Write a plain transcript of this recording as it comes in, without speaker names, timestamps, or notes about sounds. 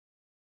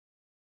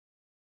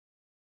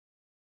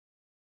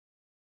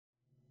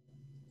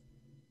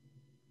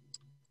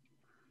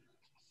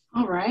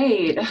All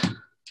right.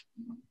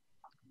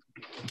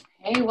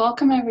 Hey,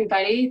 welcome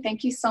everybody.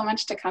 Thank you so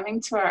much for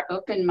coming to our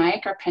open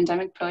mic, our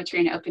pandemic poetry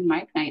and open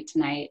mic night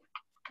tonight.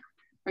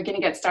 We're going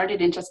to get started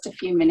in just a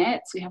few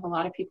minutes. We have a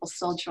lot of people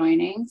still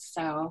joining,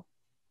 so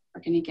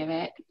we're going to give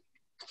it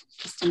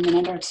just a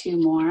minute or two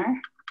more.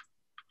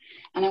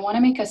 And I want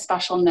to make a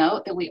special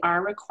note that we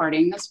are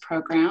recording this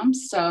program.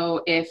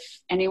 So if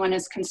anyone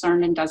is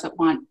concerned and doesn't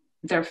want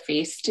their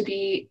face to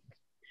be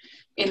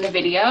in the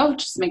video,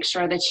 just make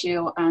sure that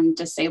you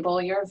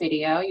disable your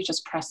video. You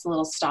just press the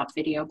little stop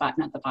video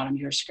button at the bottom of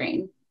your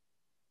screen.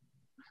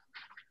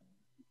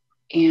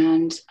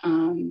 And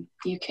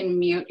you can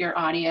mute your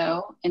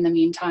audio in the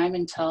meantime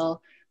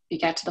until we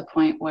get to the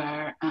point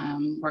where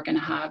we're going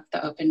to have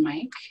the open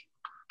mic.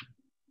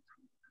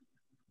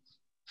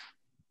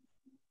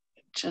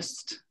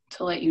 Just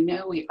to let you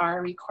know, we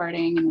are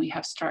recording and we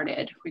have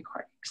started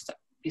recording. So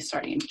we'll be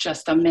starting in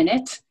just a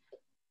minute.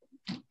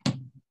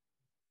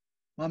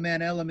 My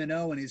man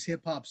LMNO and his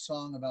hip hop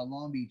song about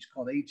Long Beach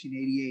called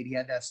 1888. He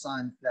had that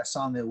song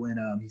that went,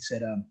 he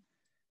said,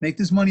 make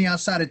this money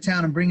outside of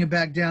town and bring it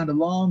back down to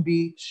Long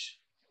Beach.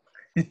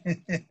 Any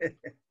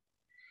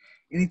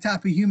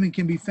type of human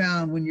can be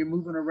found when you're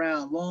moving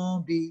around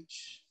Long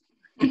Beach.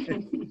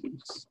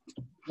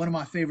 One of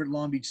my favorite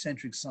Long Beach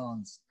centric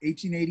songs,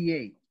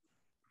 1888.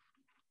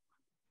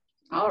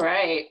 All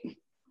right.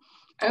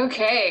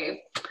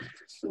 Okay.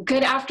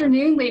 Good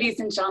afternoon, ladies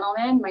and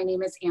gentlemen. My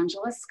name is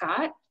Angela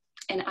Scott,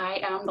 and I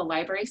am the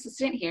library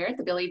assistant here at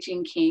the Billie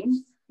Jean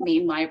King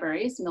Main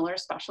Library's Miller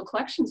Special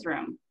Collections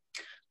Room.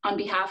 On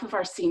behalf of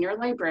our Senior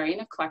Librarian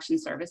of Collection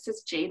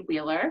Services, Jade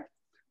Wheeler,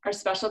 our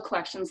Special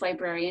Collections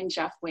Librarian,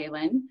 Jeff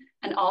Whalen,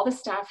 and all the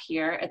staff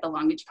here at the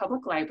Long Beach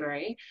Public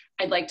Library,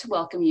 I'd like to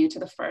welcome you to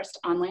the first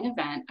online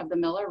event of the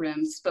Miller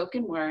Room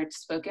Spoken Word,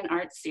 Spoken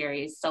Art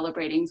series,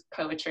 celebrating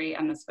poetry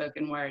and the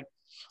spoken word.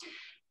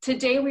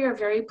 Today, we are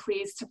very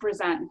pleased to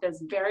present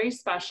this very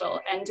special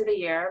end of the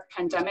year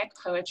pandemic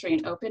poetry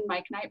and open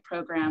mic night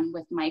program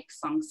with Mike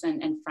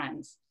Sonksen and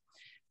friends.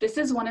 This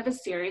is one of a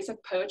series of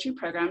poetry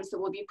programs that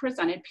will be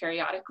presented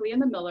periodically in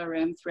the Miller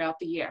Room throughout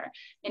the year,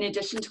 in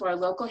addition to our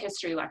local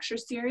history lecture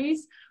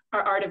series,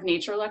 our art of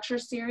nature lecture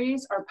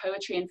series, our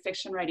poetry and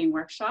fiction writing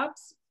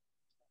workshops,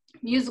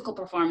 musical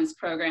performance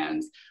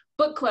programs,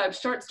 book club,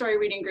 short story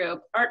reading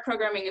group, art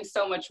programming, and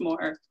so much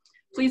more.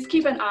 Please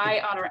keep an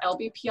eye on our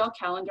LBPL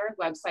calendar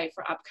website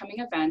for upcoming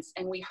events,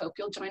 and we hope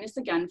you'll join us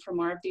again for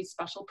more of these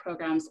special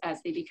programs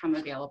as they become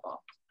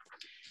available.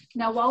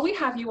 Now, while we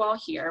have you all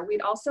here,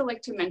 we'd also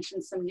like to mention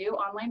some new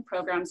online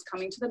programs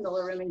coming to the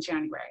Miller Room in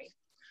January.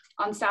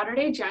 On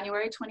Saturday,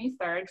 January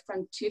 23rd,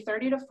 from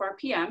 2:30 to 4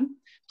 p.m.,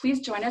 please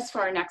join us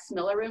for our next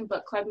Miller Room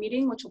Book Club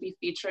meeting, which will be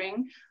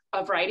featuring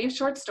a variety of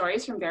short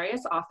stories from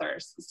various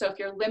authors. So if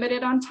you're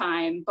limited on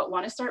time, but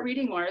want to start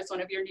reading more as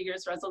one of your New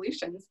Year's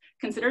resolutions,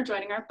 consider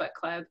joining our book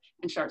club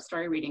and short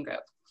story reading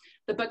group.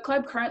 The book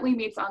club currently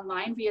meets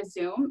online via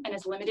Zoom and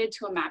is limited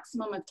to a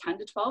maximum of 10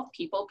 to 12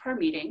 people per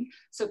meeting,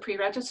 so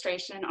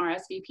pre-registration and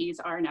RSVPs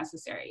are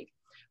necessary.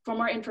 For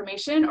more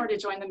information or to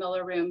join the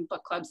Miller Room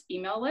Book Club's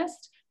email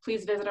list,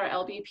 please visit our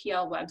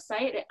LBPL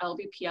website at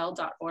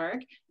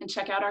lbpl.org and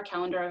check out our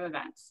calendar of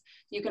events.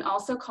 You can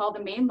also call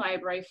the main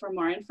library for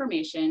more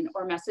information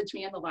or message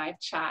me in the live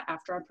chat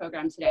after our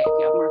program today if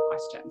you have more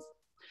questions.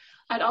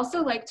 I'd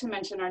also like to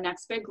mention our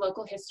next big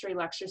local history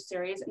lecture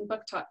series and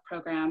book talk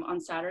program on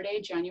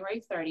Saturday,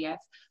 January 30th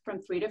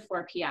from 3 to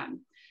 4 p.m.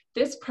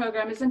 This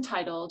program is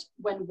entitled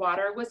When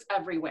Water Was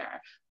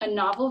Everywhere, a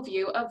novel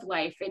view of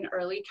life in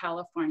early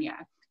California,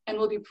 and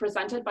will be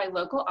presented by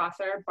local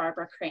author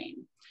Barbara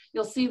Crane.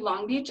 You'll see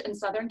Long Beach and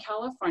Southern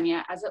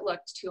California as it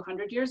looked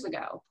 200 years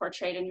ago,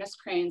 portrayed in Miss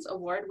Crane's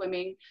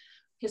award-winning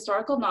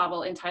historical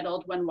novel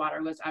entitled When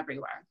Water Was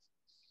Everywhere.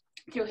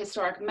 Through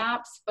historic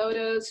maps,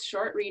 photos,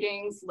 short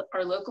readings,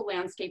 our local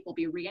landscape will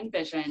be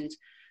re-envisioned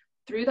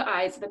through the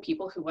eyes of the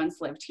people who once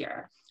lived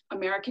here.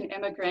 American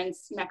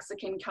immigrants,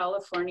 Mexican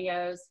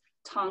Californios,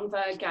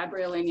 Tongva,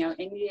 Gabrielino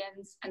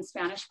Indians, and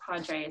Spanish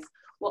Padres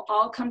will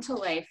all come to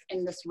life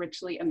in this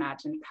richly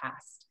imagined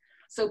past.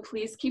 So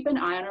please keep an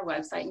eye on our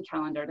website and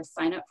calendar to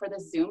sign up for the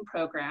Zoom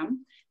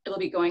program. It'll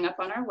be going up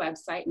on our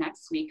website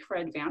next week for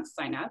advanced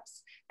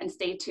signups, and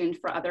stay tuned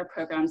for other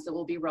programs that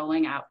will be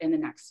rolling out in the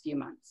next few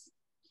months.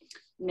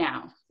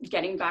 Now,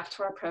 getting back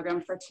to our program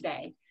for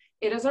today,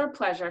 it is our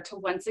pleasure to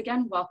once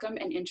again welcome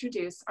and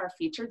introduce our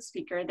featured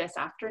speaker this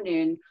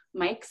afternoon,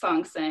 Mike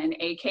Sonksen,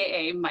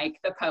 AKA Mike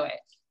the Poet.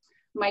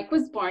 Mike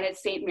was born at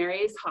St.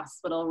 Mary's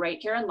Hospital right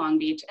here in Long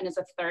Beach and is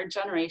a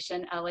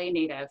third-generation LA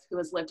native who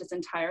has lived his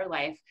entire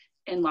life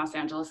in Los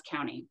Angeles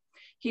County.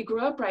 He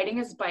grew up riding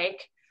his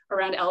bike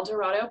around El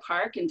Dorado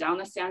Park and down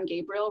the San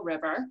Gabriel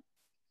River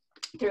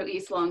through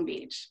East Long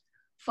Beach.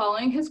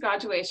 Following his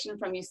graduation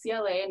from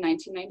UCLA in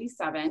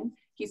 1997,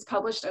 he's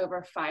published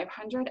over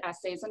 500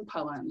 essays and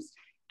poems,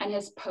 and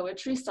his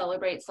poetry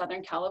celebrates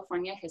Southern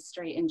California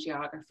history and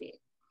geography.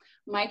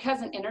 Mike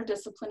has an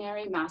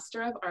interdisciplinary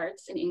Master of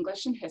Arts in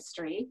English and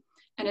History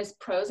and his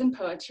prose and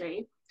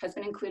poetry has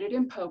been included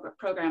in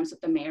programs with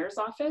the Mayor's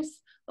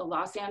Office, the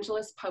Los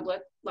Angeles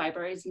Public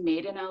Library's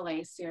Made in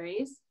LA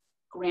series,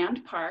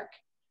 Grand Park,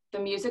 the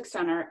Music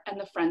Center,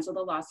 and the Friends of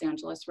the Los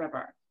Angeles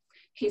River.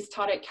 He's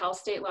taught at Cal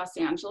State Los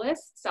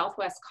Angeles,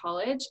 Southwest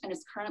College, and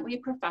is currently a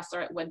professor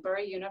at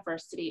Woodbury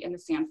University in the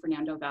San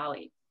Fernando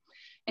Valley.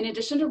 In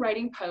addition to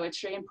writing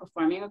poetry and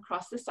performing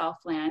across the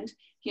Southland,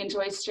 he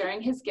enjoys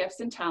sharing his gifts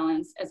and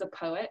talents as a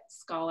poet,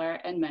 scholar,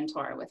 and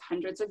mentor with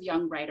hundreds of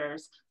young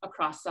writers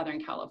across Southern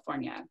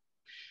California.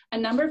 A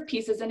number of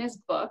pieces in his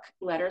book,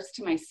 Letters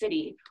to My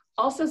City,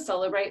 also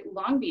celebrate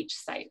Long Beach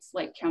sites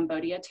like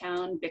Cambodia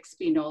Town,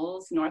 Bixby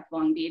Knolls, North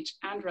Long Beach,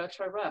 and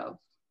Rotra Row.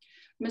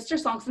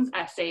 Mr. Sonksen's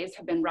essays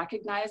have been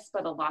recognized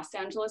by the Los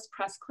Angeles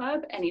Press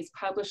Club, and he's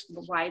published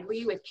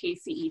widely with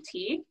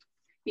KCET,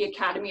 the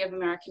Academy of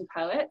American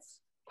Poets,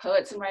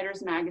 Poets and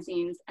Writers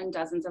magazines, and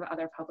dozens of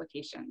other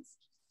publications.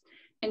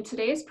 In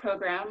today's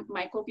program,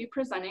 Mike will be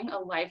presenting a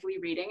lively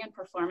reading and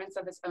performance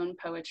of his own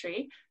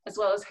poetry, as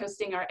well as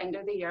hosting our end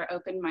of the year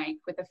open mic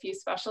with a few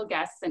special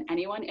guests and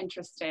anyone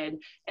interested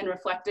in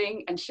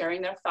reflecting and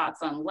sharing their thoughts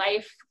on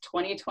life,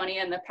 2020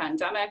 and the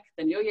pandemic,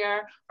 the new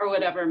year, or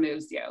whatever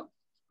moves you.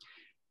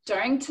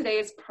 During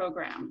today's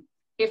program,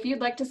 if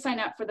you'd like to sign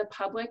up for the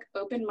public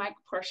open mic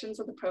portions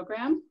of the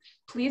program,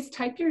 please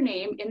type your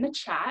name in the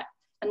chat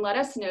and let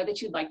us know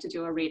that you'd like to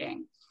do a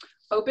reading.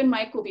 Open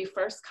mic will be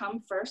first come,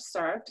 first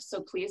served,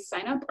 so please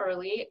sign up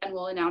early and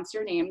we'll announce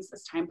your names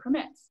as time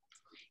permits.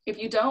 If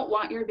you don't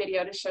want your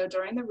video to show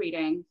during the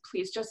reading,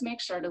 please just make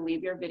sure to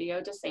leave your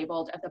video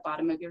disabled at the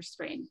bottom of your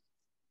screen.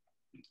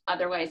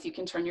 Otherwise, you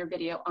can turn your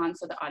video on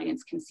so the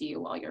audience can see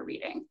you while you're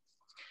reading.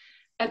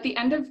 At the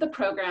end of the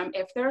program,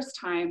 if there's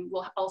time,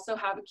 we'll also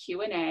have a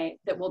Q&A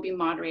that will be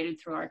moderated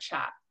through our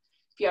chat.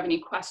 If you have any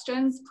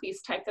questions,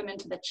 please type them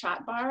into the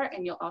chat bar,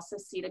 and you'll also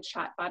see the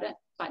chat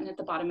button at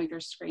the bottom of your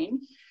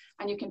screen,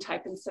 and you can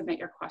type and submit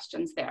your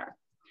questions there.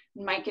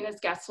 Mike and his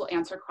guests will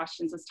answer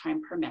questions as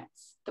time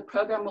permits. The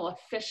program will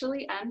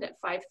officially end at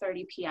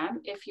 5:30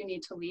 p.m. if you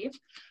need to leave,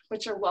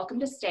 but you're welcome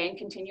to stay and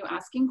continue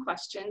asking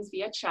questions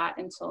via chat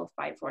until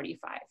 5:45.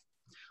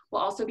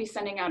 We'll also be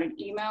sending out an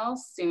email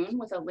soon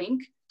with a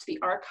link to the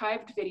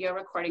archived video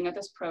recording of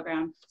this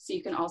program, so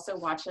you can also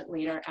watch it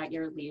later at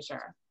your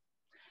leisure.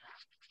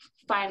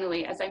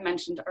 Finally, as I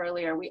mentioned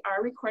earlier, we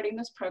are recording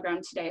this program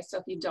today, so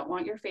if you don't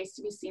want your face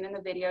to be seen in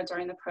the video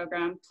during the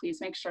program,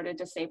 please make sure to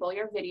disable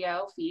your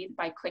video feed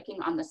by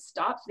clicking on the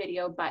Stop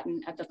Video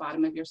button at the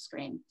bottom of your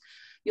screen.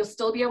 You'll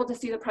still be able to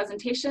see the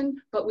presentation,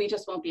 but we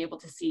just won't be able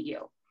to see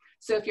you.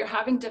 So if you're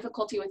having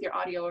difficulty with your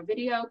audio or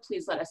video,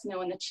 please let us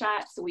know in the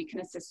chat so we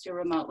can assist you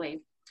remotely.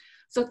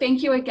 So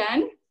thank you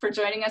again for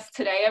joining us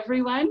today,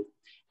 everyone.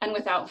 And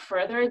without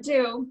further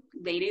ado,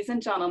 ladies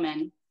and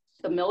gentlemen,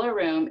 the Miller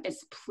Room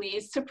is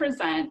pleased to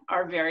present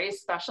our very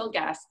special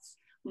guests,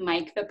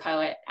 Mike the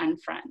Poet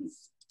and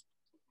friends.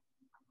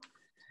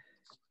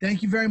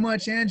 Thank you very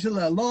much,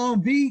 Angela.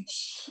 Long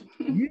Beach.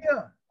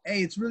 Yeah.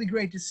 Hey, it's really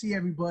great to see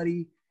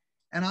everybody.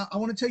 And I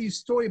want to tell you a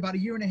story. About a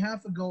year and a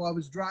half ago, I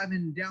was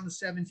driving down the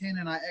 710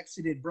 and I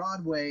exited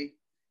Broadway.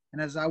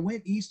 And as I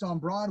went east on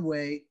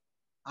Broadway,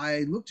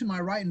 I looked to my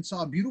right and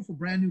saw a beautiful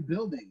brand new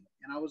building.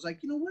 And I was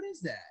like, you know, what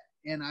is that?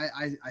 And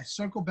I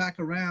circled back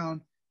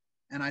around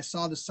and I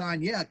saw the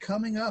sign, yeah,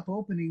 coming up,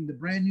 opening the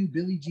brand new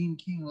Billie Jean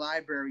King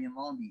Library in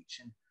Long Beach.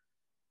 And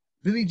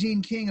Billie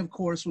Jean King, of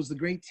course, was the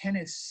great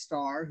tennis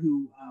star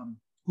who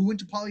went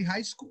to Poly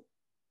High School.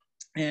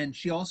 And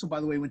she also, by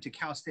the way, went to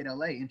Cal State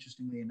LA,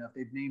 interestingly enough.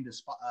 They've named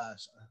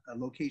a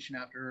location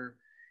after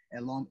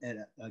her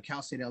at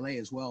Cal State LA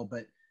as well.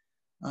 But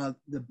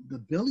the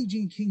Billie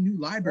Jean King New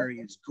Library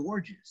is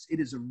gorgeous. It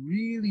is a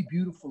really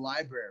beautiful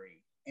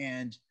library.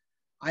 And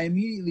I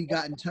immediately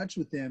got in touch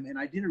with them, and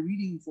I did a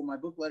reading for my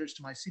book, Letters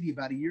to My City,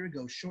 about a year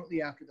ago,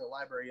 shortly after the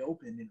library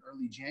opened in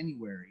early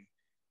January.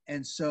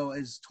 And so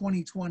as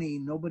 2020,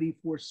 nobody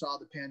foresaw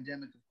the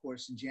pandemic, of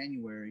course, in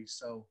January.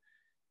 So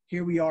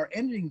here we are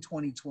ending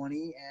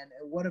 2020, and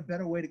what a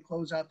better way to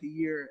close out the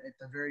year at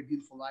the very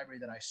beautiful library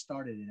that I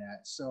started it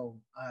at. So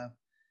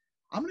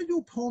I'm going to do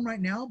a poem right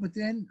now, but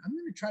then I'm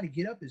going to try to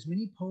get up as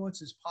many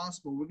poets as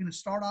possible. We're going to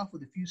start off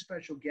with a few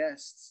special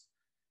guests,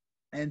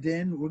 and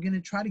then we're going to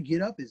try to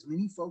get up as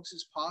many folks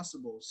as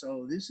possible.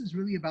 So this is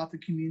really about the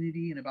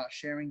community and about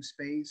sharing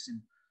space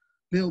and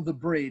build the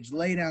bridge,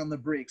 lay down the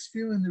bricks,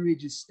 fill in the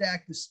ridges,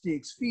 stack the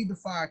sticks, feed the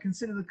fire,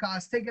 consider the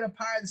cost, take it up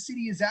higher, the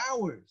city is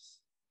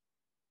ours.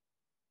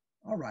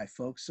 All right,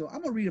 folks, so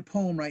I'm going to read a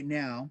poem right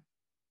now.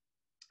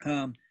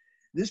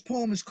 This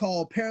poem is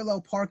called Parallel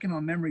Parking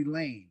on Memory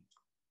Lane.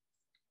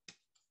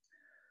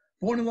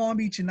 Born in Long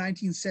Beach in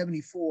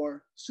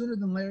 1974, sooner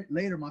than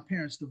later, my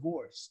parents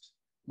divorced.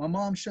 My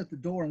mom shut the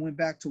door and went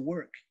back to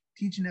work,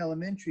 teaching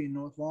elementary in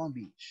North Long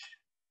Beach.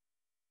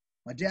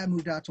 My dad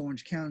moved out to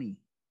Orange County.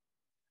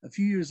 A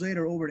few years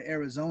later, over to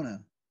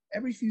Arizona.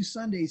 Every few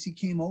Sundays, he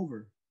came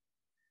over.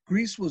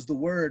 Grease was the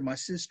word, my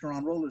sister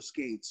on roller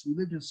skates. We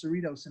lived in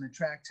Cerritos in a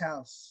tract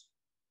house.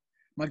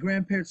 My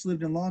grandparents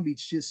lived in Long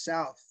Beach, just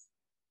south,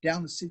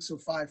 down the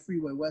 605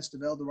 freeway west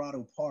of El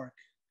Dorado Park.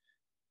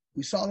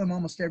 We saw them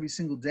almost every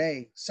single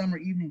day. Summer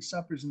evening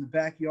suppers in the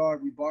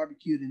backyard, we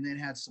barbecued and then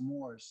had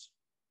s'mores.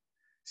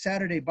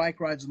 Saturday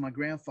bike rides with my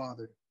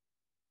grandfather.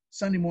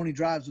 Sunday morning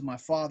drives with my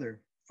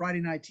father.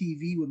 Friday night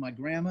TV with my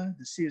grandma,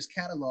 the Sears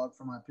catalog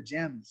for my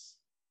pajamas.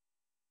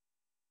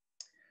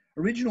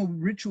 Original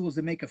rituals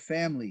that make a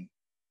family.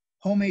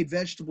 Homemade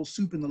vegetable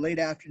soup in the late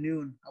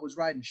afternoon. I was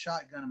riding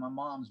shotgun in my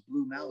mom's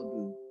blue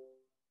Malibu.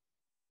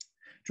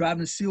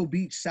 Driving to Seal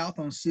Beach, south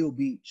on Seal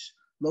Beach.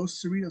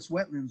 Los Cerritos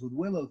wetlands with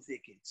willow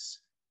thickets.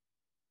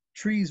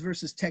 Trees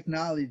versus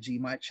technology,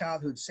 my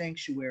childhood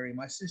sanctuary,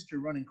 my sister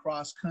running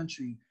cross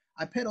country.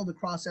 I pedaled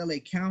across LA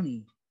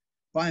County,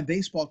 buying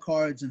baseball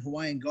cards in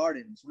Hawaiian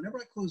Gardens. Whenever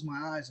I close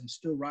my eyes, I'm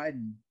still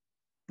riding.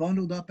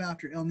 Bundled up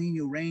after El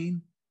Nino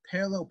rain,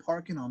 parallel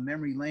parking on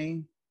memory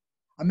lane.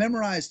 I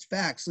memorized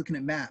facts looking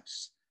at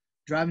maps.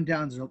 Driving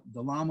down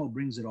the Lamo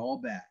brings it all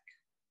back.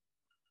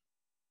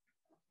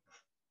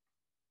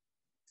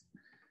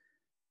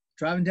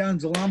 Driving down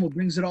Del Amo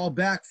brings it all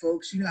back,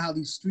 folks. You know how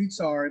these streets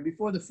are. And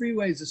before the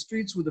freeways, the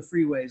streets were the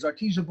freeways.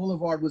 Artesia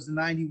Boulevard was the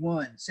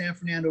 91. San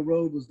Fernando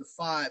Road was the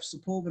 5.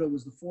 Sepulveda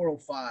was the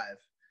 405.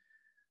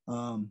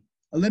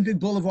 Olympic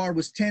Boulevard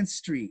was 10th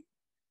Street.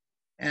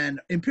 And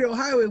Imperial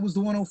Highway was the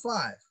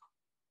 105.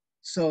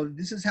 So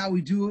this is how we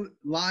do it,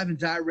 live and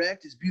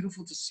direct. It's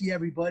beautiful to see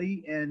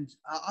everybody. And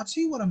I'll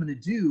tell you what I'm going to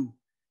do.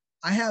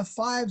 I have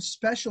 5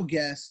 special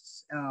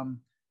guests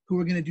who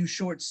are going to do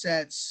short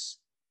sets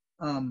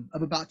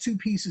of about 2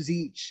 pieces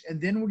each.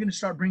 And then we're going to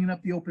start bringing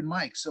up the open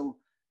mic. So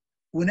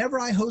whenever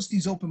I host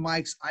these open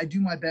mics, I do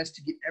my best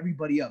to get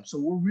everybody up. So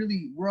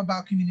we're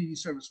about community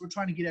service. We're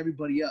trying to get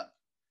everybody up.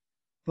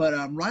 But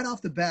right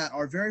off the bat,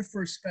 our very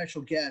first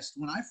special guest,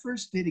 when I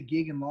first did a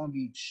gig in Long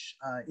Beach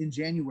in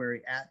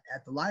January at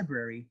the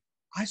library,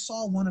 I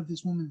saw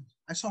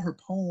I saw her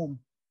poem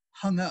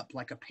hung up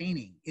like a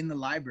painting in the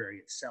library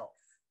itself.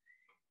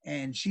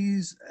 And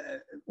she's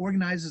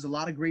organizes a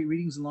lot of great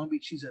readings in Long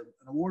Beach. She's an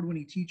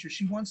award-winning teacher.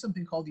 She won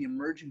something called the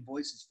Emerging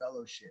Voices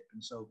Fellowship.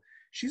 And so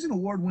she's an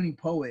award-winning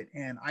poet.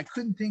 And I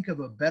couldn't think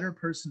of a better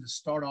person to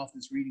start off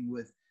this reading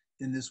with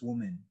than this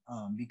woman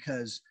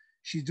because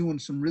she's doing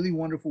some really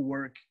wonderful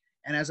work.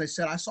 And as I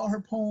said, I saw her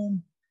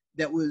poem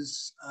that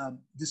was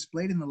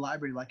displayed in the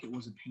library like it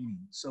was a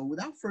painting. So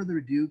without further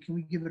ado, can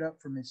we give it up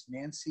for Miss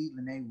Nancy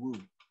Lene Wu?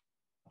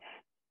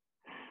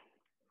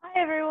 Hi,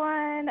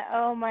 everyone.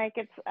 Oh, Mike,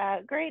 it's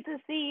great to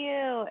see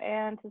you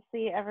and to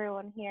see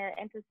everyone here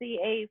and to see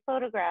a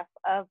photograph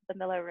of the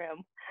Miller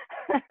Room.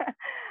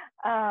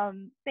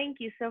 Thank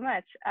you so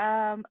much.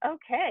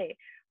 Okay.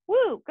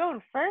 Woo,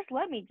 going first,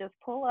 let me just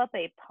pull up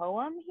a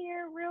poem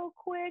here real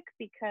quick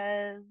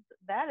because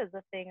that is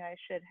a thing I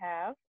should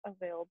have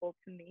available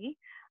to me.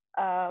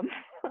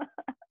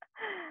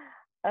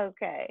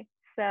 Okay,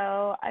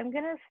 so I'm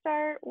going to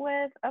start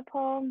with a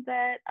poem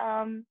that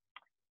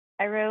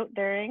I wrote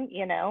during,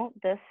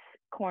 this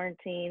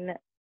quarantine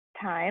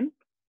time.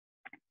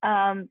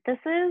 This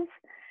is,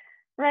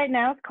 right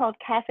now, it's called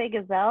Cafe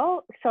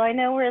Gazelle. So I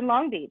know we're in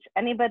Long Beach.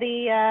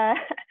 Anybody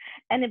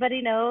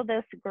know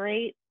this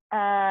great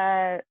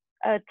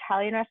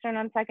Italian restaurant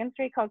on 2nd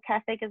Street called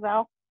Cafe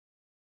Gazelle?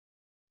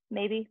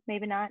 Maybe,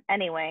 maybe not.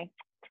 Anyway,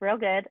 it's real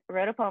good. I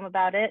wrote a poem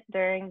about it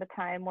during the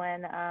time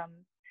when,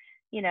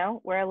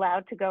 we're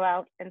allowed to go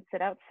out and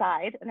sit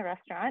outside in a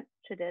restaurant,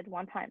 which I did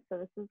one time. So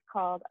this is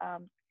called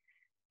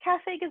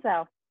Cafe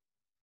Gazelle.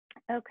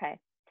 Okay.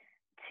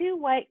 2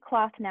 white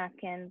cloth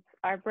napkins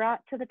are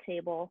brought to the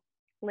table,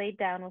 laid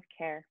down with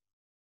care.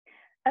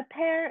 A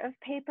pair of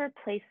paper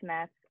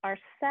placemats are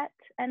set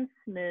and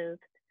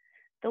smoothed.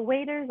 The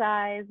waiter's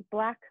eyes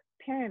black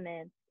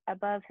pyramids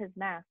above his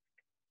mask,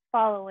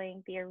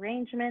 following the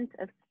arrangement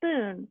of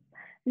spoons,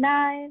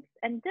 knives,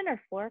 and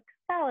dinner forks,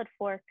 salad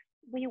forks.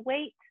 We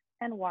wait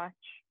and watch.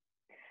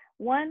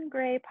 1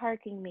 gray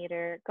parking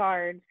meter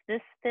guards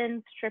this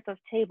thin strip of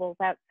tables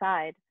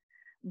outside,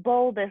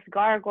 bulbous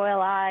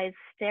gargoyle eyes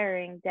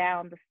staring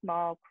down the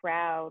small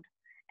crowd,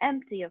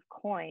 empty of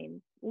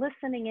coins,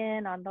 listening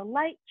in on the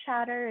light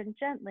chatter and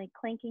gently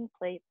clinking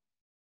plates.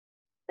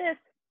 This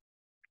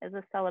is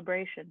a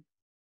celebration.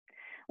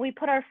 We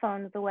put our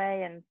phones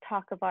away and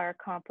talk of our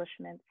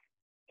accomplishments.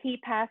 He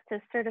passed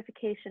his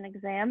certification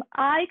exam.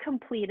 I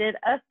completed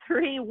a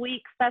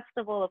 3-week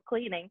festival of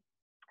cleaning.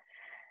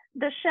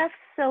 The chef's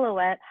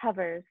silhouette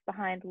hovers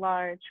behind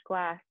large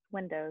glass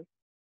windows.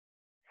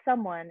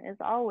 Someone is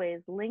always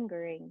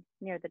lingering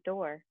near the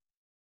door.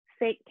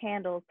 Fake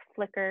candles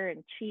flicker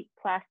in cheap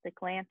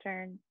plastic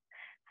lanterns,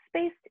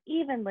 spaced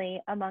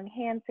evenly among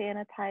hand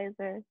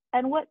sanitizer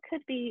and what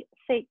could be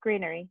fake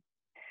greenery.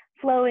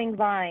 Flowing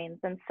vines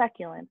and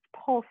succulents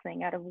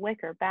pulsing out of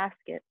wicker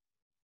baskets.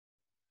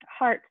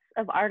 Hearts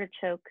of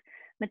artichoke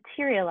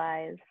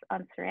materialize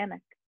on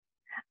ceramic.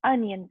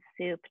 Onion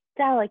soup,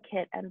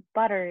 delicate and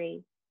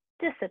buttery,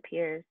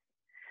 disappears.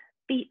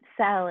 Beet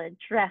salad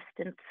dressed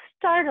in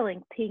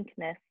startling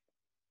pinkness,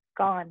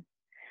 gone.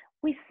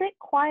 We sit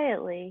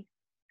quietly,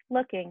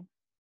 looking.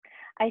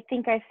 I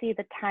think I see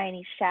the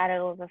tiny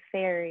shadow of a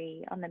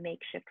fairy on the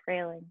makeshift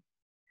railing.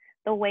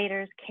 The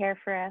waiters care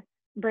for us,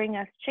 bring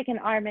us chicken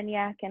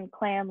armagnac and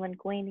clam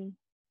linguine.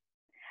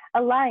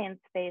 A lion's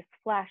face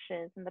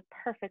flashes in the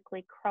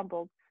perfectly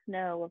crumbled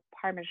snow of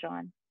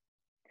Parmesan.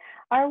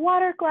 Our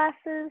water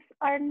glasses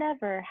are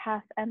never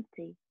half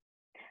empty.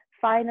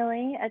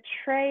 Finally, a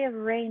tray of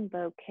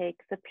rainbow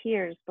cakes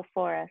appears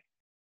before us.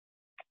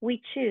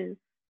 We choose.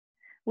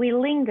 We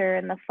linger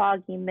in the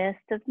foggy mist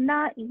of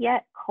not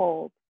yet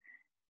cold,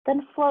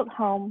 then float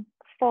home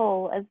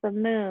full as the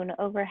moon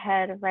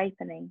overhead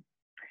ripening,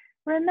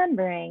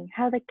 remembering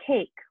how the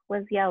cake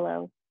was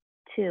yellow,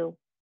 too,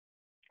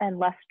 and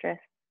lustrous.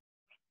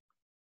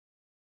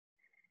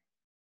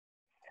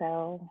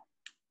 So,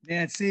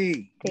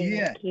 Nancy,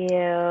 thank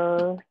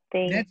you.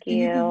 Thank Nancy, you. Can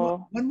you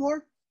do one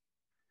more?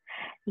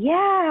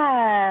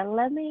 Yeah,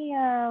 let me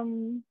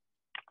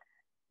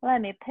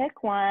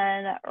pick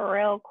one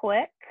real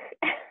quick.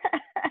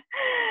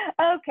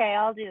 Okay,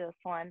 I'll do this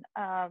one.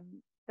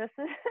 This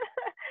is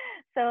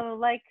so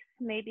like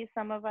maybe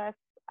some of us,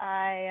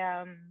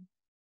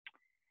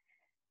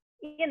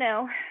 you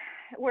know,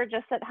 we're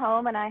just at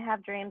home and I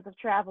have dreams of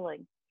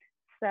traveling.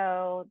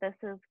 So this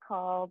is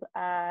called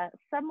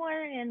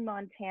Somewhere in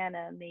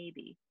Montana,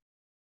 maybe.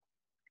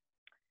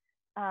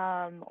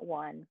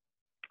 One.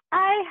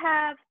 I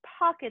have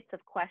pockets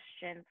of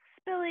questions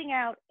spilling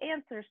out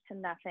answers to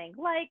nothing,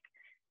 like,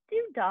 do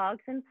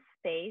dogs in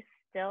space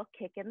still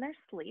kick in their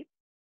sleep?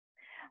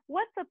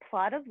 What's a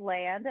plot of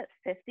land at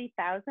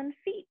 50,000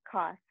 feet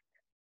cost?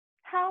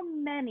 How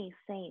many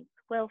saints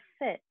will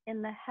fit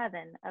in the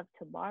heaven of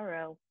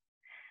tomorrow?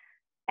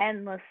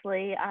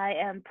 Endlessly I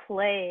am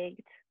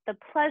plagued. The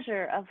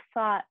pleasure of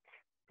thought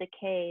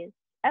decays.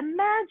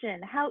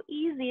 Imagine how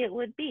easy it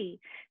would be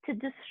to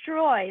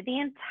destroy the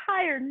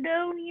entire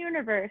known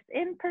universe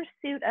in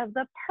pursuit of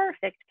the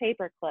perfect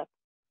paperclip.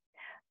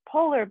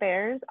 Polar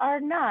bears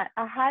are not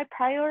a high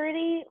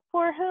priority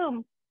for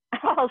whom?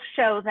 I'll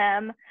show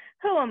them.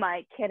 Who am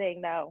I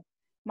kidding though?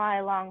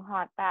 My long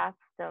hot baths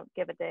don't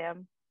give a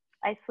damn.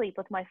 I sleep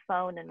with my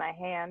phone in my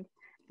hand.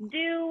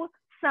 Do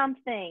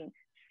something.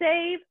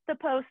 Save the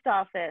post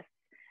office.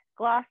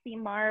 Glossy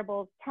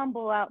marbles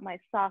tumble out my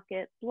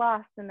socket,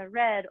 lost in the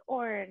red,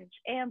 orange,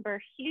 amber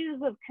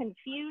hues of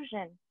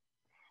confusion.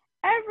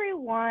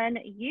 Everyone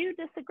you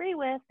disagree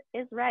with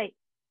is right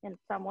in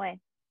some way.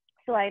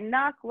 So I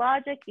knock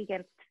logic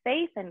against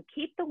faith and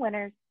keep the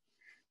winners.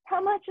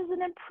 How much is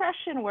an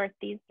impression worth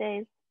these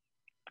days?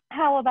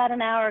 How about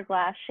an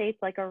hourglass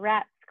shaped like a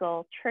rat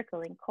skull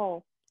trickling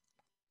coal?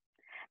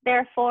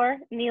 Therefore,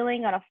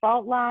 kneeling on a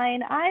fault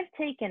line, I've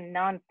taken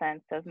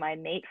nonsense as my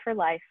mate for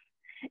life.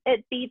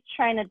 It beats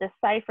trying to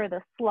decipher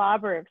the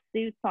slobber of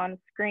suits on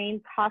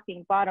screens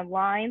hawking bottom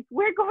lines.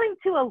 We're going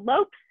to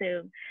elope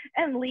soon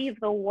and leave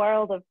the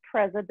world of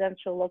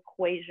presidential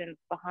equations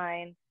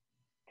behind.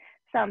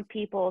 Some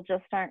people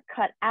just aren't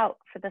cut out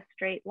for the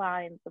straight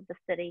lines of the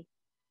city.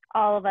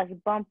 All of us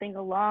bumping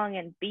along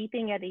and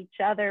beeping at each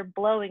other,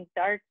 blowing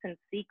darts in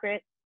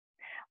secret.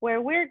 Where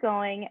we're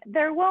going,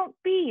 there won't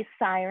be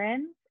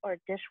sirens or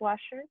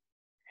dishwashers,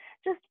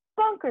 just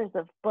bunkers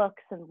of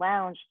books and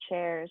lounge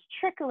chairs,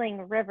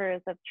 trickling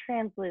rivers of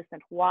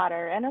translucent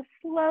water, and a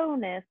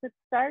slowness that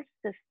starts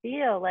to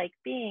feel like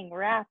being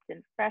wrapped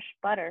in fresh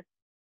butter.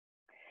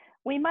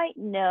 We might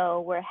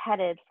know we're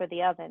headed for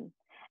the oven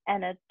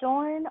and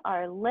adorn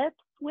our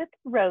lips with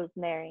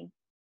rosemary.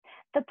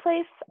 The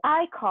place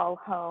I call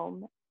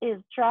home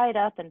is dried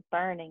up and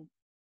burning.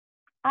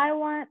 I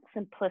want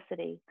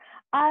simplicity.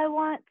 I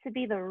want to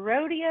be the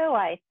rodeo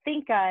I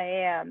think I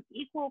am,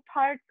 equal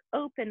parts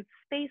open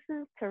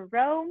spaces to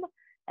roam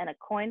and a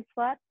coin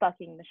slot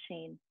bucking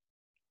machine.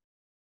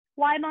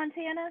 Why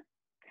Montana?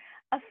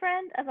 A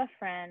friend of a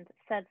friend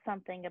said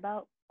something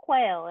about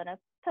quail and a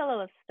pillow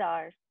of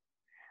stars.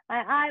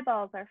 My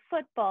eyeballs are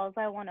footballs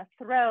I want to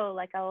throw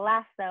like a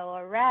lasso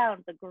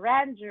around the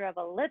grandeur of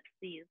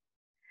ellipses.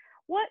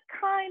 What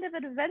kind of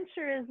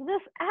adventure is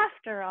this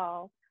after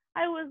all?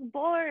 I was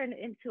born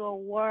into a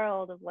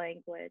world of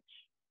language.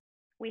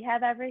 We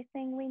have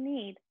everything we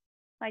need.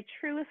 My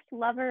truest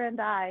lover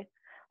and I.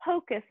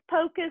 Hocus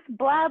pocus,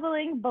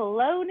 blabbling,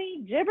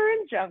 baloney, gibber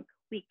and junk.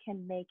 We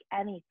can make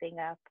anything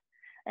up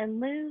and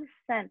lose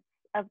sense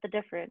of the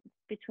difference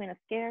between a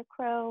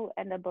scarecrow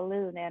and a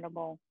balloon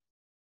animal.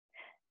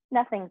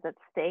 Nothing's at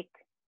stake.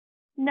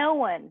 No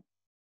one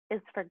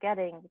is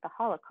forgetting the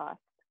Holocaust.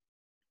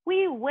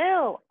 We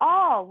will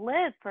all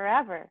live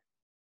forever.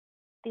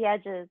 The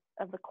edges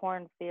of the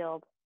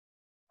cornfield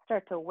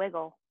start to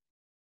wiggle.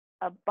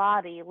 A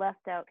body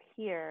left out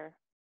here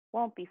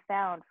won't be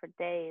found for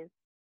days.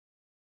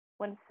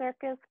 When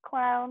circus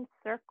clowns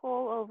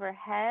circle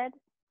overhead,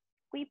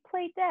 we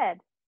play dead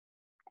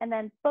and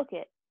then book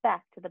it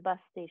back to the bus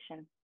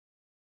station,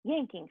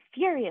 yanking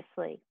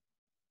furiously,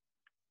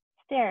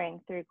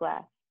 staring through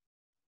glass.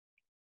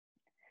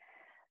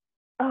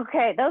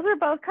 Okay, those are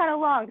both kind of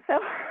long, so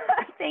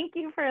thank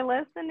you for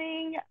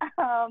listening.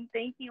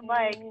 Thank you,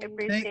 Mike. I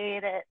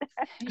appreciate it.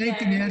 Thank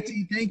you,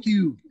 Nancy. Thank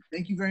you.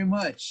 Thank you very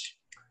much.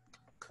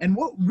 And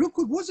real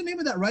quick, what's the name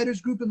of that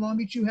writers group in Long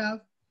Beach you have?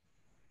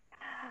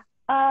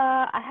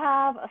 I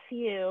have a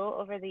few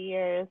over the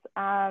years.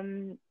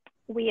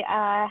 We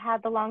had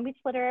the Long Beach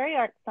Literary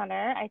Arts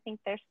Center. I think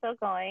they're still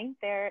going.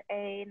 They're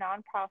a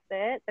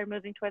nonprofit. They're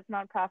moving towards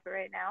nonprofit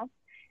right now.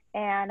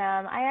 And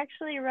I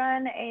actually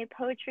run a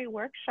poetry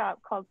workshop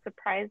called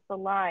Surprise the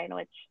Line,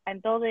 which I'm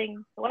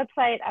building the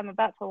website I'm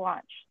about to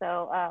launch.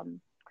 So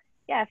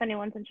yeah, if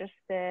anyone's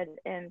interested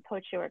in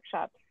poetry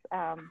workshops,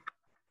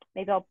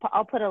 maybe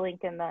I'll put a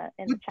link in the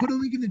chat. Put a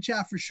link in the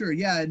chat for sure.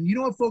 Yeah, and you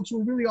know what, folks,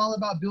 we're really all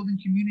about building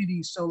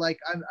communities. So like,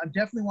 I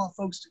definitely want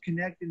folks to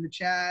connect in the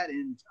chat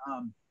and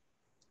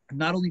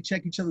not only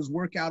check each other's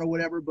work out or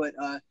whatever, but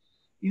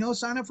you know,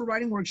 sign up for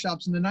writing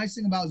workshops. And the nice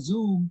thing about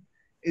Zoom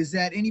is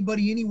that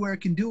anybody anywhere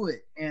can do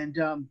it. And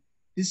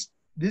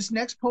this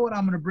next poet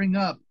I'm going to bring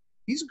up,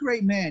 he's a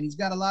great man. He's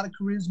got a lot of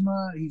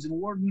charisma. He's an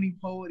award-winning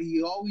poet.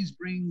 He always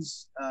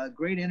brings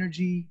great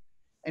energy.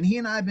 And he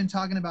and I have been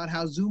talking about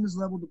how Zoom has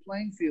leveled the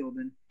playing field.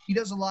 And he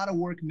does a lot of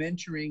work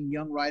mentoring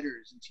young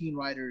writers and teen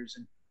writers.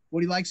 And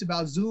what he likes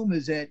about Zoom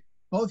is that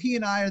both he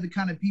and I are the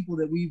kind of people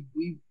that we've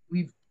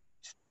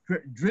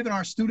driven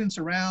our students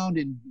around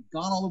and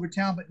gone all over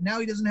town. But now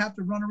he doesn't have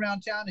to run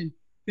around town and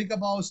pick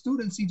up all his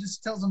students. He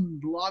just tells them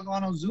to log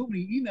on Zoom and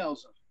he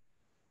emails them.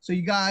 So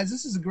you guys,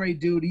 this is a great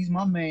dude. He's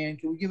my man.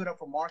 Can we give it up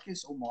for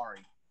Marcus Omari?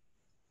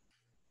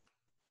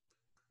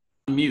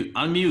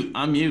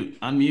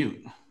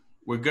 Unmute.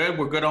 We're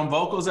good on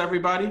vocals,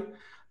 everybody.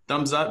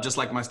 Thumbs up, just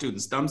like my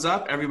students. Thumbs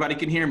up, everybody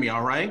can hear me,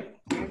 all right?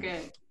 You're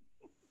good.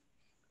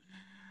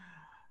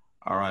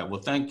 All right, well,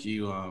 thank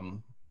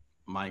you,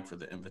 Mike, for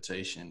the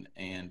invitation.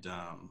 And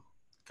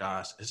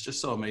gosh, it's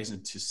just so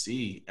amazing to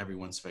see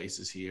everyone's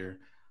faces here.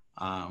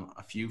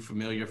 A few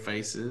familiar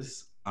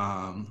faces,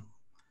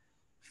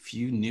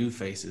 few new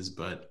faces,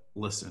 but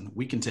listen,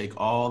 we can take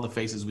all the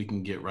faces we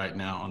can get right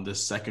now on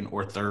this second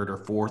or third or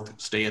fourth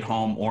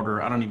stay-at-home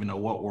order. I don't even know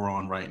what we're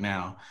on right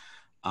now,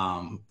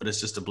 but it's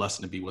just a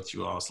blessing to be with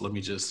you all. So let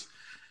me just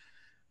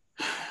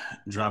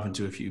drop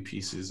into a few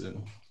pieces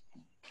and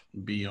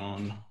be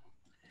on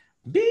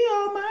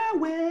my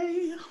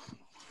way.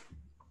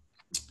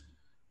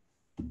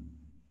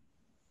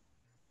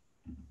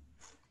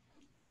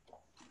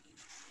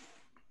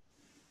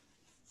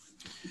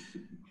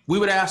 We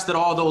would ask that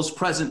all those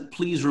present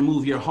please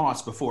remove your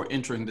hearts before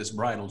entering this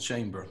bridal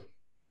chamber.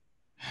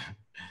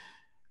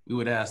 We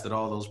would ask that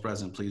all those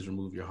present please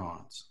remove your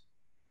hearts.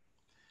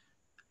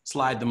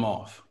 Slide them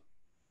off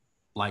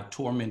like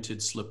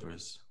tormented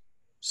slippers,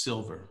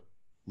 silver,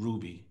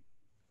 ruby,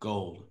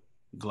 gold,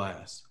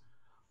 glass,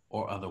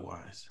 or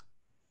otherwise.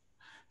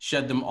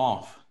 Shed them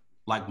off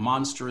like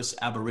monstrous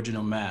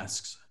aboriginal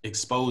masks,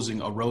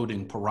 exposing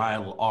eroding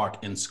parietal art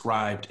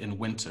inscribed in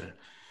winter,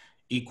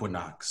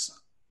 equinox,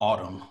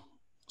 autumn,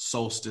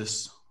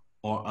 solstice,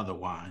 or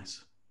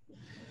otherwise.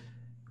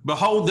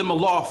 Behold them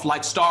aloft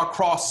like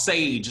star-crossed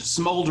sage,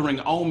 smoldering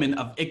omen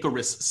of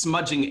Icarus,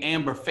 smudging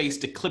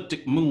amber-faced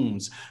ecliptic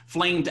moons,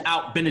 flamed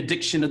out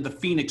benediction of the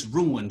phoenix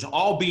ruined,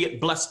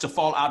 albeit blessed to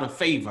fall out of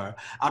favor,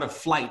 out of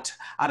flight,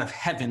 out of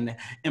heaven,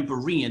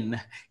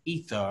 empyrean,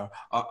 ether,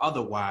 or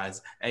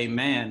otherwise.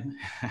 Amen.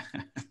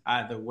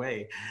 Either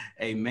way,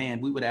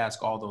 amen. We would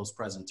ask all those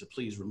present to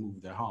please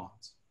remove their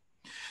hearts.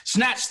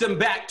 Snatch them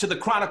back to the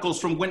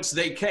chronicles from whence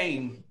they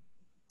came.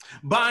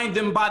 Bind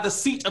them by the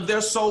seat of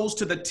their souls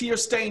to the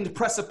tear-stained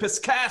precipice.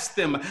 Cast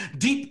them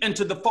deep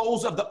into the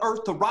folds of the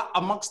earth to rot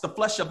amongst the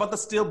flesh of other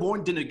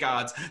stillborn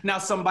demigods. Now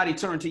somebody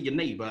turn to your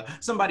neighbor.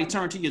 Somebody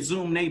turn to your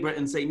Zoom neighbor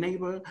and say,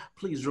 neighbor,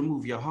 please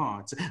remove your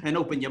hearts and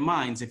open your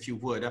minds if you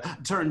would.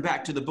 Turn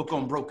back to the book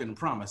on broken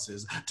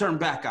promises. Turn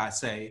back, I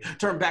say.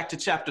 Turn back to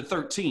chapter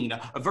 13,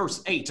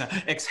 verse 8.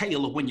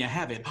 Exhale when you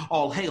have it.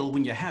 All hail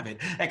when you have it.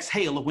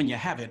 Exhale when you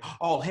have it.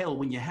 All hail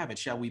when you have it.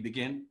 Shall we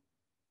begin?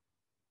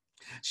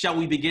 Shall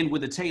we begin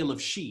with a tale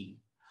of she,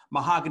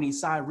 mahogany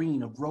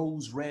siren of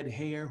rose red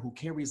hair who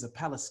carries a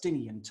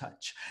Palestinian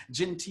touch.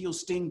 Genteel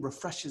sting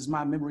refreshes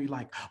my memory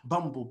like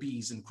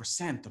bumblebees and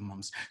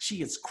chrysanthemums.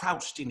 She is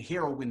crouched in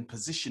heroine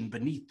position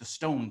beneath the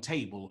stone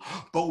table,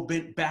 bow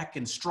bent back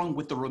and strung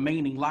with the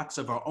remaining locks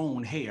of her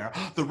own hair,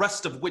 the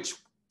rest of which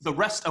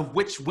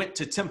went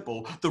to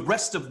temple, the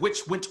rest of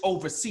which went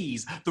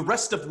overseas, the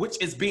rest of which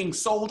is being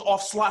sold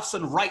off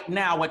Slauson right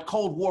now at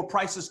Cold War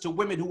prices to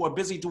women who are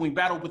busy doing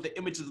battle with the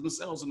images of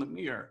themselves in the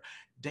mirror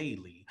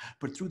daily.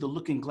 But through the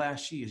looking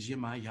glass, she is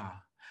Yemaya,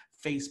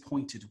 face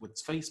painted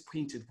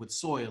with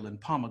soil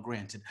and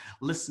pomegranate,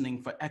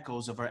 listening for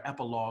echoes of her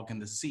epilogue in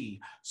the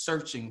sea,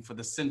 searching for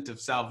the scent of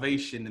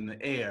salvation in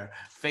the air,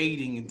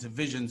 fading into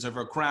visions of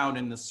her crown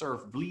in the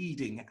surf,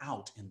 bleeding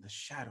out in the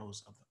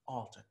shadows of the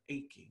altar,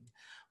 aching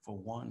for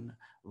one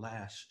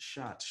last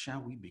shot.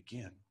 Shall we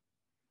begin?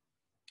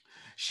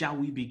 Shall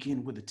we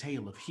begin with a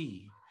tale of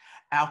he,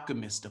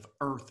 alchemist of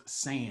earth,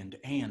 sand,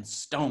 and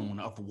stone,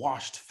 of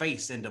washed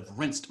face and of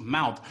rinsed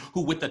mouth,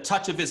 who with the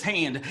touch of his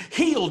hand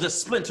healed a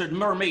splintered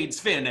mermaid's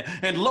fin,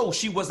 and lo,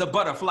 she was a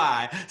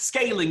butterfly,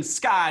 scaling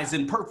skies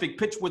in perfect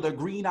pitch with a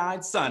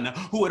green-eyed sun,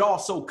 who had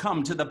also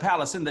come to the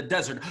palace in the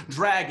desert,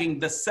 dragging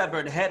the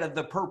severed head of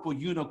the purple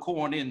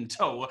unicorn in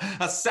tow,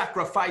 a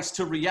sacrifice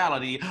to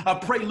reality, a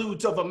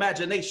prelude of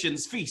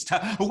imagination's feast.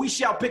 We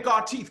shall pick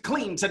our teeth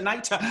clean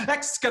tonight,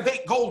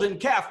 excavate golden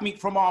calf meat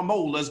from our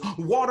molars,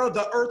 water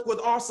the earth with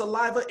our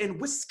saliva and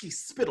whiskey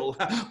spittle.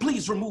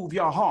 Please remove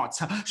your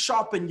hearts,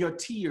 sharpen your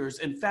tears,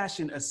 and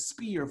fashion a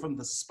spear from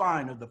the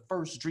spine of the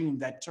first dream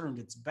that turned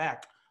its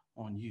back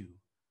on you.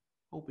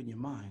 Open your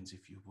minds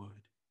if you would.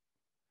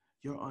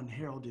 Your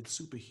unheralded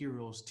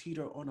superheroes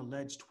teeter on a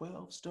ledge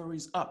 12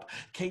 stories up,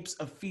 capes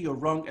of fear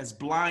rung as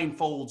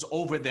blindfolds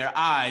over their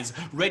eyes,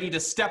 ready to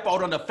step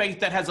out on the faith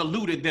that has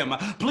eluded them.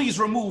 Please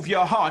remove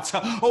your hearts.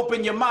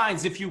 Open your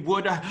minds if you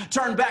would.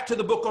 Turn back to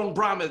the book on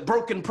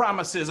broken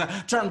promises.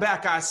 Turn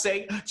back, I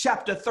say,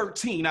 chapter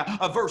 13,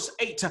 verse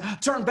 8.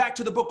 Turn back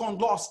to the book on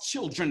lost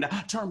children.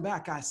 Turn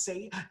back, I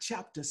say,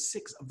 chapter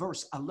 6,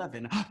 verse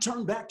 11.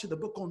 Turn back to the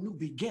book on new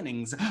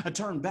beginnings.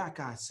 Turn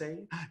back, I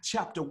say,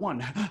 chapter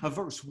 1,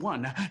 verse 1.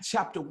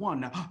 Chapter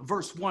 1,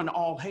 verse 1,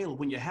 all hail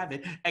when you have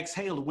it,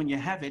 exhale when you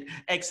have it,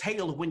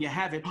 exhale when you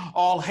have it,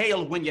 all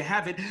hail when you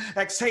have it,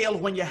 exhale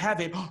when you have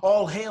it,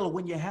 all hail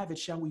when you have it.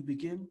 Shall we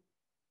begin?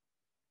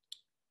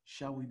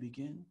 Shall we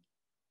begin?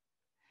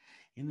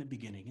 In the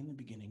beginning, in the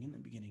beginning, in the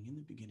beginning, in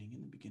the beginning,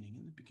 in the beginning,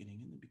 in the beginning,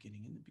 in the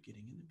beginning, in the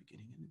beginning,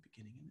 in the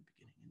beginning, in the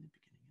beginning, in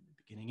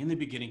the beginning, in the beginning, in the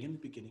beginning, in the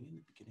beginning, in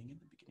the beginning,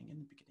 in the beginning, in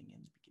the beginning,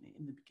 in the beginning,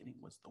 in the beginning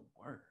was the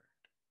Word.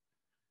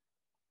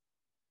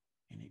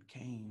 And it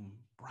came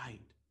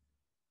bright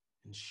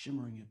and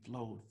shimmering, it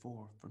flowed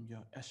forth from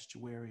your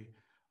estuary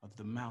of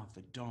the mouth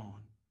at dawn.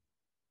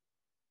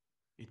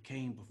 It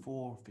came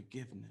before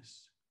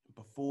forgiveness.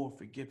 Before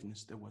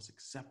forgiveness, there was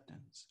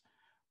acceptance.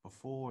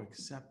 Before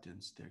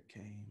acceptance, there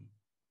came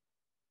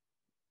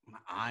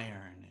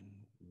iron and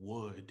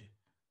wood.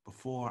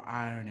 Before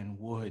iron and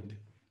wood,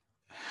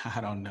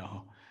 I don't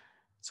know.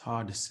 It's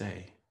hard to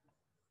say.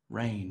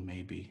 Rain,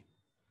 maybe.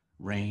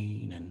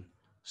 Rain and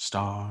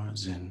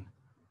stars and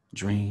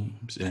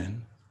dreams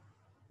and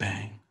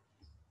bang.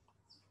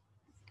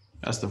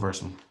 That's the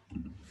first one.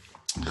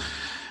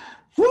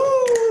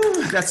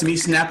 Woo! That's me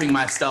snapping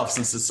myself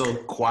since it's so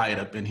quiet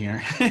up in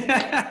here.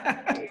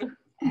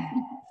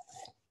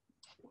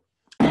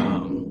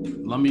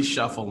 Let me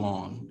shuffle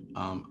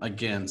on.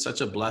 Again,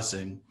 such a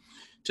blessing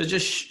to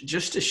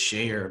just to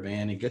share,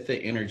 man, and get the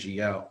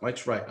energy out.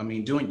 Mike's right. I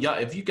mean,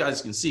 if you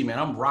guys can see, man,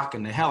 I'm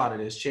rocking the hell out of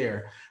this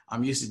chair.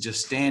 I'm used to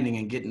just standing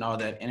and getting all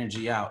that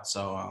energy out.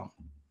 So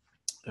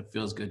it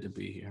feels good to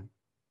be here.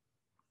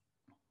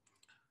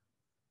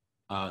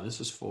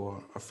 This is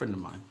for a friend of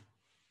mine.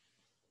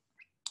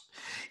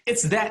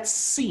 It's that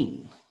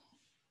scene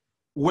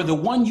where the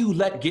one you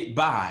let get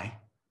by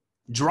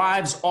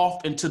drives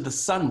off into the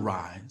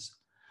sunrise,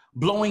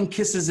 blowing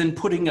kisses and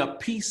putting up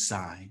peace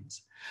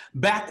signs.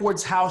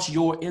 Backwards house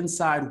your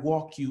inside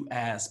walk you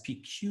as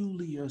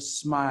peculiar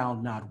smile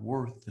not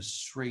worth the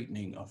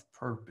straightening of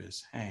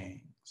purpose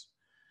hangs.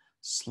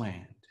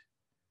 Slant,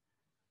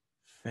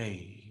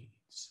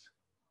 fades,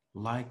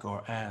 like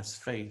or as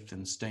faith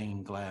in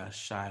stained glass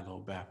Shiloh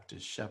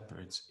Baptist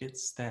shepherds.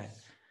 It's that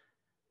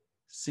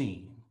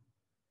scene.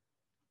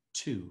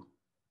 Too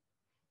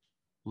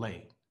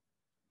late.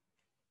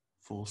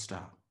 Full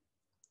stop.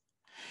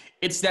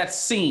 It's that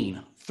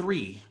scene.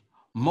 3.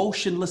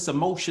 Motionless,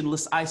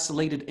 emotionless,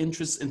 isolated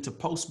interests into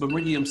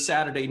post-meridium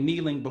Saturday,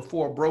 kneeling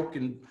before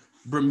broken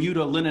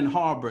Bermuda linen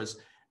harbors,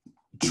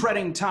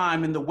 treading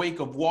time in the wake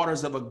of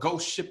waters of a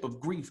ghost ship of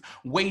grief,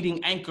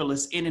 waiting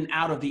anchorless in and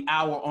out of the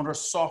hour on her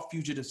soft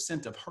fugitive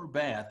scent of her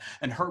bath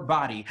and her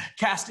body,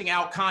 casting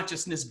out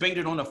consciousness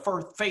baited on a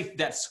faith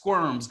that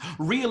squirms,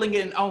 reeling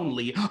in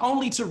only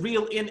to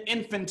reel in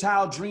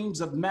infantile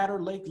dreams of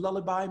Matter Lake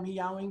lullaby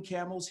meowing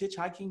camels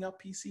hitchhiking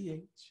up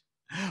PCH.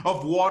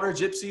 Of water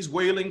gypsies,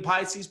 wailing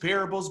Pisces,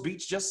 parables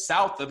beach just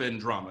south of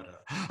Andromeda,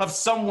 of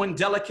someone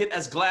delicate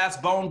as glass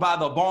bone by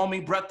the balmy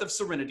breath of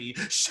serenity,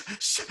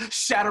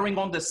 shattering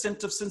on the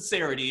scent of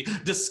sincerity,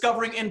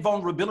 discovering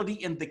invulnerability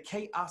in the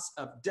chaos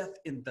of death,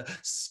 in the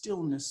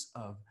stillness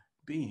of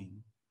being.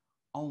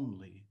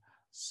 Only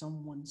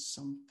someone,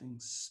 something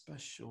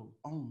special,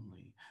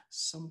 only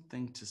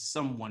something to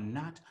someone,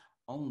 not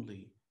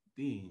only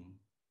being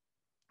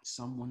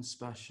someone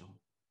special,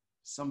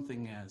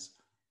 something as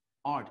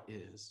art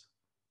is,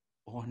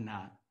 or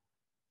not,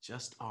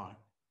 just art.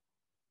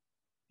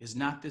 Is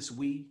not this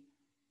we,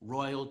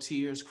 royal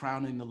tears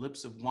crowning the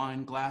lips of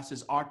wine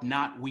glasses? Art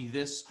not we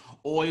this,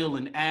 oil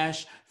and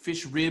ash,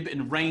 fish rib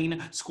and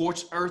rain,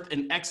 scorched earth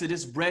and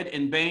exodus, bread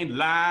and bane,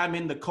 lime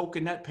in the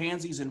coconut,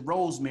 pansies and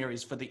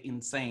rosemaries for the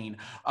insane,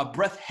 a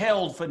breath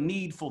held for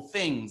needful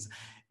things,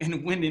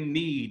 and when in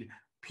need,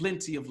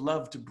 plenty of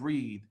love to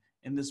breathe.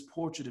 In this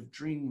portrait of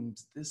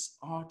dreams, this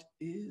art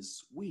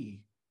is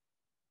we.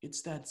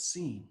 It's that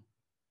scene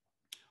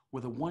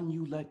where the one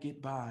you let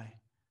get by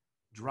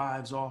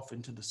drives off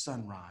into the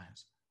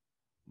sunrise,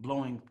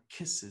 blowing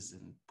kisses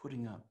and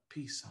putting up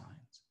peace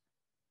signs,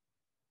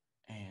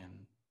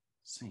 and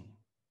sing.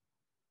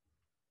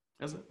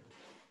 That's it.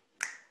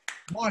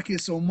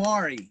 Marcus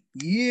Omari.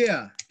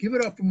 Yeah. Give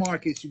it up for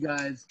Marcus, you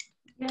guys.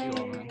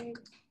 Yay.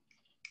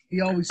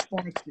 He always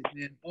sparks it,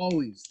 man.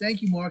 Always.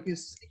 Thank you,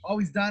 Marcus.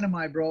 Always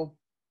dynamite, bro.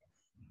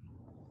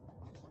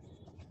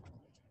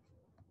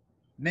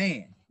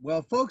 Man.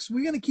 Well, folks,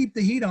 we're going to keep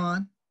the heat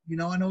on. You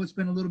know, I know it's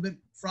been a little bit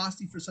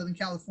frosty for Southern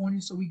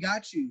California, so we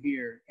got you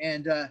here.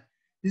 And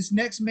this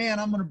next man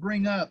I'm going to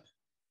bring up,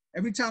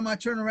 every time I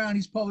turn around,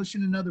 he's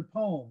publishing another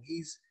poem.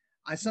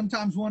 I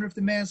sometimes wonder if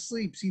the man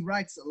sleeps. He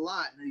writes a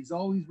lot, and he's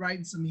always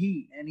writing some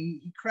heat. And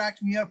he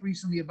cracked me up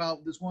recently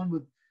about this one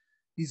with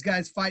these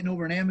guys fighting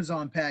over an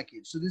Amazon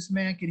package. So this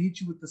man can hit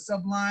you with the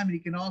sublime, and he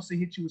can also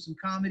hit you with some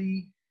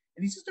comedy.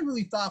 And he's just a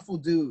really thoughtful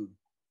dude.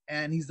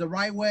 And he's the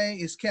right way.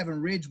 It's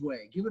Kevin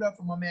Ridgway. Give it up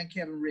for my man,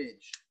 Kevin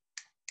Ridge.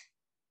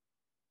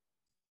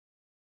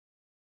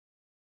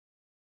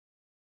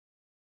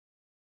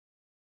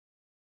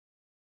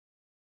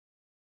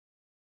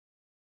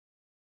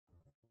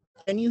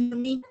 Can you hear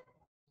me?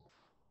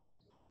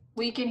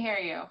 We can hear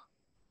you.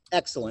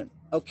 Excellent.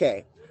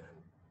 Okay.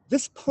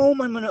 This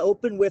poem I'm going to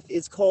open with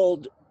is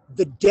called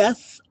The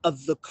Death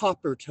of the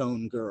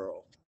Coppertone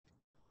Girl.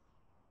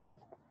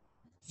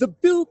 The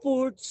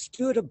billboard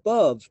stood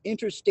above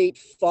Interstate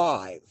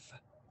 5.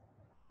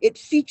 It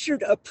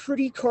featured a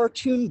pretty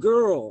cartoon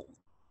girl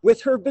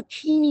with her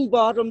bikini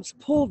bottoms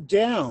pulled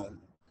down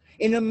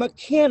in a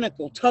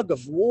mechanical tug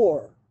of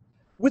war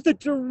with a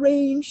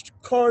deranged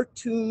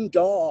cartoon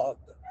dog,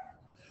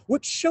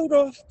 which showed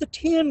off the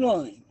tan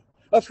line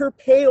of her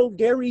pale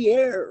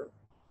derriere.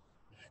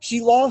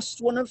 She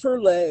lost one of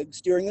her legs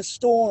during a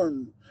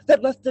storm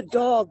that left the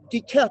dog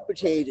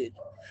decapitated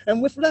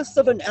and with less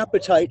of an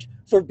appetite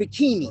for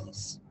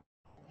bikinis.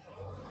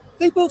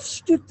 They both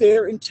stood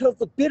there until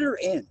the bitter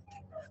end,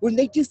 when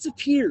they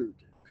disappeared,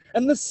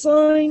 and the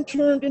sign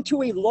turned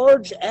into a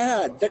large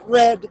ad that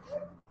read,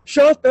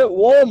 "Shop at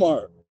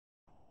Walmart,"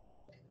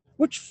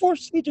 which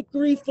forced me to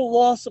grieve the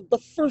loss of the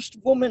first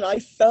woman I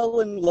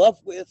fell in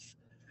love with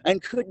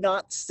and could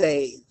not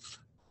save.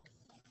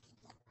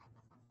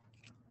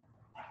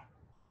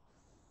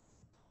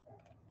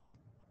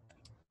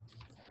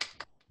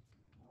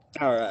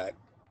 All right.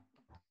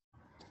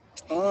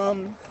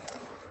 I'm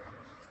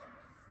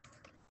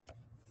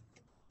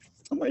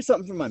writing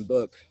something from my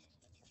book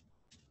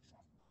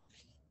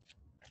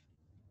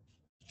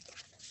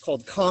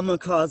called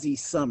Kamikaze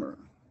Summer.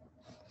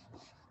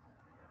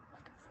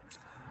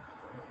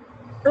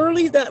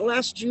 Early that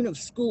last June of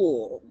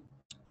school,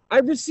 I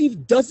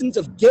received dozens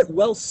of get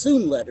well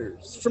soon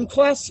letters from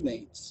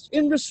classmates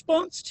in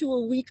response to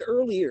a week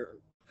earlier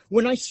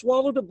when I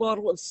swallowed a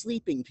bottle of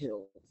sleeping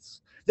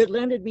pills that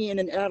landed me in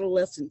an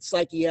adolescent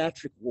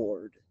psychiatric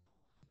ward.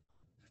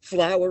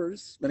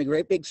 Flowers and a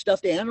great big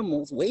stuffed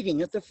animals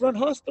waiting at the front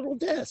hospital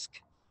desk.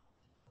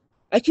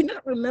 I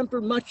cannot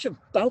remember much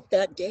about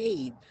that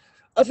day,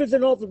 other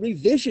than all the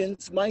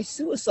revisions my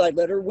suicide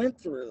letter went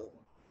through.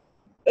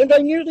 And I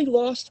nearly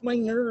lost my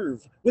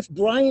nerve with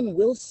Brian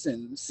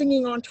Wilson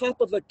singing on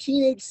top of a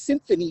teenage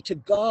symphony to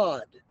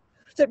God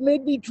that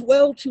made me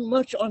dwell too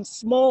much on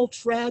small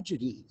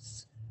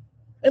tragedies.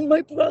 And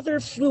my brother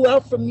flew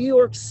out from New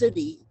York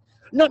City,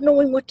 not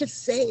knowing what to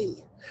say,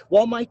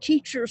 while my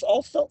teachers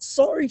all felt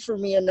sorry for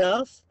me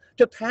enough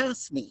to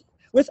pass me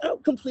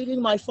without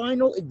completing my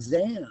final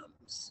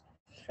exams.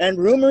 And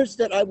rumors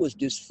that I was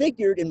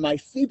disfigured in my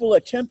feeble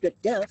attempt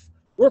at death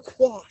were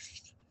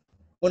quashed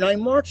when I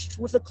marched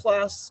with a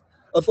class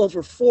of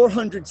over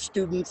 400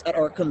 students at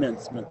our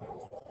commencement.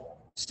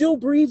 Still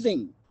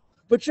breathing,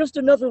 but just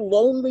another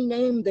lonely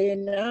name they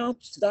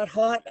announced that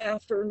hot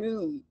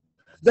afternoon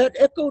that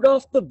echoed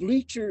off the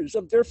bleachers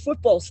of their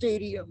football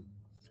stadium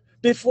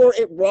before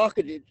it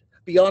rocketed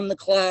beyond the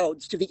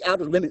clouds to the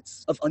outer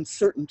limits of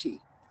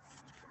uncertainty.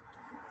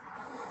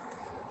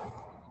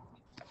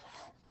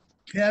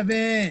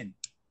 Kevin.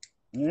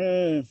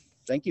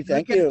 Thank you.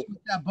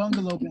 With that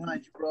bungalow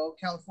behind you, bro.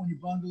 California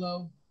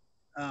bungalow.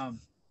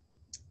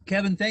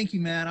 Kevin, thank you,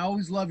 man. I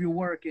always love your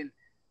work, and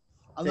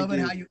I love it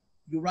how you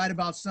write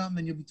about something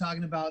and you'll be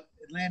talking about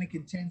Atlantic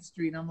and 10th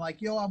Street, and I'm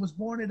like, yo, I was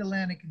born at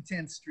Atlantic and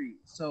 10th Street.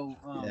 So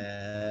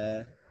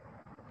yeah,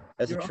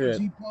 that's you're a trip.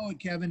 OG poet,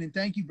 Kevin, and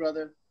thank you,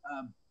 brother.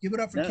 Give it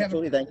up for Kevin.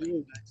 Absolutely, thank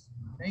you.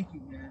 Thank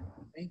you, man.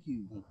 Thank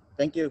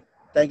you.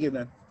 Thank you,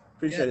 man.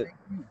 Appreciate it.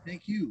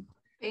 Thank you.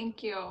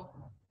 Thank you.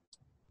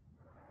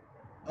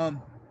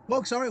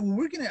 Folks, all right,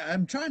 well,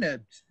 I'm trying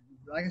to,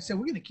 like I said,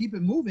 we're gonna keep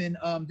it moving.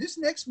 This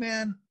next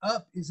man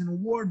up is an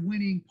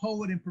award-winning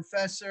poet and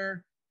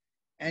professor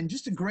and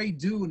just a great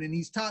dude, and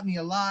he's taught me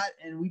a lot,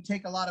 and we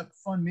take a lot of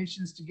fun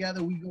missions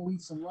together. We go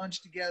eat some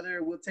lunch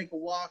together. We'll take a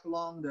walk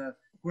along the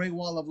Great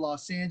Wall of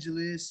Los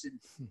Angeles,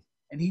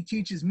 and he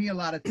teaches me a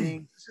lot of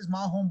things. This is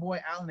my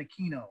homeboy, Alan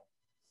Aquino.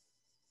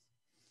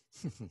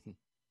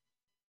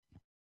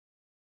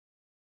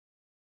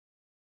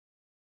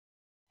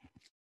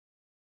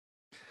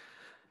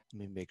 Let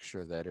me make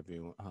sure that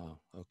everyone,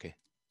 okay.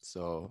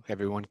 So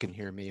everyone can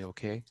hear me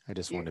okay? I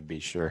just want to be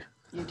sure.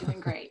 You're doing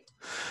great.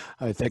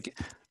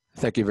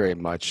 Thank you very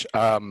much.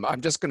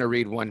 I'm just going to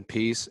read one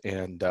piece,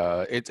 and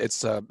I'll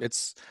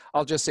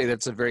just say that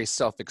it's a very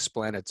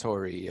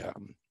self-explanatory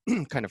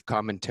kind of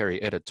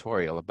commentary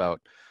editorial about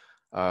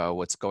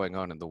what's going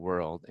on in the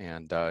world,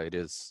 and it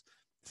is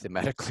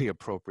thematically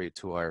appropriate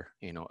to our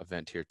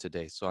event here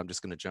today. So I'm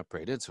just going to jump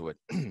right into it.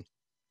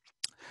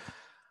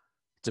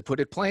 To put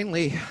it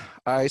plainly,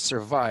 I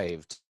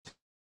survived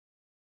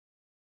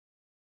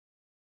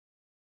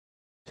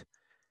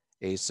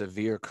a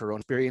severe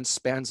corona experience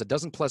spans a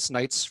dozen plus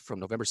nights from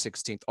November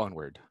 16th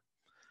onward.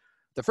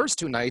 The first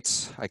 2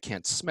 nights, I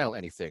can't smell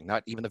anything,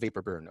 not even the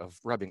vapor burn of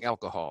rubbing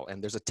alcohol,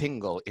 and there's a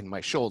tingle in my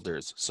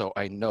shoulders, so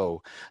I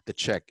know the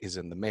check is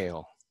in the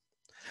mail.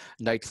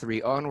 Night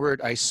 3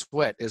 onward, I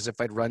sweat as if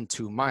I'd run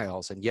 2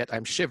 miles, and yet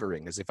I'm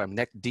shivering as if I'm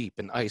neck deep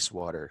in ice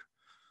water.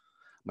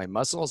 My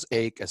muscles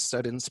ache as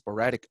sudden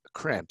sporadic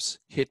cramps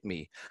hit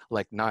me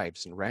like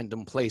knives in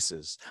random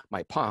places,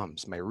 my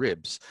palms, my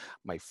ribs,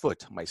 my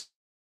foot, my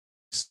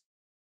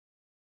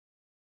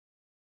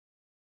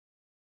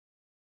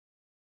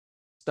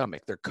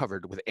stomach. They're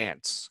covered with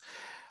ants.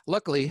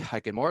 Luckily,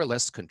 I can more or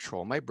less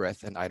control my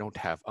breath and I don't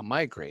have a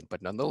migraine,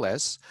 but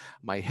nonetheless,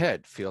 my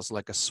head feels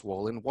like a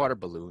swollen water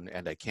balloon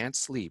and I can't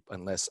sleep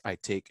unless I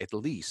take at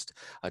least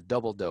a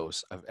double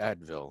dose of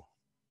Advil.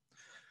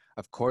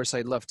 Of course,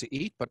 I'd love to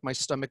eat, but my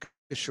stomach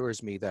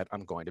assures me that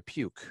I'm going to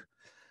puke.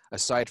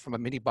 Aside from a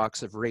mini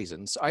box of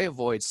raisins, I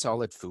avoid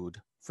solid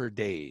food for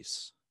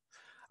days.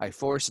 I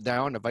force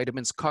down a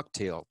vitamins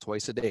cocktail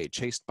twice a day,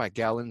 chased by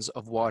gallons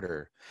of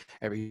water.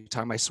 Every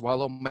time I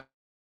swallow, my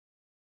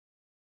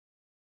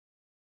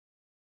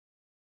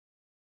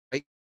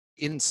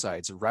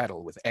insides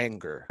rattle with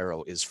anger. My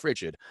marrow is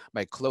frigid.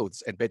 My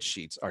clothes and bed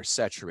sheets are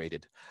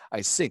saturated.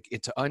 I sink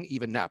into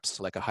uneven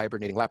naps like a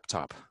hibernating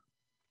laptop.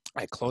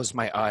 I close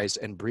my eyes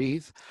and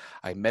breathe.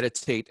 I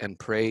meditate and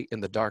pray in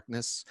the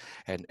darkness,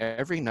 and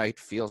every night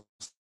feels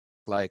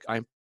like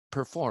I'm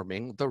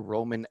performing the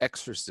Roman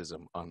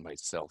exorcism on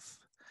myself.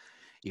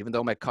 Even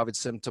though my COVID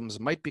symptoms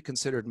might be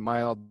considered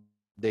mild,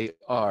 they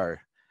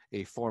are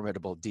a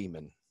formidable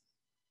demon.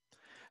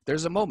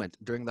 There's a moment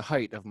during the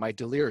height of my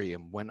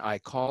delirium when I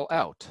call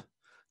out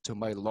to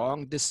my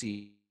long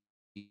deceased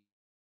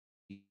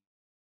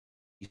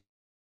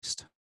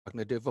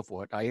cognitive of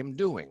what I am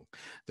doing.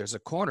 There's a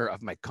corner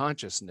of my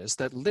consciousness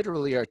that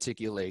literally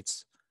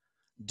articulates,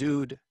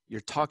 dude, you're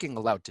talking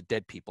aloud to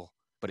dead people,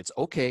 but it's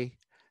okay,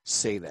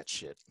 say that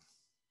shit.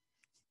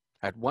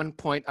 At one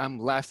point, I'm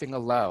laughing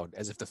aloud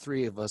as if the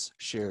 3 of us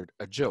shared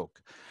a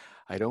joke.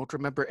 I don't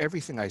remember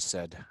everything I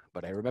said,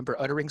 but I remember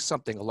uttering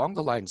something along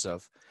the lines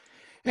of,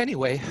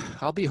 anyway,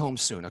 I'll be home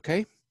soon,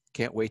 okay?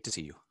 Can't wait to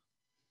see you.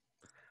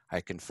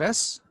 I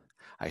confess,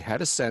 I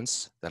had a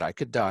sense that I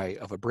could die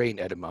of a brain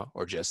edema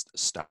or just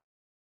stop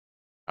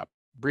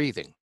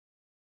breathing.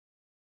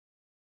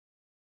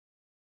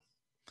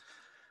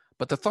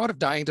 But the thought of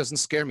dying doesn't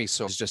scare me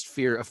so. It's just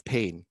fear of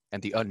pain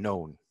and the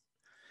unknown.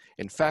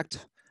 In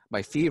fact,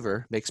 my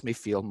fever makes me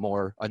feel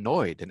more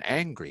annoyed and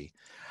angry.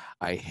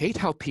 I hate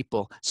how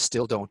people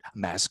still don't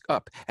mask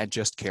up and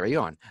just carry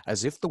on,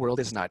 as if the world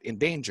is not in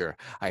danger.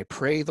 I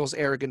pray those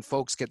arrogant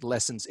folks get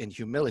lessons in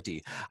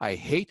humility. I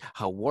hate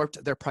how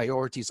warped their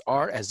priorities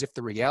are, as if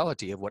the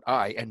reality of what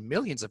I and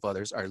millions of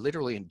others are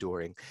literally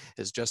enduring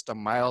is just a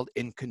mild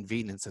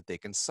inconvenience that they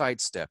can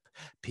sidestep.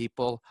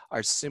 People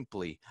are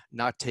simply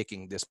not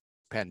taking this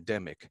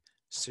pandemic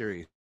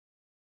seriously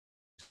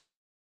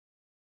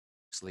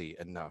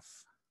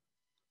enough.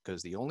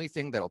 Because the only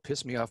thing that'll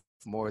piss me off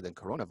more than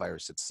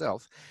coronavirus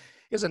itself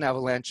is an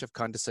avalanche of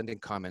condescending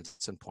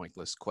comments and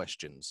pointless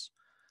questions.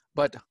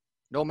 But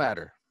no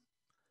matter,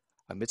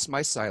 amidst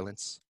my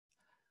silence,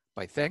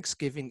 by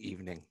Thanksgiving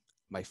evening,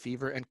 my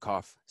fever and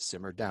cough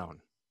simmer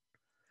down.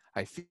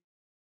 I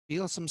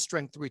feel some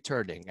strength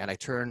returning and I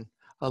turn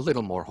a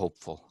little more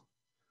hopeful.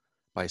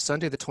 By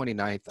Sunday the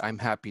 29th, I'm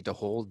happy to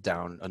hold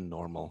down a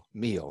normal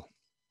meal.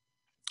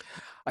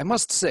 I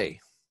must say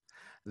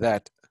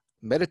that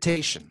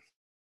meditation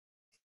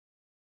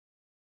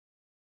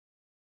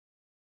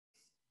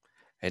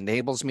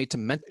enables me to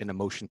mend an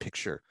emotion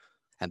picture,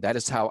 and that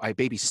is how I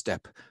baby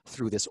step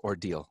through this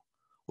ordeal,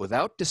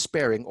 without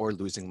despairing or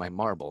losing my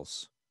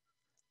marbles.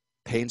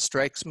 Pain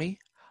strikes me,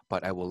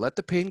 but I will let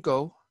the pain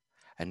go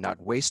and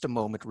not waste a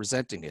moment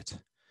resenting it.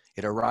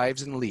 It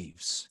arrives and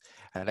leaves,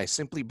 and I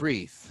simply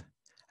breathe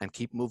and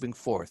keep moving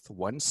forth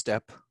one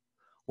step,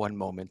 one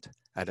moment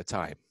at a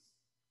time.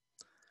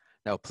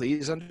 Now,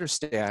 please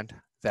understand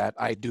that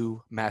I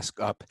do mask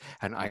up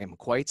and I am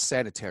quite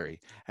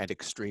sanitary and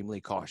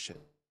extremely cautious.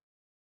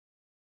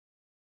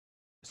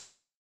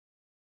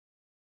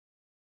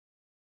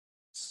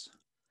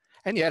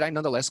 And yet I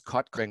nonetheless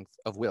caught strength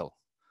of will.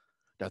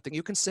 Nothing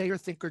you can say or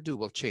think or do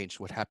will change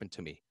what happened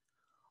to me.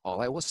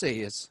 All I will say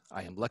is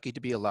I am lucky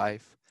to be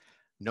alive.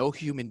 No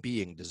human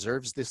being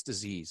deserves this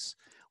disease,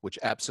 which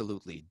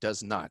absolutely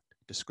does not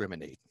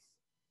discriminate.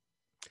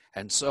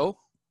 And so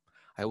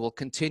I will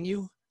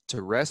continue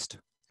to rest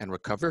and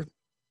recover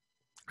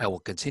I will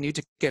continue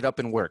to get up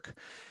and work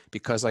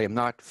because I am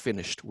not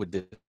finished with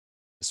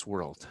this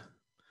world.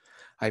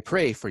 I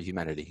pray for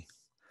humanity.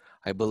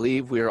 I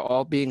believe we are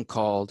all being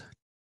called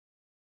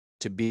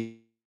to be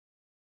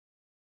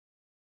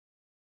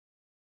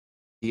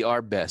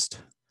our best.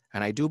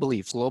 And I do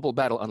believe global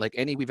battle, unlike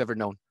any we've ever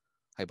known,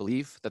 I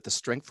believe that the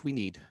strength we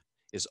need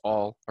is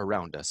all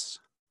around us.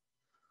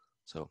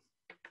 So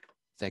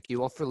thank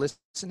you all for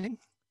listening.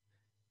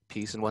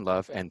 Peace and one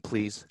love, and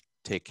please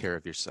take care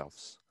of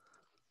yourselves.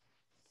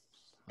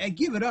 Hey,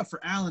 give it up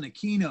for Alan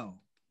Aquino.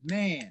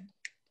 Man.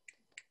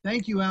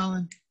 Thank you,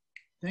 Alan.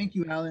 Thank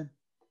you, Alan.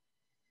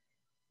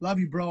 Love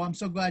you, bro. I'm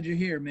so glad you're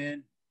here,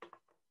 man. Thank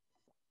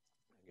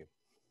you.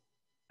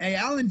 Hey,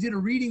 Alan did a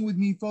reading with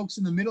me, folks,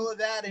 in the middle of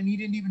that, and he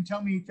didn't even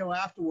tell me until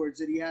afterwards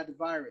that he had the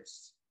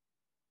virus.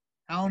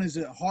 Alan is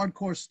a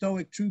hardcore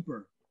stoic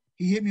trooper.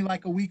 He hit me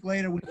like a week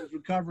later when he was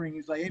recovering.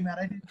 He's like, hey, man,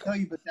 I didn't tell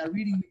you, but that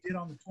reading we did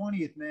on the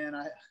 20th, man.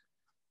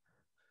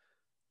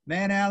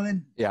 Man,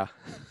 Alan. Yeah.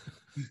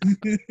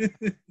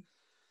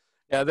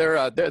 Yeah, there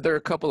are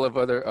a couple of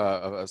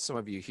other, some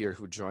of you here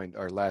who joined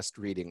our last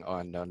reading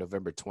on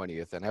November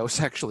 20th, and I was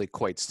actually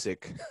quite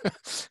sick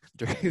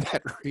during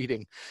that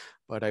reading,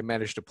 but I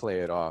managed to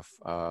play it off.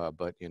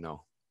 But, you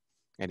know,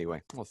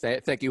 anyway, well,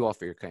 thank you all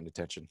for your kind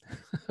attention.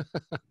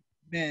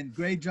 Man,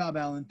 great job,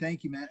 Alan.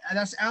 Thank you, man. And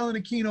that's Alan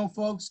Aquino,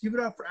 folks. Give it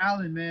up for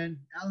Alan, man.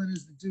 Alan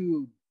is the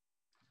dude.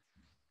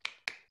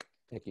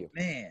 Thank you.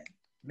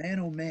 Man,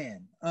 oh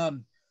man.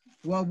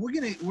 Well, we're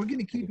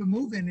gonna keep it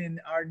moving,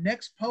 and our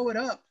next poet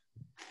up,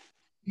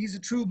 he's a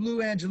true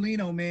blue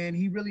Angelino, man.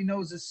 He really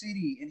knows the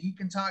city, and he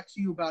can talk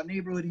to you about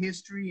neighborhood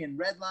history and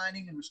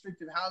redlining and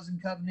restrictive housing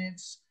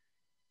covenants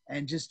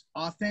and just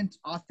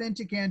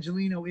authentic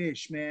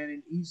Angelino-ish, man.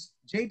 And he's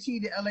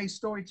JT, the LA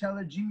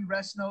storyteller. Jimmy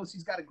Rest knows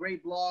he's got a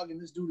great blog,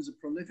 and this dude is a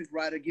prolific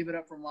writer. Give it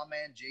up for my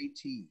man,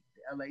 JT,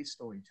 the LA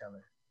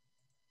storyteller.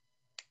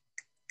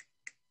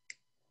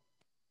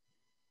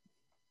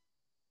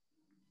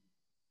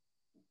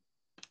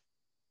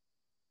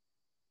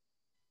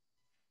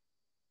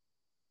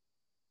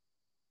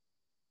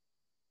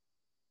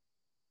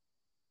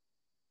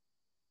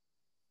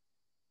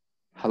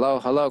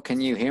 Hello,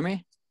 can you hear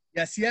me?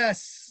 Yes,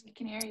 yes. We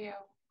can hear you.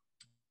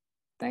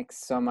 Thanks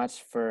so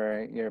much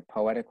for your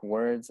poetic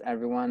words,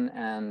 everyone.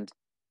 And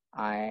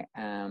I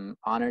am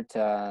honored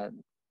to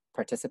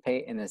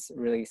participate in this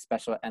really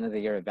special end of the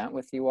year event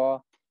with you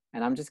all.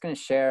 And I'm just going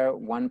to share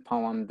one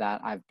poem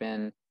that I've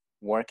been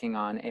working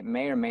on. It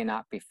may or may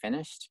not be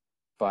finished,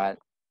 but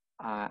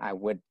I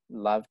would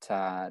love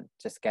to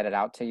just get it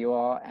out to you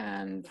all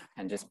and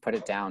just put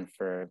it down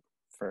for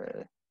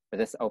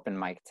this open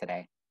mic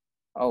today.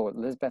 Oh,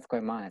 Elizabeth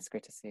Guayman, it's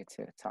great to see you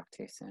too. Talk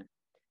to you soon.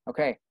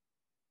 Okay.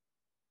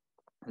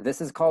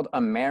 This is called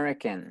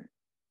American.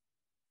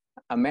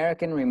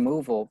 American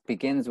removal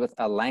begins with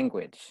a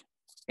language.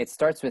 It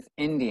starts with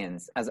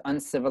Indians as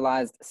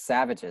uncivilized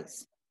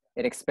savages.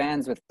 It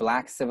expands with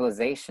Black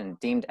civilization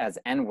deemed as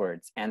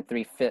N-words and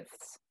 3/5.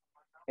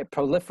 It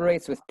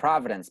proliferates with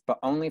Providence, but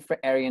only for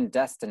Aryan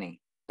destiny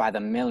by the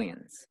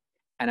millions.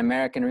 And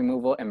American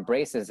removal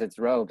embraces its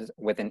robes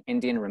with an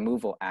Indian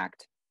Removal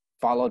Act,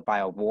 followed by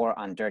a war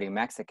on dirty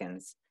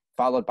Mexicans,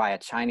 followed by a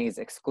Chinese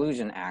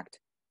Exclusion Act,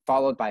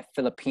 followed by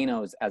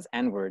Filipinos as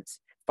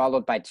N-words,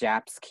 followed by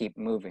Japs keep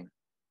moving.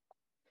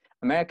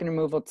 American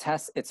removal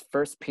tests its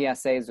first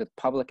PSAs with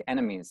public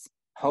enemies,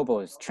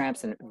 hobos,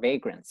 tramps, and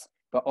vagrants,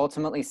 but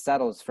ultimately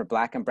settles for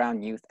Black and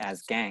brown youth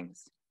as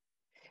gangs.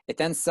 It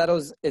then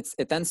sows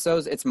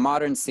its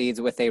modern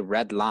seeds with a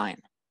red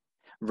line.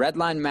 Red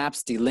line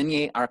maps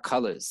delineate our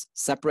colors,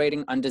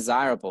 separating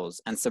undesirables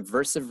and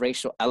subversive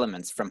racial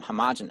elements from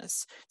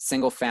homogeneous,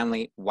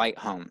 single-family white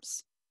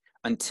homes.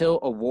 Until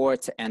a war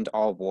to end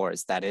all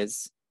wars, that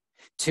is.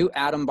 2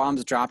 atom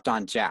bombs dropped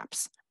on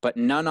Japs, but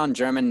none on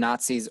German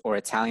Nazis or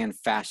Italian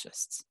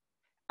fascists.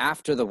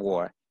 After the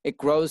war, it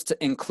grows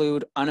to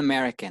include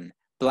un-American,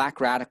 Black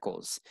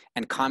radicals,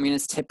 and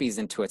communist hippies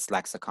into its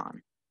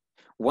lexicon.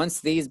 Once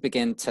these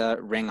begin to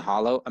ring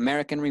hollow,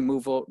 American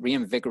removal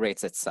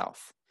reinvigorates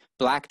itself.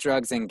 Black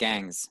drugs and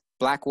gangs,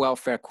 Black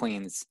welfare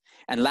queens,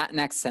 and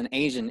Latinx and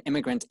Asian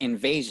immigrant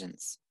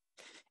invasions.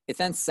 It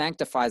then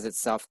sanctifies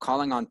itself,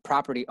 calling on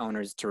property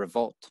owners to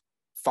revolt,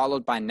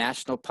 followed by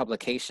national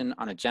publication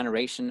on a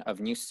generation of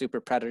new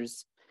super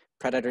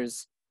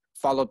predators,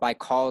 followed by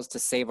calls to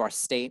save our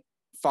state,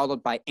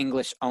 followed by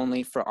English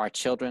only for our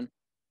children.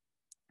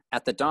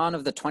 At the dawn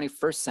of the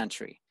 21st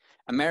century,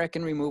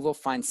 American removal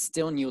finds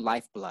still new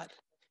lifeblood.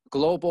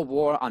 Global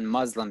war on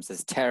Muslims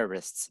as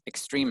terrorists,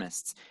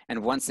 extremists,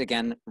 and once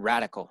again,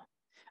 radical.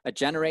 A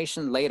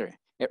generation later,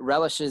 it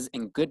relishes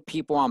in good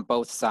people on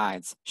both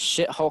sides,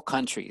 shithole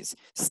countries,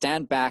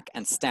 stand back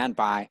and stand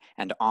by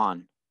and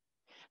on.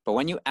 But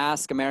when you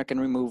ask American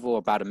removal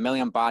about 1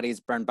 million bodies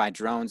burned by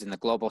drones in the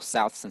global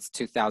south since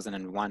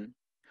 2001,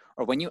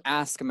 or when you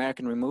ask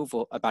American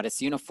removal about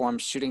its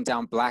uniforms shooting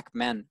down Black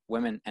men,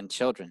 women, and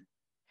children,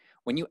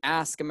 when you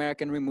ask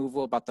American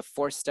removal about the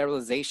forced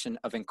sterilization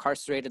of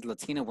incarcerated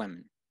Latina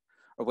women,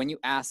 or when you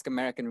ask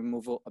American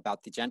Removal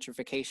about the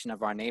gentrification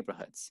of our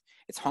neighborhoods,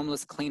 its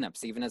homeless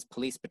cleanups, even as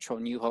police patrol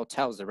new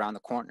hotels around the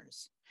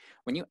corners.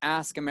 When you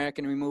ask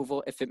American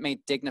Removal if it may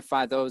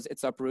dignify those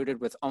it's uprooted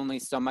with only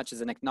so much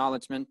as an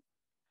acknowledgement,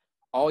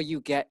 all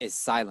you get is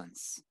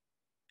silence.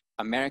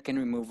 American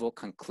Removal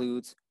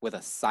concludes with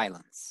a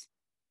silence.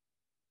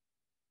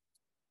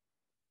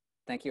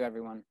 Thank you,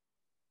 everyone.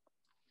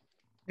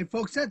 Hey,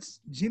 folks, that's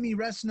Jimmy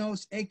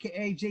Resnos,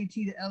 a.k.a. JT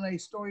the LA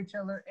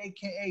Storyteller,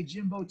 a.k.a.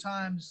 Jimbo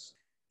Times.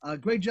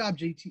 Great job,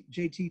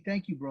 JT.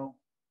 Thank you, bro.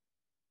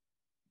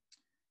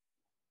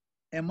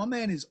 And my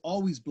man is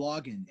always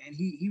blogging, and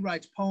he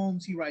writes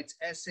poems, he writes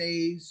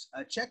essays.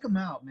 Check him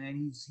out, man.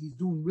 He's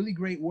doing really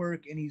great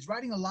work, and he's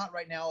writing a lot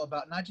right now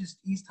about not just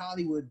East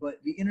Hollywood, but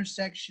the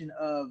intersection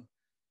of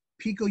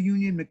Pico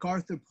Union,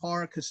 MacArthur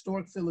Park,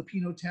 historic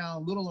Filipino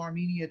town, Little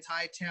Armenia,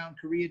 Thai town,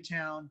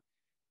 Koreatown,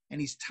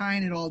 and he's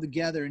tying it all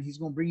together, and he's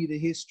going to bring you the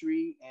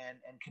history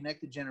and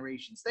connect the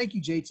generations. Thank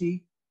you,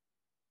 JT.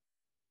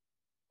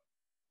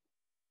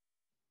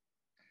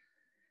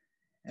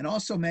 And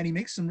also, man, he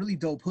makes some really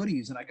dope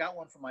hoodies, and I got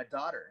one for my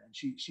daughter, and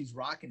she's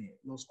rocking it.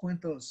 Los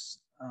Cuentos,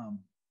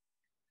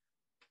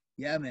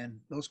 yeah, man,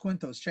 Los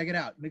Cuentos, check it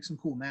out. Make some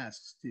cool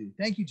masks too.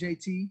 Thank you,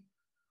 JT.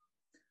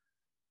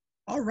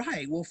 All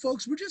right, well,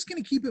 folks, we're just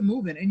gonna keep it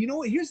moving. And you know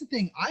what? Here's the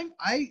thing.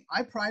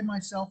 I pride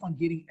myself on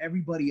getting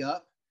everybody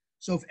up.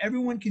 So if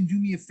everyone can do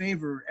me a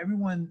favor,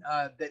 everyone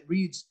that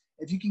reads,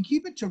 if you can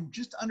keep it to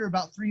just under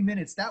about 3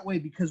 minutes, that way,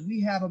 because we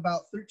have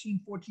about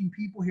 13, 14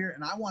 people here,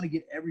 and I want to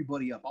get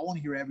everybody up. I want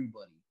to hear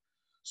everybody.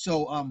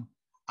 So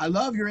I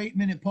love your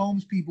 8-minute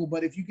poems, people,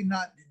 but if you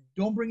cannot,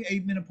 don't bring an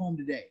 8-minute poem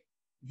today.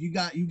 If you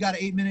got an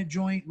 8-minute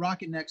joint,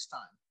 rock it next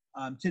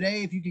time.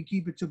 Today, if you can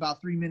keep it to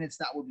about 3 minutes,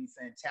 that would be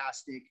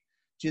fantastic,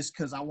 just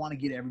because I want to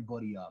get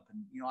everybody up.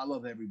 And, you know, I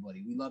love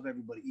everybody. We love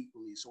everybody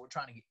equally, so we're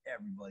trying to get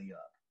everybody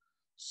up.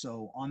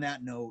 So on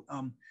that note,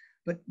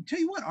 but tell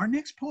you what, our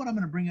next poet I'm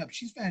going to bring up,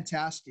 she's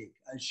fantastic.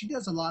 She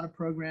does a lot of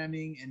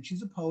programming, and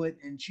she's a poet,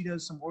 and she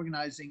does some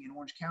organizing in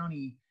Orange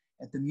County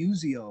at the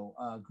Museo,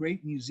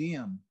 great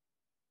museum.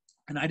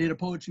 And I did a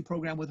poetry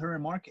program with her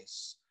and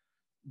Marcus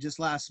just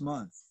last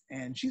month,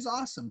 and she's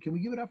awesome. Can we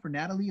give it up for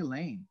Natalie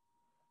Elaine?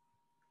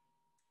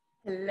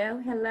 Hello,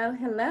 hello,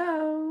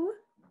 hello.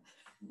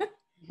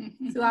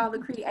 To all the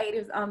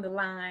creatives on the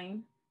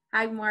line.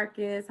 Hi,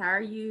 Marcus, how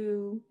are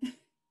you?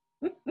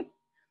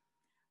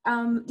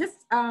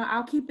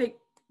 I'll keep it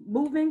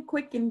moving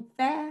quick and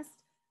fast.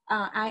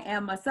 I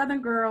am a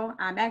Southern girl.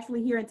 I'm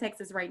actually here in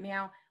Texas right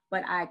now,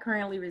 but I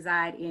currently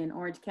reside in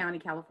Orange County,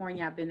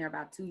 California. I've been there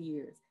about 2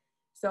 years.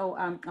 So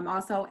I'm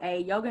also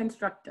a yoga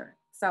instructor.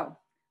 So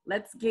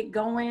let's get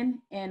going.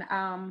 And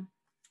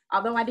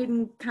although I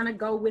didn't kind of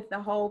go with the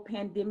whole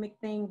pandemic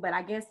thing, but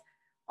I guess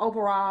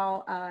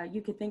overall,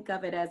 you could think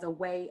of it as a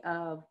way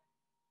of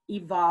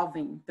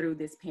evolving through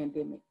this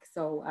pandemic.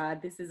 So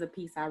this is a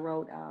piece I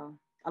wrote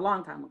a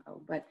long time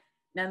ago, but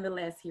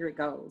nonetheless, here it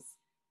goes.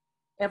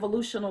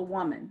 Evolutional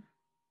woman.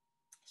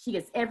 She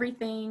is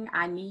everything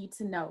I need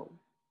to know.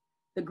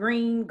 The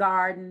green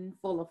garden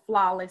full of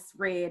flawless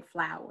red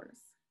flowers.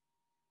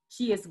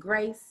 She is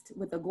graced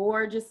with a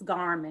gorgeous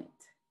garment.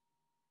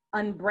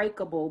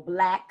 Unbreakable,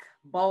 black,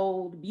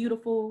 bold,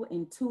 beautiful,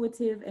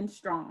 intuitive, and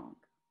strong.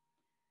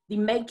 The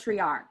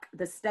matriarch,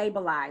 the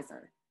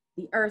stabilizer,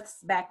 the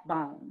earth's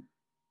backbone.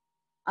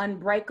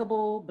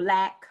 Unbreakable,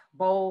 black,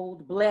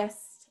 bold,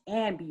 blessed,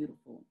 and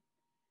beautiful.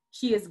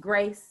 She is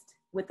graced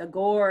with a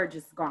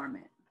gorgeous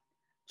garment,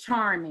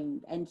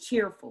 charming and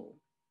cheerful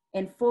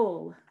and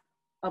full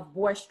of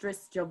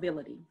boisterous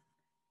joviality.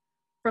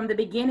 From the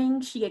beginning,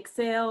 she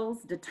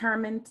excels,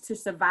 determined to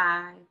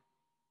survive.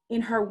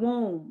 In her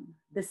womb,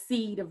 the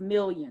seed of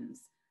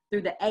millions,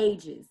 through the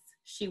ages,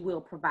 she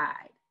will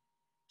provide.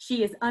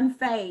 She is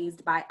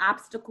unfazed by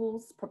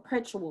obstacles,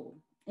 perpetual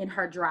in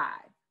her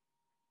drive.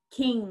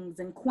 Kings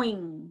and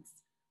queens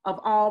of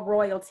all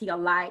royalty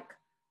alike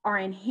are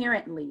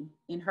inherently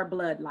in her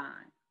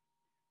bloodline.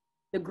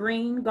 The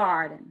green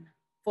garden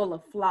full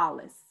of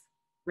flawless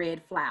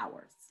red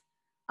flowers,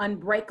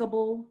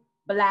 unbreakable,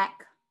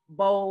 black,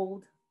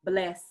 bold,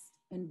 blessed,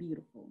 and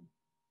beautiful.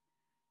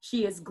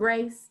 She is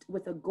graced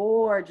with a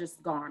gorgeous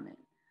garment.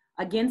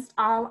 Against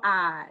all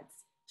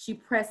odds, she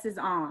presses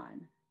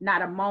on.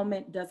 Not a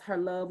moment does her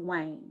love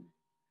wane.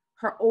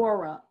 Her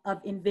aura of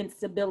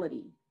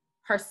invincibility,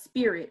 her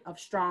spirit of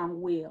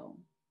strong will,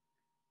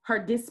 her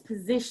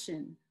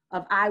disposition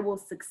of I will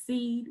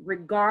succeed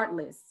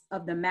regardless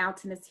of the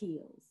mountainous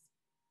hills.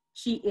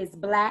 She is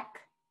black,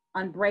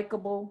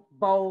 unbreakable,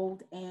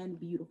 bold, and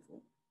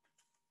beautiful.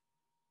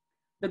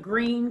 The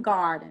green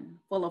garden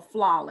full of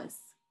flawless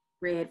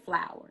red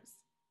flowers.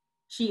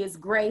 She is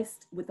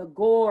graced with a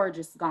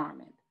gorgeous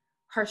garment,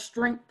 her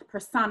strength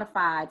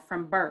personified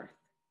from birth.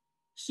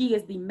 She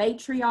is the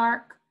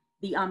matriarch,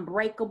 the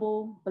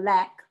unbreakable,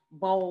 black,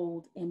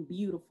 bold, and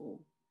beautiful,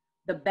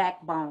 the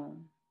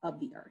backbone of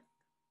the earth.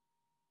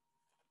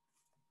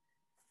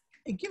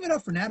 And give it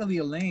up for Natalie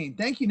Elaine.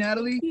 Thank you,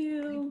 Natalie. Thank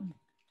you.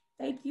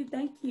 Thank you.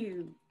 Thank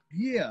you.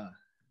 Yeah.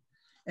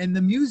 And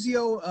the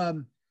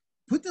Museo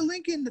Put the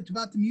link in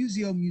about the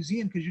museum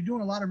because you're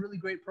doing a lot of really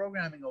great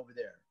programming over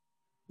there.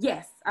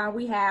 Yes,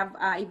 we have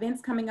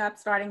events coming up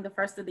starting the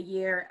first of the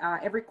year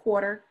every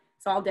quarter.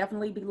 So I'll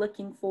definitely be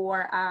looking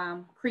for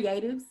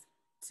creatives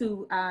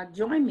to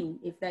join me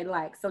if they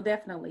like. So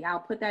definitely, I'll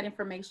put that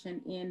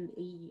information in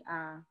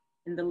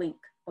the link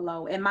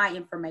below and my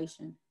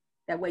information.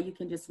 That way you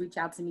can just reach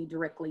out to me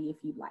directly if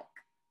you'd like.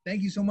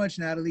 Thank you so much,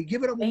 Natalie.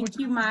 Give it up one more time. Thank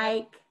you,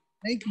 Mike.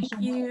 Thank you so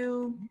much.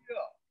 Yeah.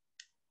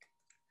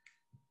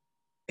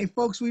 Hey,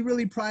 folks, we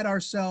really pride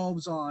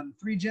ourselves on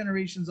 3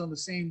 generations on the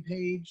same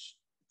page,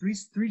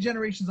 three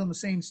generations on the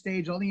same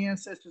stage, all the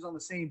ancestors on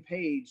the same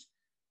page.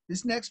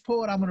 This next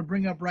poet I'm going to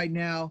bring up right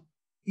now,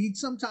 he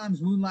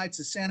sometimes moonlights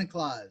as Santa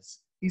Claus.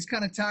 He's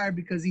kind of tired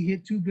because he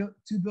hit 2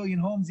 billion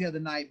homes the other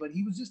night, but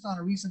he was just on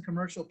a recent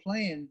commercial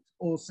playing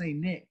Old St.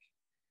 Nick.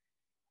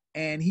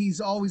 And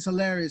he's always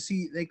hilarious.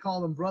 They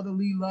call him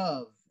Brotherly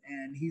Love,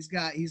 and he's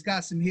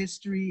got some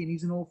history, and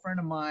he's an old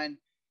friend of mine.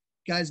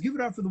 Guys, give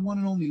it up for the one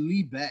and only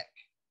Lee Beck.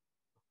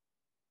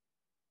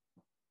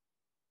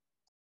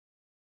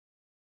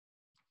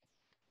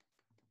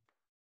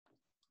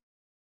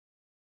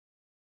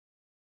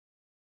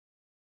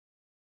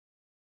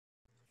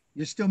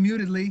 You're still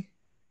muted, Lee.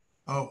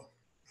 Oh,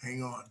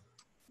 hang on.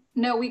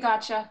 No, we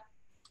gotcha.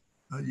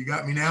 You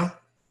got me now?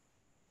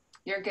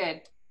 You're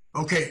good.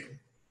 Okay.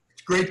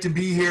 It's great to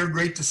be here.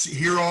 Great to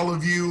hear all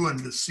of you and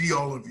to see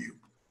all of you.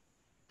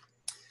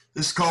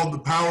 This is called The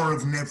Power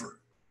of Never.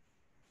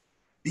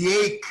 The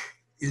ache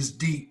is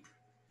deep,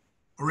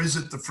 or is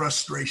it the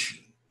frustration?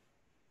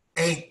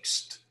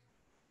 Angst,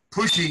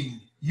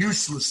 pushing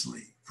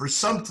uselessly for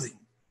something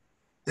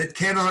that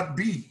cannot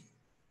be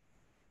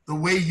the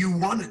way you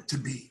want it to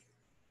be.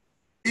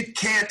 It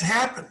can't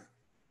happen.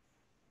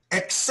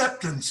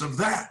 Acceptance of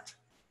that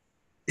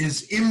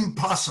is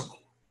impossible.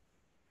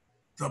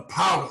 The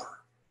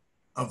power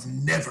of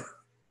never.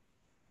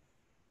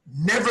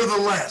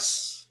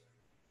 Nevertheless,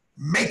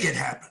 make it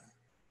happen.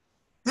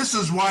 This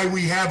is why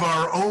we have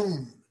our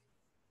own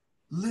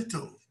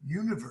little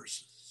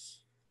universes.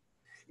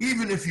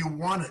 Even if you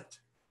want it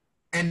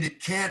and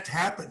it can't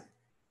happen,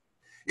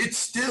 it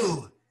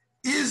still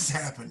is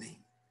happening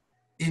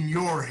in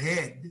your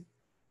head.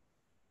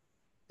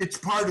 It's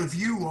part of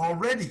you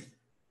already.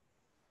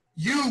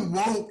 You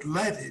won't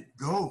let it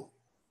go.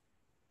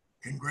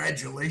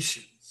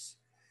 Congratulations.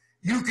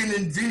 You can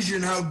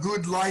envision how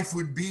good life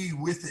would be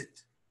with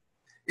it.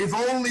 If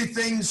only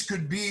things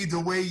could be the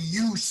way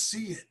you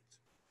see it.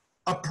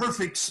 A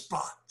perfect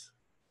spot,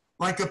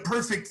 like a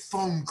perfect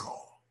phone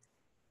call.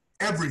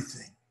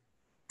 Everything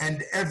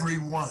and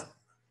everyone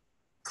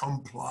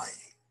complying.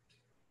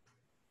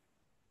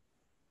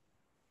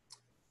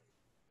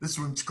 This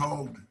one's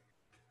called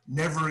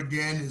Never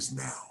Again Is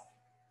Now.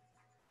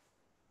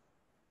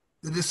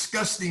 The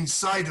disgusting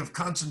sight of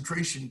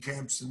concentration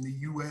camps in the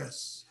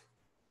US.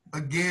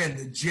 Again,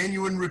 a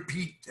genuine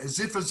repeat, as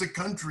if as a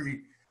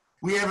country,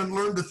 we haven't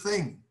learned a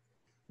thing.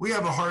 We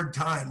have a hard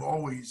time,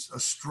 always a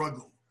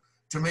struggle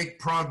to make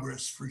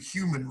progress for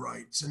human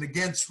rights and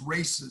against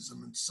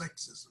racism and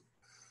sexism.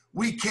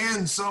 We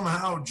can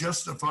somehow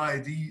justify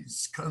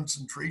these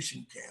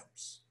concentration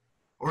camps,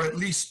 or at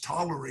least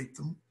tolerate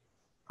them.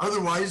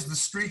 Otherwise, the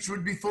streets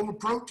would be full of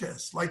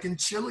protests, like in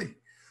Chile,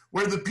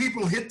 where the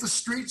people hit the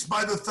streets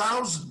by the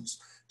thousands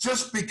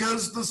just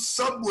because the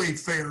subway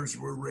fares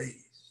were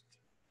raised.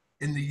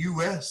 In the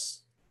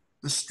US,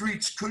 the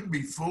streets could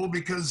be full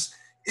because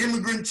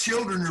immigrant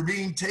children are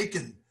being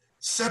taken,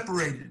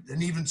 separated,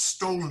 and even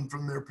stolen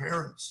from their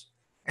parents,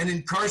 and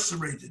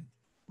incarcerated,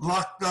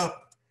 locked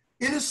up.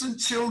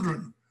 Innocent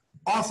children,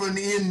 often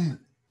in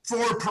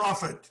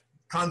for-profit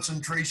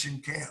concentration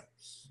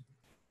camps.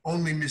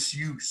 Only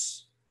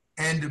misuse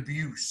and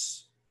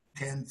abuse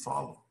can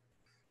follow,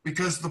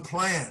 because the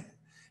plan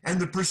and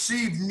the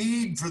perceived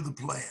need for the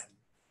plan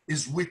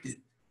is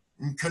wicked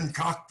and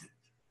concocted,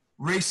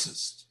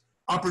 racist,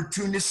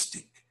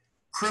 opportunistic,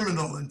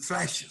 criminal, and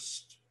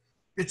fascist.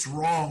 It's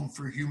wrong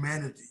for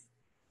humanity,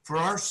 for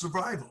our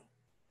survival.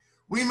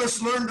 We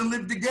must learn to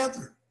live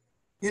together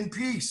in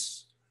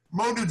peace,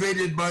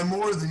 motivated by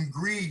more than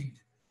greed,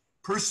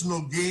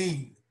 personal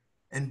gain,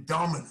 and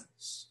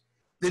dominance.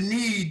 The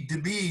need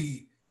to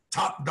be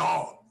top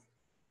dog,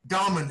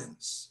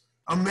 dominance,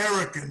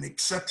 American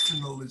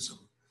exceptionalism,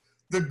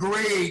 the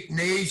great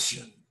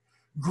nation,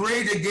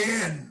 great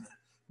again,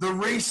 the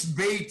race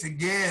bait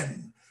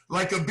again,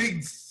 like a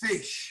big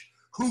fish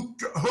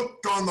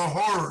hooked on the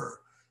horror,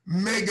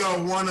 mega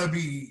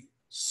wannabe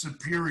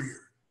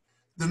superior.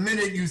 The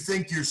minute you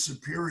think you're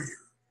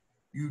superior,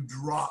 you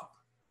drop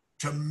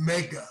to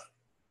mega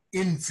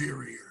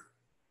inferior.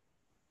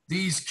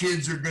 These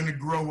kids are going to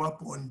grow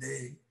up one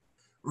day,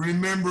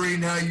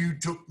 remembering how you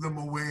took them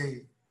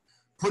away,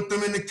 put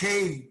them in a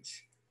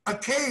cage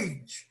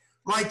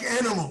like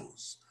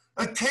animals,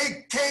 a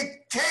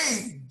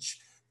cage,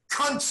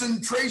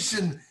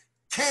 concentration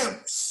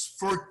camps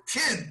for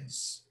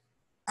kids,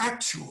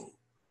 actual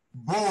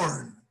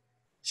born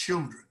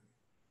children.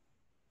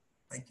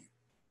 Thank you.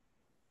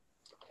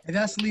 Hey,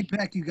 that's Lee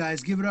Beck, you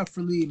guys. Give it up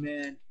for Lee,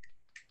 man.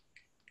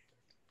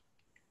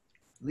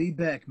 Lee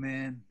Beck,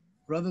 man.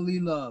 Brotherly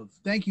love.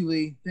 Thank you,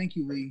 Lee. Thank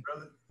you, Lee.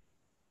 Brother,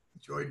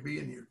 enjoyed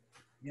being here.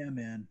 Yeah,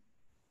 man.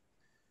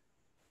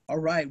 All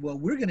right. Well,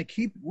 we're gonna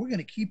keep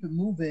it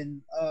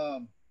moving.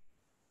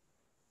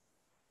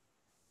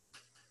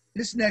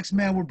 This next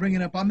man we're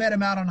bringing up, I met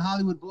him out on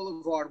Hollywood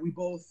Boulevard. We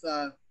both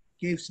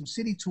gave some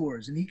city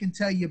tours, and he can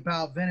tell you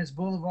about Venice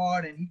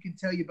Boulevard, and he can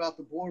tell you about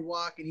the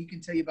boardwalk, and he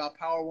can tell you about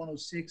Power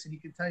 106, and he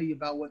can tell you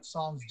about what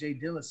songs Jay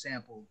Dilla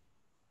sampled.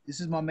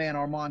 This is my man,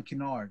 Armand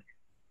Kennard.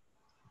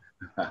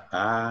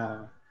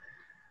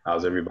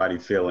 How's everybody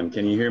feeling?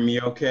 Can you hear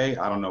me okay?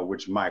 I don't know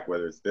which mic,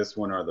 whether it's this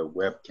one or the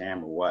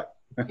webcam or what.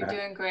 You're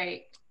doing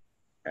great.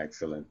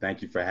 Excellent.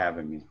 Thank you for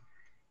having me.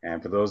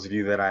 And for those of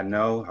you that I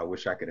know, I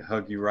wish I could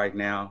hug you right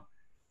now.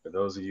 For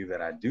those of you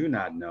that I do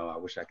not know, I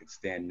wish I could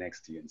stand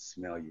next to you and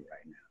smell you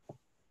right now.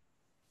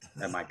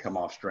 That might come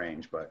off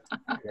strange, but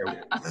there we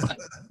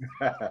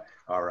go.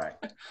 All right.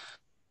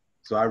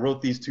 So I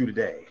wrote these two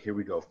today. Here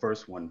we go.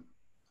 First one.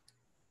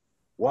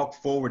 Walk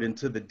forward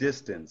into the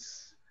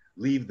distance.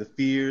 Leave the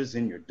fears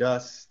in your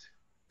dust.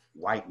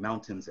 White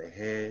mountains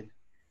ahead.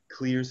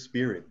 Clear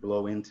spirit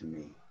blow into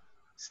me.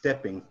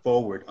 Stepping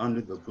forward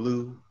under the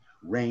blue.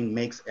 Rain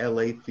makes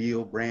LA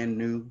feel brand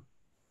new.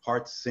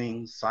 Hearts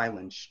sing,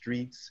 silent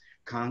streets,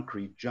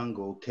 concrete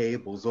jungle,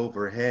 cables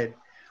overhead.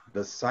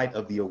 The sight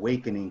of the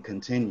awakening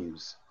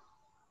continues.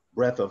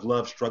 Breath of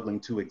love struggling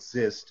to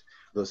exist.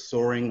 The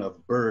soaring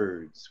of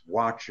birds,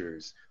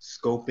 watchers,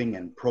 scoping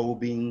and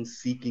probing,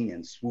 seeking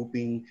and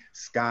swooping.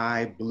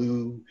 Sky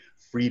blue,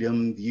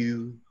 freedom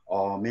view,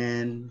 all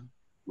men.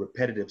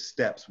 Repetitive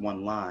steps,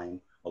 one line,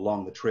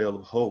 along the trail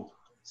of hope,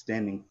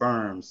 standing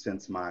firm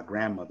since my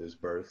grandmother's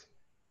birth.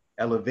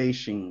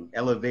 Elevation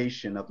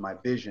of my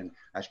vision.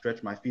 I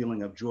stretch my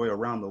feeling of joy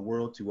around the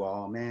world to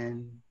all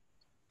men.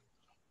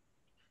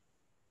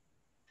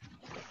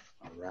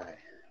 All right.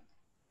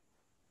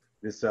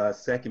 This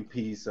second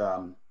piece,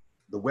 the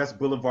West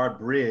Boulevard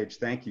Bridge,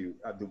 thank you.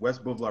 The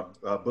West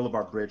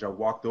Boulevard Bridge, I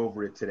walked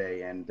over it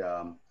today, and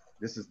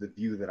this is the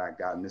view that I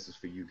got, and this is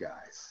for you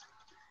guys.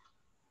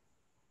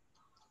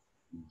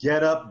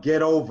 Get up,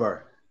 get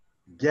over.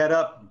 Get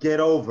up, get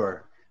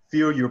over.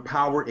 Feel your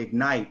power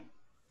ignite.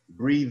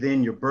 Breathe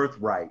in your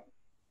birthright.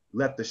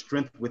 Let the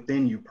strength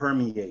within you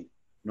permeate,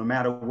 no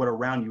matter what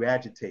around you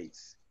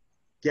agitates.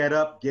 Get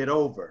up, get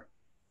over.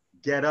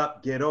 Get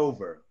up, get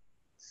over.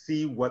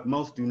 See what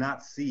most do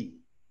not see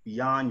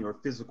beyond your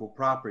physical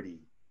property.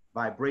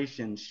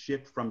 Vibrations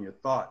shift from your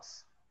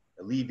thoughts.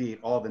 Alleviate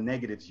all the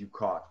negatives you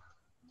caught.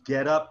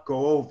 Get up,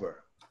 go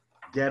over.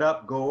 Get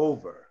up, go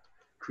over.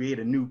 Create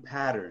a new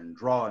pattern,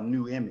 draw a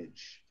new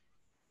image.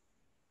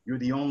 You're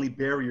the only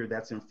barrier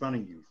that's in front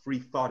of you. Free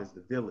thought is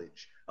the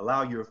village.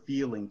 Allow your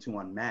feeling to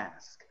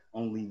unmask.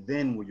 Only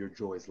then will your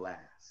joys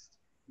last.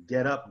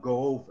 Get up, go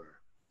over.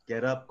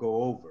 Get up,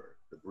 go over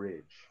the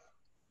bridge.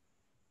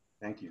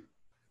 Thank you.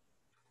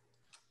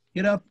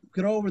 Get up,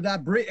 get over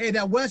that bridge. Hey,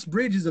 that West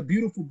Bridge is a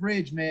beautiful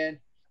bridge, man.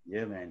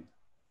 Yeah, man.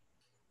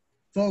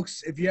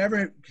 Folks, if you're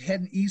ever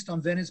heading east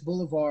on Venice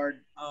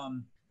Boulevard,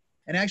 and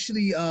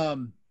actually,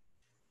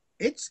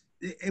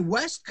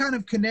 West kind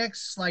of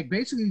connects like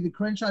basically the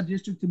Crenshaw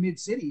district to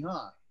Mid-City,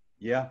 huh?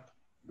 Yeah,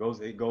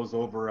 it goes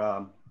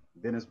over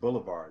Venice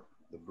Boulevard,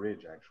 the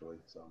bridge actually.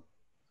 So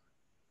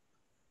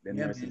been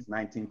there since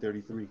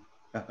 1933.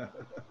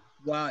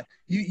 Wow,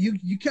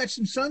 you catch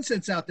some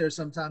sunsets out there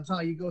sometimes,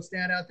 huh? You go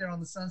stand out there on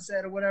the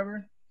sunset or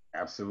whatever.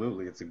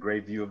 Absolutely, it's a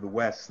great view of the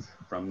West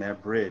from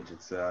that bridge.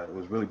 It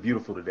was really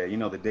beautiful today. You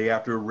know, the day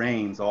after it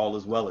rains, all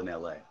is well in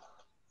LA.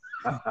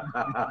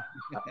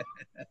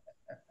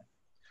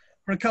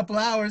 For a couple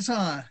hours,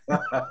 huh?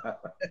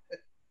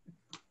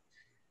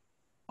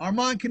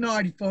 Armand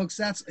Kennard, folks.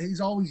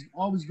 He's always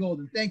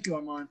golden. Thank you,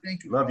 Armand.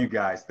 Thank you. Love you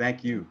guys.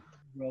 Thank you.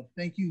 Bro,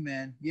 thank you,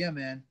 man. Yeah,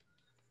 man.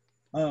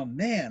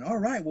 Man. All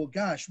right. Well,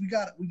 gosh, we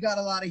got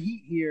a lot of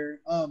heat here.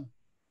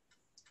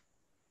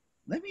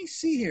 Let me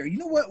see here. You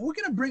know what? We're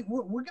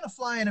gonna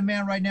fly in a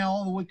man right now,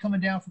 all the way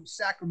coming down from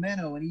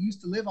Sacramento, and he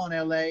used to live on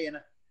LA.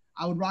 And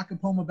I would rock a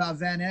poem about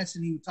Van Ness,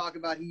 and he would talk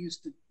about he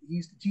used to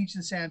teach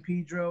in San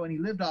Pedro, and he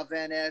lived off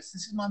Van Ness.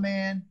 This is my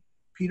man,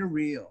 Peter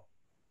Reel.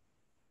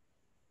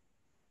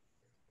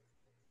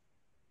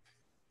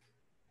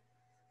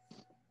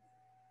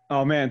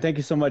 Oh man, thank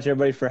you so much,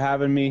 everybody, for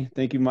having me.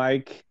 Thank you,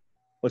 Mike.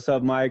 What's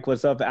up, Mike?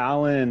 What's up,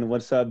 Alan?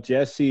 What's up,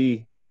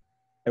 Jesse?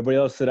 Everybody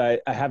else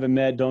that I haven't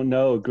met, don't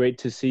know. Great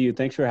to see you.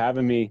 Thanks for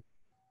having me.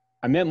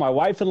 I met my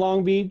wife in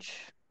Long Beach.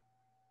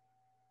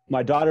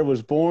 My daughter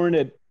was born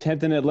at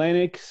 10th and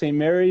Atlantic, St.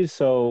 Mary's,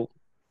 so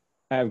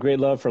I have great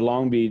love for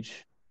Long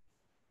Beach.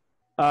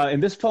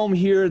 In this poem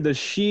here, the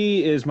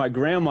she is my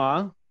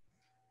grandma,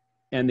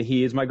 and the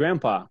he is my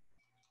grandpa.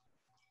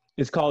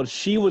 It's called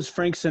She Was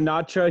Frank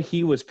Sinatra,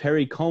 He Was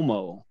Perry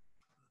Como.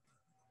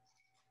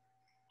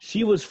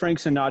 She was Frank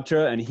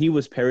Sinatra, and he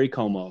was Perry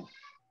Como.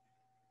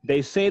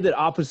 They say that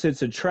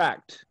opposites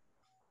attract.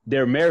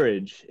 Their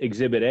marriage,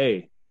 Exhibit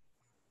A.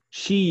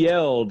 She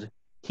yelled,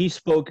 he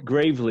spoke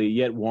gravely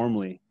yet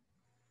warmly.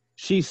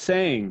 She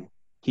sang,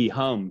 he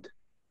hummed.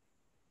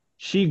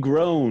 She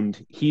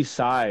groaned, he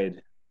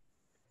sighed.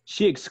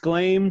 She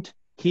exclaimed,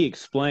 he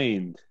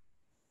explained.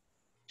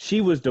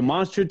 She was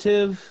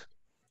demonstrative,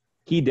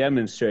 he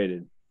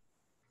demonstrated.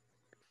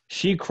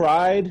 She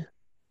cried,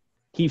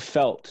 he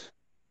felt.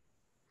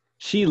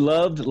 She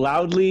loved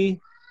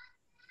loudly,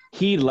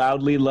 he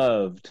loudly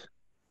loved.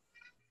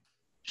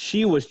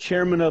 She was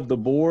chairman of the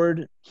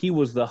board, he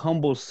was the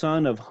humble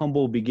son of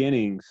humble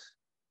beginnings.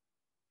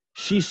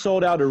 She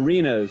sold out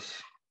arenas,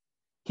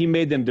 he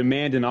made them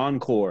demand an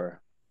encore.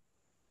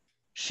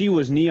 She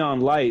was neon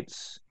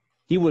lights,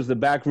 he was the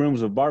back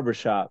rooms of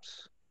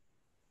barbershops.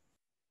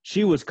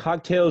 She was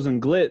cocktails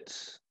and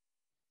glitz,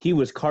 he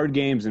was card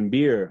games and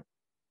beer.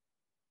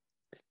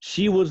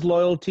 She was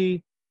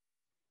loyalty,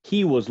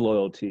 he was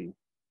loyalty.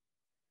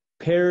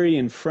 Perry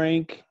and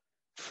Frank,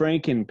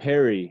 Frank and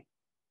Perry.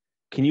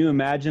 Can you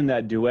imagine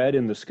that duet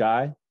in the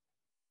sky?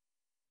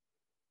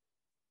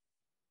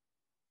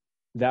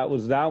 That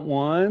was that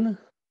one.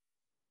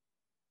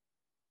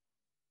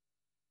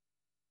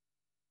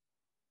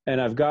 And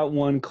I've got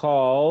one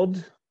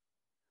called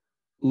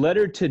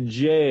Letter to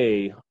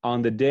Jay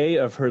on the day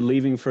of her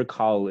leaving for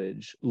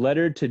college.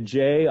 Letter to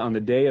Jay on the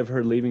day of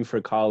her leaving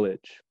for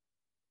college.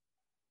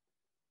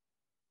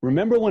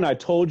 Remember when I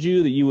told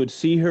you that you would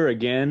see her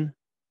again,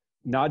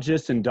 not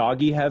just in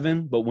doggy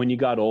heaven, but when you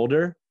got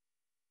older?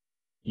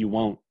 You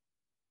won't.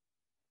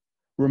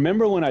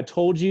 Remember when I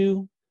told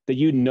you that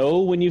you'd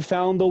know when you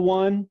found the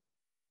one?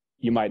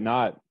 You might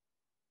not.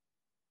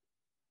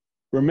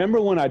 Remember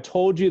when I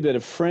told you that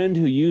a friend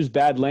who used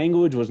bad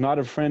language was not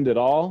a friend at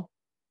all?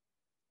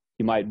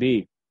 You might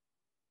be.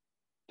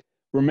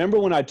 Remember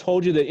when I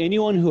told you that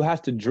anyone who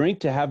has to drink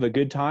to have a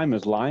good time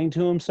is lying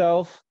to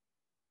himself?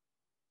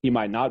 He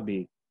might not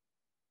be.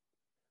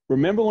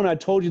 Remember when I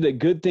told you that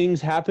good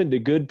things happen to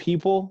good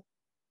people?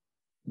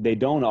 They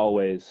don't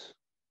always.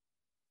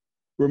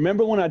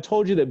 Remember when I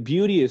told you that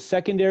beauty is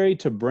secondary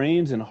to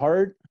brains and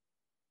heart?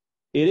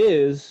 It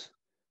is,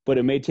 but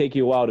it may take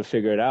you a while to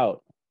figure it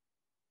out.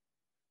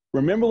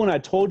 Remember when I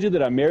told you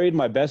that I married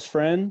my best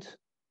friend?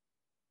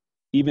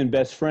 Even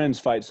best friends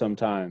fight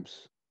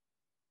sometimes.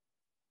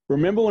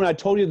 Remember when I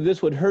told you that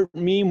this would hurt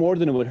me more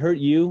than it would hurt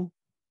you?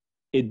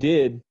 It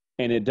did,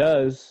 and it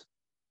does.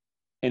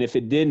 And if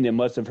it didn't, it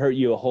must have hurt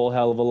you a whole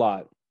hell of a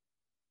lot.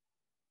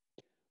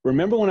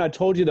 Remember when I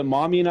told you that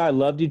Mommy and I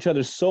loved each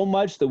other so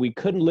much that we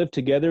couldn't live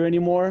together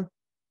anymore?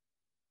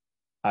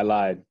 I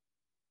lied.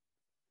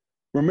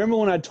 Remember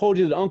when I told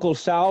you that Uncle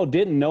Sal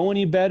didn't know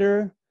any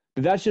better?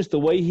 That that's just the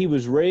way he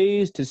was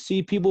raised, to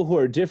see people who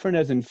are different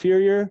as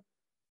inferior?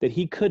 That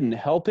he couldn't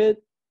help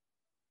it?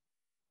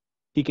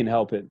 He can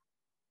help it.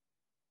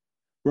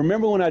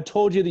 Remember when I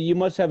told you that you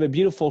must have a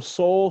beautiful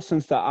soul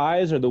since the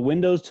eyes are the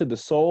windows to the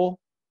soul?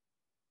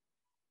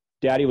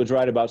 Daddy was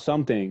right about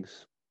some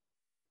things.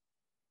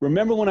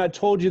 Remember when I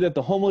told you that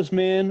the homeless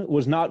man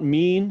was not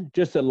mean,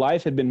 just that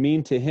life had been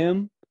mean to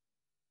him?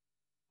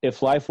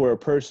 If life were a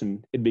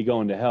person, it'd be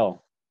going to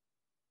hell.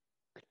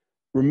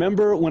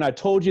 Remember when I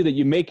told you that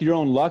you make your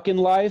own luck in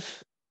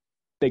life?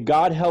 That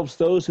God helps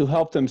those who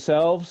help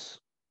themselves?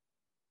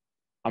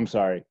 I'm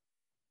sorry.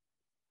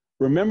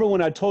 Remember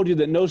when I told you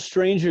that no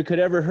stranger could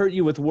ever hurt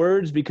you with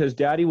words because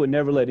Daddy would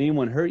never let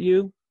anyone hurt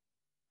you?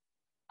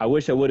 I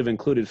wish I would have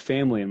included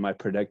family in my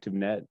protective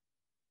net.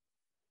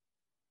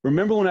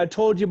 Remember when I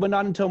told you, but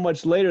not until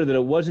much later, that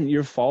it wasn't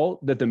your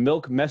fault, that the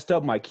milk messed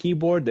up my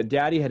keyboard, that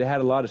Daddy had had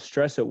a lot of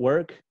stress at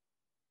work?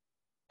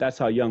 That's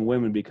how young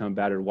women become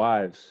battered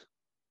wives.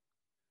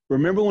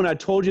 Remember when I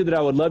told you that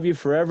I would love you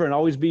forever and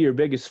always be your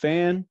biggest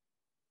fan?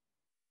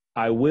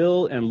 I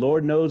will, and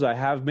Lord knows I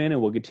have been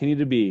and will continue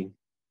to be.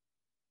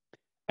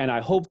 And I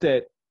hope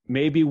that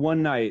maybe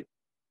one night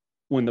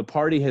when the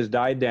party has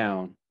died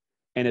down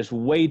and it's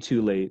way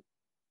too late,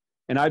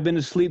 and I've been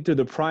asleep through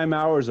the prime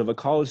hours of a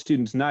college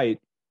student's night,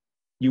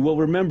 you will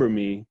remember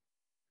me,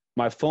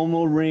 my phone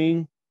will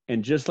ring,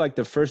 and just like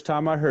the first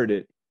time I heard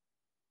it,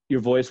 your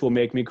voice will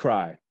make me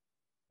cry,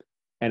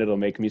 and it'll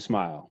make me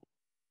smile.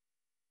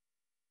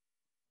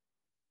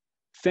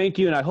 Thank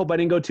you, and I hope I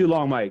didn't go too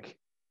long, Mike.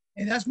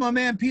 Hey, that's my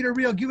man, Peter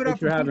Real. Give it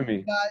Thanks up for having Peter,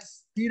 me.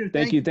 guys. Peter,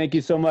 Thank you. Thank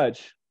you so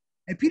much.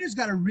 And Peter's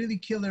got a really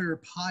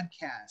killer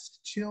podcast,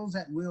 Chills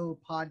at Will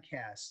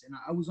podcast. And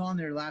I was on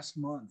there last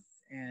month.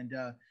 And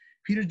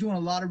Peter's doing a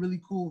lot of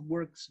really cool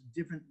works,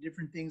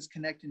 different things,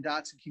 connecting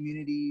dots and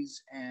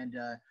communities, and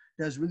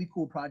does really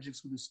cool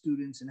projects with the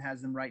students and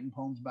has them writing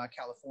poems about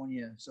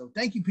California. So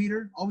thank you,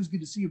 Peter. Always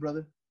good to see you,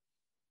 brother.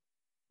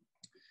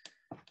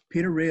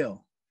 Peter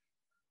Real.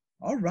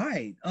 All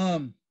right.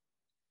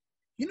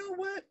 You know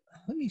what?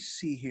 Let me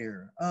see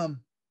here. Well,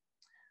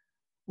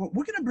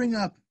 we're going to bring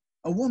up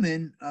a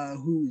woman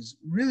who's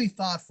really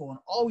thoughtful and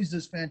always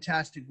does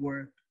fantastic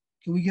work.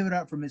 Can we give it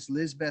up for Miss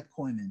Lizbeth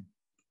Koyman?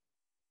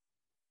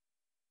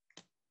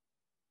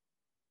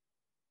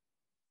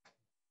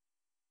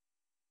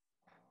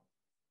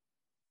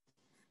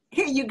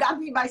 Hey, you got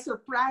me by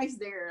surprise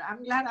there.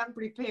 I'm glad I'm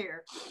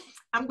prepared.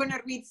 I'm going to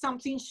read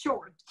something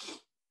short.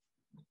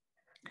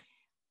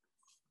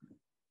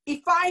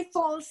 If I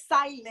fall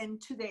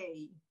silent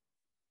today,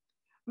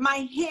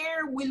 My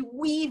hair will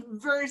weave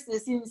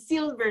verses in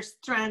silver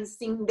strands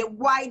in the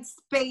white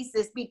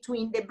spaces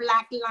between the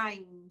black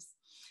lines.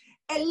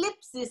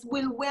 Ellipses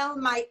will well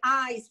my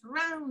eyes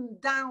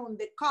round down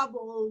the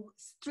cobbled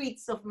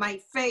streets of my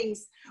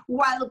face,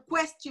 while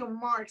question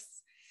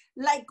marks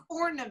like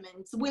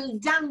ornaments will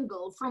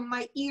dangle from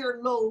my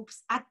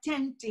earlobes,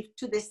 attentive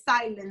to the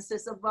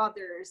silences of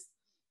others.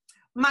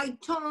 My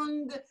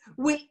tongue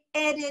will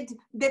edit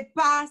the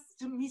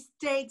past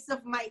mistakes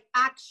of my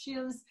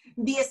actions.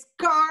 The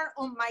scar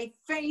on my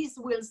face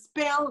will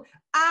spell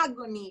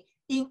agony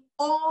in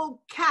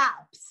all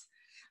caps.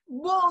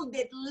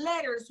 Bolded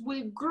letters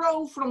will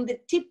grow from the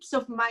tips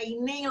of my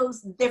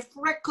nails. The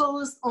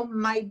freckles on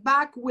my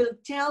back will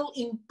tell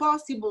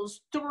impossible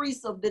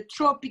stories of the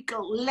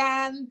tropical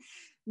land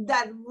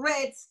that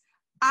rests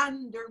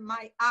under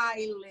my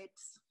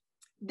eyelids.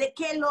 The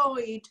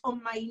keloid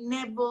on my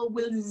navel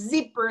will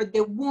zipper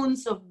the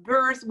wounds of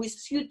birth with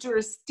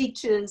suture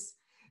stitches.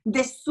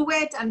 The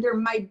sweat under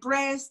my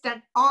breast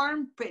and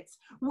armpits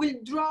will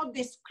draw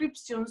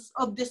descriptions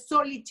of the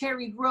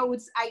solitary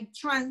roads I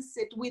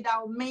transit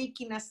without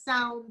making a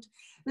sound,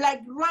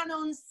 like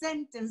run-on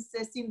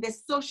sentences in the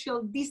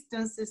social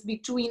distances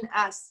between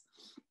us.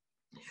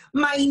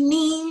 My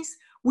knees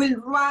will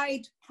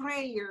write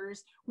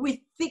prayers with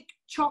thick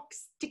chalk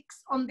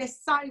sticks on the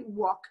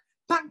sidewalk,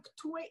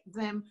 punctuate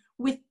them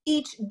with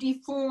each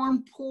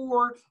deformed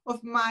pore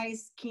of my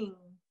skin.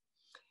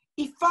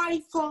 If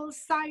I fall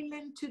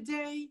silent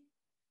today,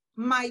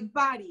 my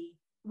body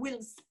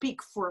will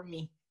speak for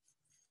me.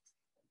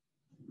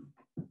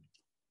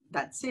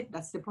 That's it.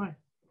 That's the point.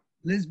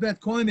 Lisbeth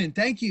Koyman,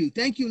 thank you.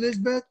 Thank you,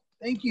 Lisbeth.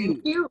 Thank you.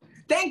 Thank you.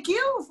 Thank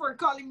you for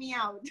calling me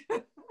out.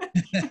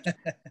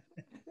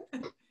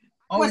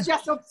 I was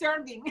just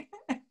observing.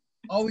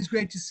 Always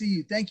great to see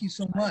you. Thank you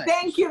so much.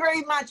 Thank you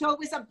very much.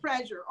 Always a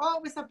pleasure.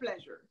 Always a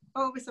pleasure.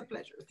 Always a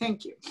pleasure.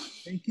 Thank you.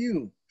 Thank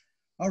you.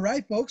 All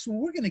right, folks. Well,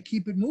 we're going to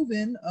keep it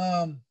moving.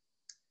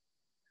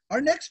 Our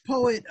next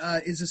poet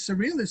is a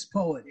surrealist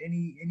poet, and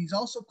he's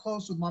also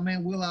close with my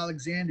man Will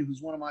Alexander,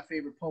 who's one of my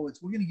favorite poets.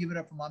 We're going to give it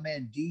up for my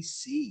man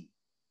DC.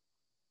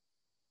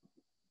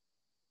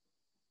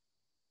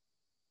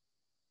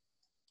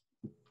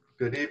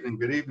 Good evening.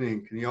 Good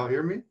evening. Can you all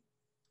hear me?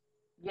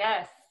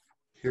 Yes.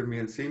 Hear me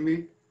and see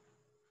me?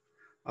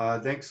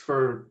 Thanks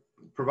for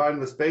providing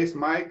the space,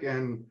 Mike,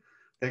 and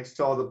thanks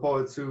to all the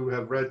poets who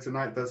have read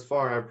tonight thus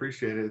far. I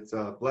appreciate it. It's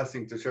a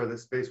blessing to share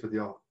this space with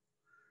y'all.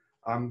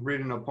 I'm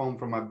reading a poem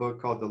from my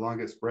book called The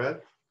Longest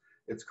Breath.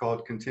 It's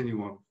called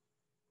Continuum.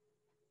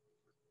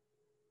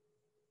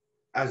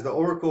 As the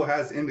oracle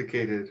has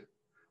indicated,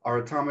 our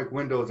atomic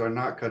windows are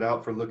not cut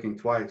out for looking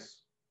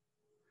twice.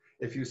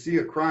 If you see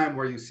a crime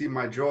where you see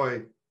my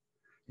joy,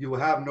 you will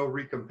have no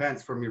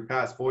recompense from your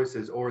past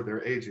voices or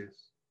their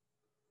ages.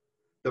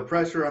 The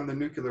pressure on the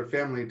nuclear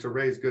family to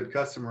raise good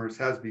customers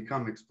has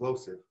become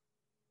explosive.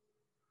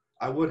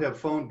 I would have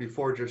phoned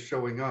before just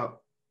showing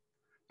up,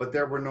 but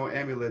there were no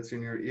amulets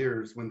in your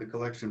ears when the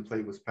collection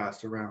plate was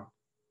passed around.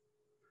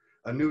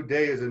 A new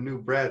day is a new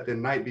breath,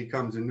 and night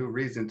becomes a new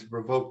reason to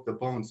provoke the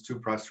bones to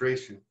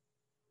prostration.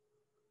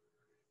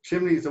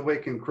 Chimneys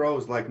awaken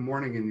crows like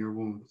mourning in your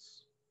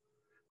wounds.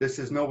 This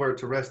is nowhere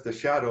to rest the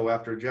shadow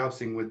after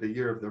jousting with the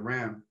year of the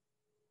ram.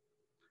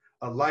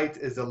 A light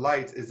is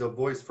a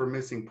voice for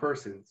missing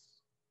persons.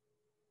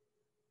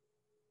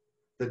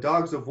 The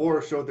dogs of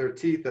war show their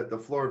teeth at the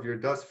floor of your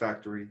dust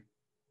factory.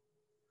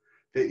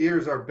 The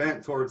ears are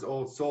bent towards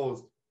old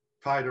souls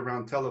tied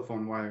around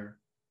telephone wire.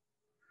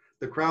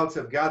 The crowds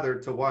have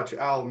gathered to watch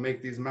Al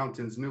make these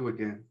mountains new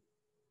again.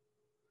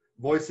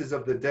 Voices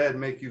of the dead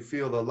make you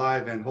feel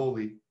alive and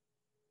holy.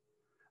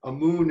 A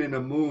moon in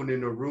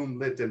a room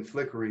lit and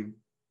flickering,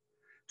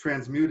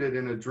 transmuted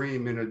in a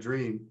dream in a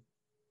dream.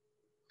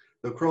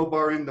 The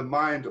crowbar in the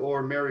mind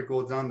or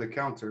marigolds on the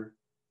counter.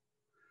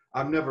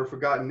 I've never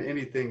forgotten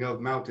anything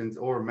of mountains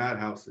or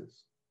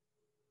madhouses.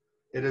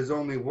 It is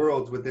only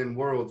worlds within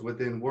worlds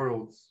within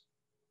worlds.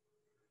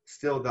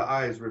 Still the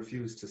eyes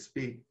refuse to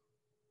speak.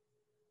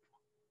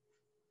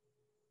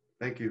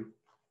 Thank you.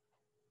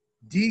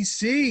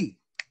 DC.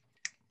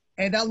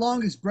 Hey, That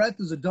Longest Breath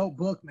is a dope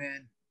book,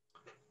 man.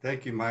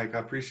 Thank you, Mike. I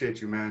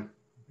appreciate you, man.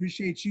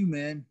 Appreciate you,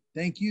 man.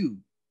 Thank you.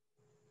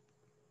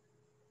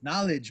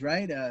 Knowledge,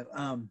 right?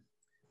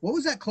 What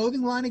was that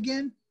clothing line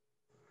again?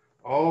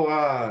 Oh,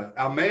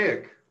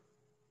 Almaic.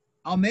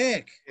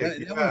 Almaic.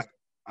 Yeah,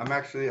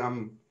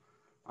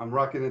 I'm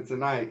rocking it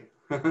tonight.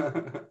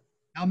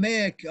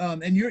 Almaic,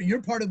 and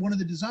you're part of one of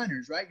the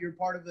designers, right? You're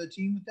part of the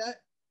team with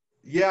that?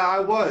 Yeah, I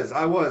was.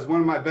 One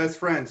of my best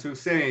friends,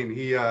 Hussein,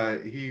 he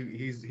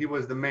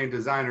was the main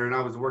designer, and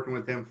I was working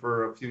with him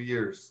for a few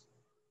years.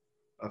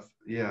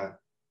 Yeah.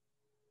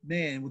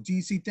 Man, well,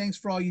 DC, thanks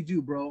for all you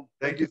do, bro.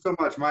 Thank you so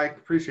much, Mike.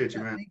 Appreciate you,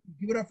 man.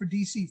 Give it up for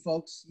DC,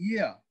 folks.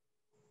 Yeah.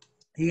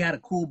 He had a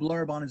cool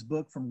blurb on his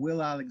book from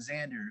Will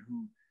Alexander,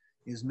 who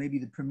is maybe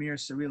the premier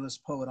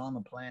surrealist poet on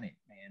the planet,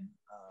 man.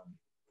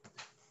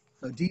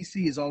 So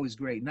DC is always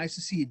great. Nice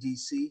to see you,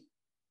 DC.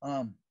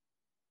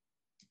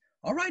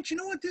 All right, you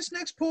know what? This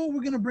next poll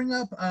we're going to bring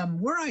up,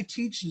 where I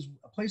teach is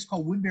a place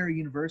called Woodbury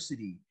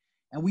University,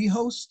 and we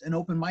host an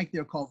open mic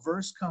there called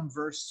Verse Come,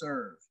 Verse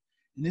Serve.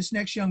 And this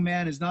next young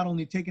man is not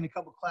only taking a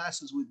couple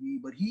classes with me,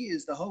 but he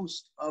is the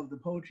host of the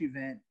poetry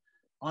event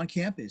on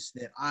campus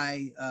that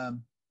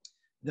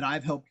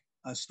I've helped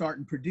start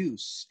and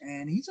produce.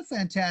 And he's a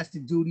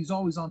fantastic dude. He's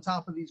always on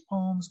top of these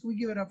poems. Can we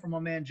give it up for my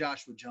man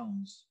Joshua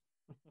Jones?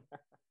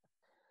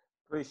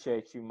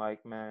 Appreciate you,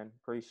 Mike, man.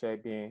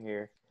 Appreciate being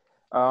here.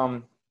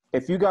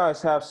 If you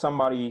guys have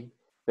somebody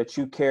that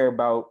you care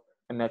about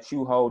and that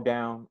you hold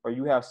down, or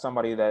you have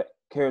somebody that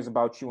cares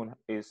about you and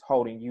is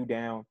holding you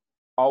down,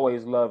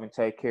 always love and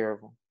take care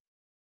of them.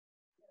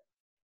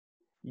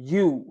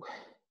 You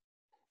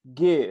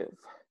give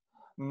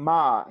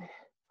my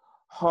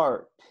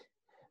heart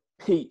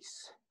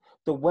peace.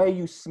 The way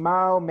you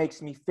smile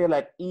makes me feel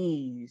at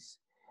ease,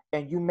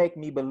 and you make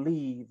me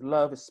believe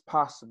love is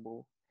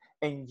possible.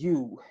 And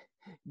you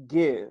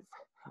give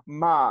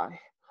my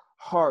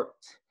heart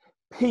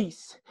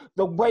peace.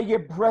 The way your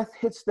breath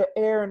hits the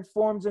air and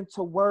forms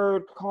into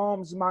word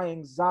calms my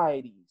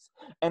anxieties.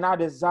 And I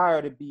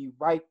desire to be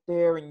right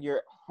there in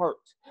your heart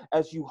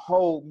as you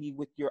hold me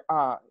with your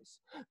eyes.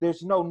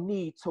 There's no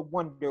need to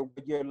wonder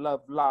where your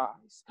love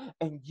lies.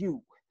 And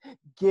you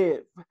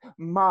give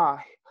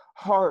my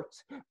heart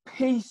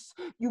peace.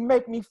 You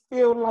make me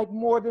feel like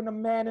more than a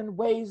man in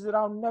ways that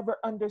I'll never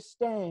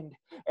understand.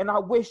 And I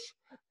wish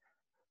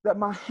that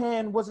my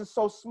hand wasn't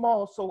so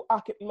small so I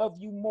could love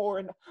you more.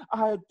 And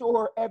I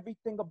adore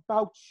everything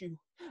about you.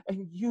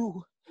 And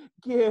you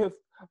give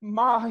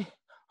my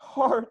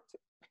heart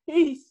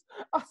peace.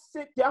 I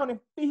sit down and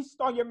feast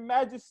on your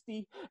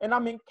majesty, and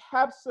I'm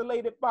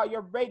encapsulated by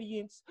your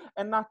radiance.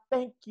 And I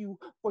thank you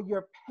for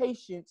your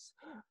patience.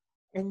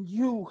 And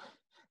you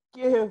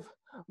give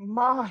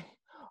my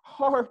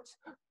heart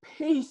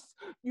peace.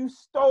 You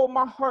stole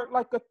my heart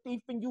like a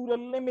thief, and you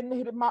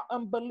eliminated my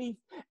unbelief.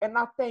 And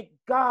I thank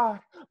God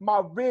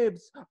my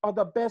ribs are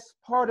the best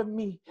part of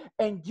me,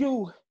 and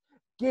you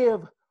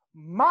give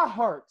my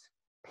heart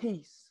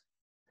peace.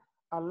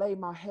 I lay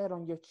my head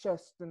on your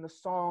chest, and the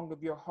song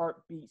of your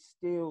heartbeat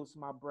steals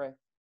my breath.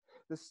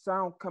 The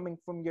sound coming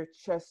from your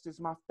chest is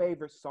my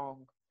favorite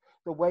song.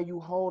 The way you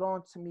hold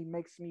on to me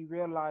makes me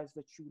realize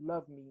that you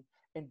love me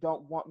and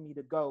don't want me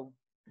to go.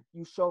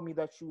 You show me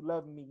that you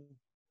love me.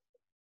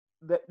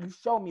 That you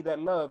show me that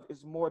love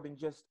is more than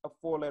just a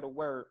four-letter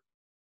word.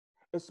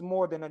 It's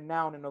more than a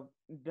noun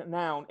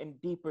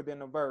and deeper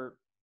than a verb.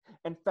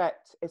 In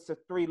fact, it's a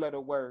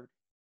three-letter word.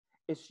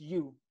 It's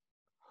you.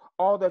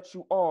 All that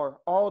you are,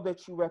 all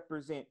that you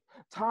represent,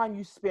 time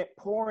you spent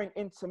pouring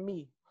into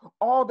me,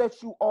 all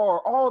that you are,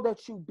 all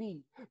that you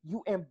be,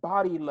 you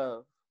embody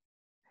love.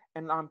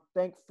 And I'm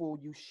thankful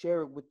you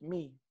share it with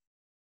me.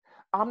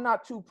 I'm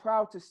not too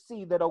proud to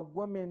see that a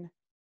woman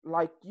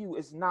like you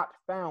is not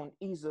found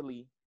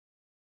easily.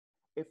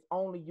 If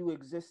only you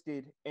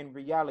existed in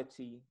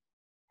reality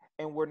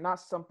and were not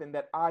something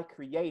that I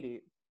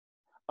created,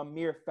 a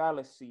mere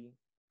fallacy,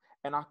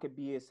 and I could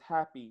be as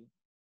happy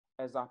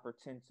as I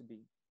pretend to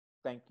be.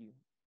 Thank you.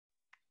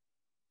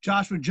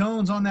 Joshua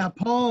Jones on that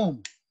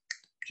poem.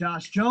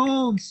 Josh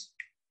Jones.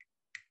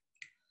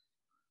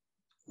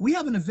 We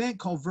have an event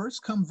called Verse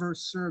Come,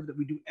 Verse Serve that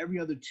we do every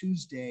other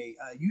Tuesday,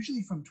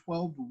 usually from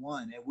 12 to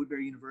 1 at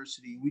Woodbury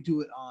University. We do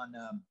it on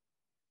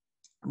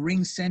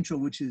Ring Central,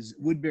 which is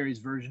Woodbury's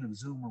version of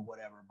Zoom or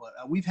whatever. But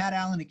we've had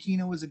Alan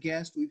Aquino as a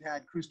guest. We've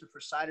had Christopher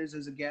Siders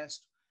as a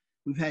guest.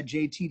 We've had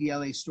JT, the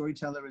LA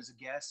storyteller, as a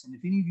guest. And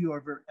if any of you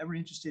are ever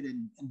interested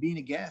in being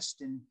a guest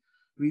and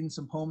reading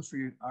some poems for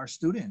our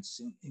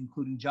students,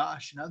 including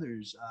Josh and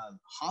others,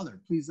 holler,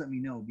 please let me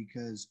know,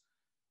 because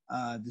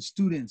the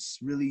students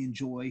really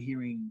enjoy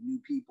hearing new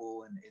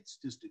people, and it's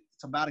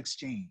about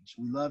exchange.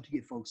 We love to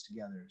get folks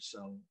together.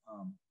 So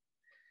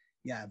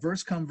yeah,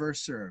 Verse Come, Verse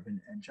Serve,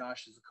 and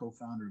Josh is the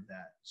co-founder of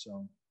that.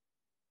 So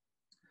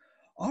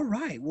all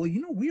right, well,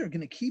 we are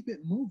going to keep it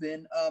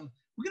moving.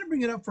 We're going to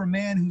bring it up for a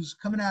man who's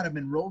coming out of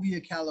Monrovia,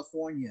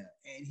 California,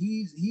 and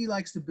he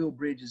likes to build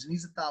bridges, and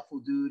he's a thoughtful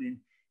dude, and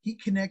he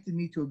connected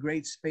me to a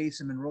great space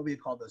in Monrovia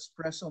called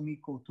Espresso Mi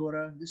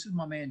Cultura. This is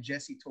my man,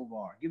 Jesse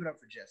Tovar. Give it up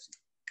for Jesse.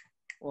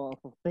 Well,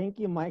 thank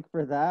you, Mike,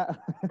 for that.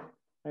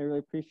 I really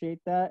appreciate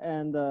that.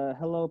 And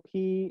hello,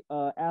 P,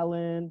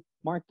 Alan,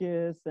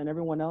 Marcus, and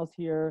everyone else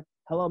here.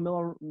 Hello,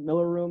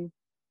 Miller Room.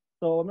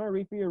 So I'm going to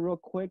read for you real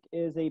quick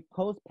is a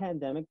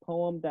post-pandemic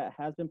poem that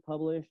has been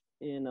published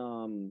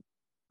in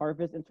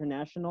Harvest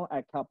International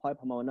at Cal Poly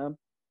Pomona,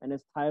 and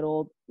it's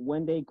titled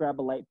When They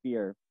Grab a Light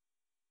Beer.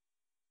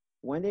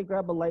 When they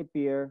grab a light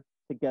beer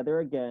together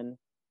again,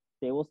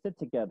 they will sit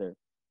together.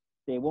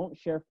 They won't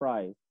share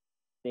fries.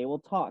 They will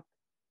talk,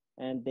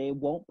 and they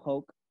won't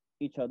poke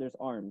each other's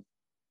arms.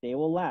 They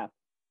will laugh,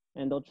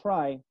 and they'll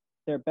try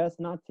their best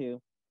not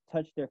to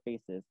touch their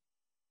faces.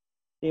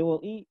 They will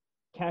eat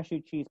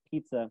cashew cheese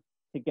pizza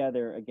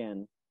together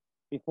again.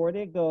 Before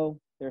they go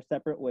their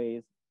separate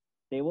ways,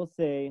 they will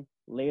say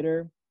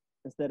later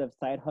instead of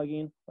side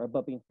hugging or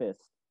bumping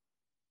fists.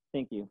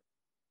 Thank you.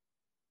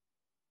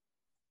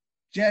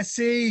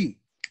 Jesse.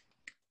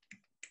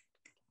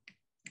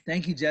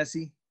 Thank you,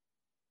 Jesse.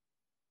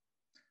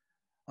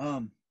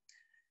 Do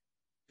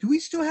we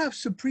still have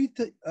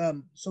Supriti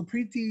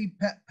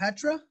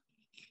Patra?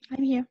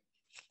 I'm here.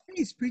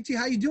 Hey, Supriti,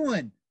 how you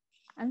doing?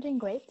 I'm doing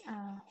great.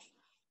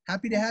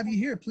 Happy to have you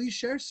here. Please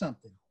share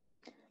something.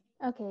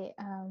 Okay,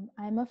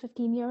 I'm a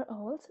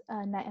 15-year-old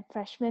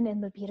freshman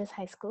in Milpitas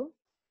High School,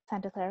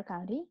 Santa Clara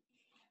County.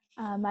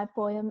 My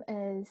poem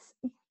is,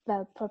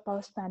 well, for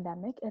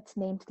post-pandemic. It's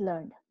named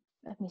Learned.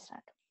 Let me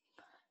start.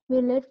 We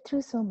lived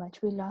through so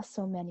much. We lost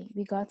so many.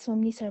 We got so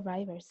many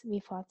survivors. We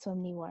fought so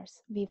many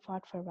wars. We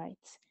fought for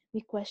rights. We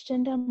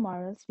questioned our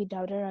morals. We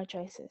doubted our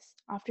choices.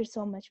 After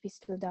so much, we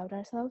still doubt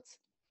ourselves.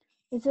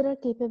 Is it our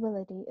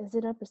capability? Is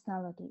it our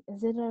personality?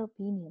 Is it our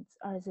opinions?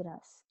 Or is it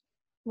us?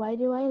 Why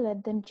do I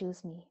let them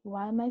choose me?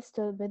 Why am I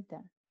still with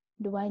them?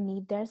 Do I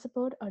need their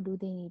support or do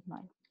they need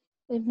mine?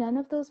 If none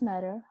of those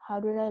matter,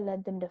 how did I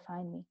let them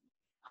define me?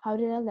 How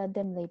did I let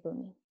them label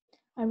me?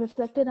 I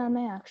reflected on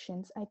my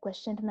actions. I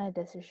questioned my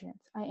decisions.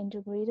 I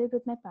integrated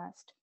with my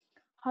past.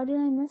 How did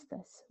I miss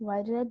this?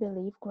 Why did I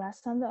believe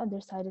grass on the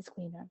other side is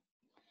greener?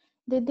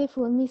 Did they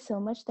fool me so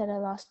much that I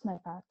lost my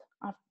path?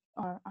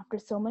 Or after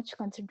so much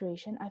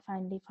consideration, I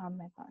finally found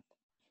my path.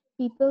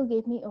 People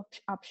gave me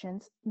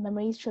options.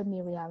 Memories showed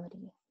me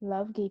reality.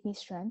 Love gave me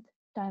strength.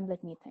 Time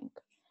let me think.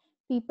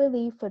 People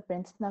leave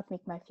footprints, not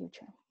make my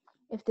future.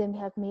 If they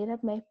have made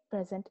up my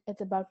present,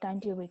 it's about time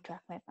to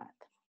retract my path.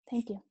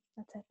 Thank you.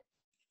 That's it.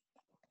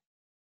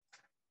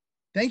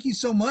 Thank you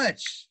so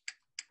much.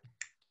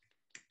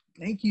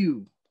 Thank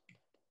you.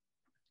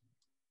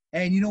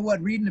 And you know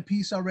what? Reading a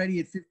piece already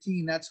at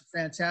 15, that's a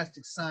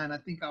fantastic sign. I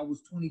think I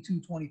was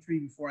 22, 23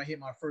 before I hit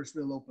my first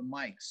real open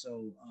mic.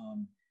 So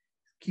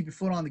keep your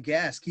foot on the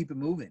gas. Keep it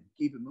moving.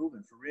 Keep it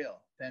moving for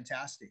real.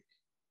 Fantastic.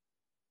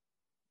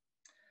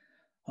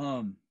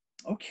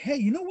 Okay,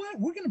 you know what?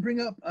 We're going to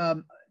bring up,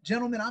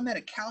 gentlemen, I'm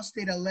at Cal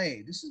State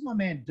LA. This is my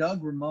man,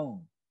 Doug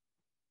Ramon.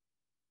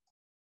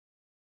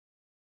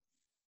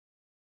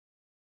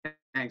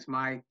 Thanks,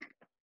 Mike.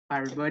 Hi,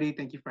 everybody.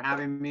 Thank you for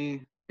having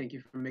me. Thank you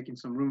for making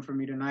some room for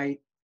me tonight.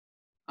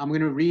 I'm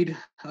going to read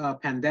a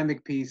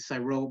pandemic piece I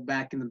wrote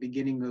back in the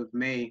beginning of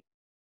May.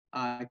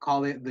 I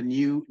call it The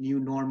New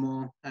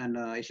Normal, and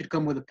it should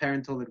come with a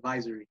parental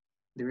advisory.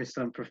 There is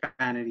some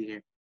profanity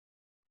here.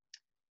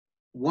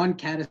 One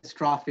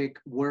catastrophic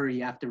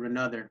worry after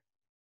another,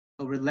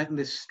 a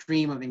relentless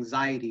stream of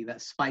anxiety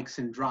that spikes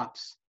and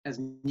drops as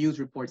news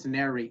reports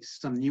narrate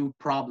some new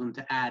problem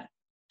to add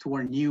to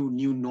our new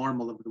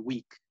normal of the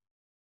week.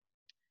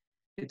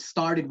 It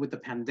started with the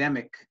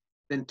pandemic,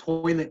 then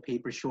toilet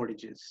paper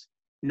shortages,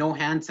 no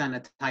hand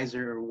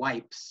sanitizer or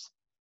wipes,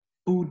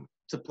 food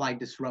supply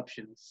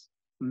disruptions,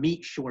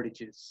 meat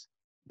shortages,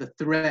 the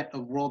threat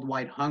of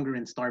worldwide hunger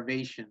and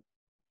starvation,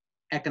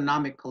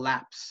 economic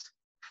collapse,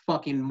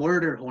 fucking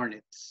murder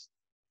hornets,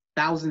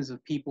 thousands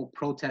of people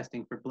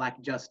protesting for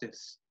Black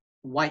justice,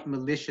 white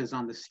militias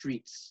on the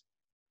streets,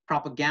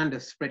 propaganda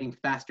spreading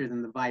faster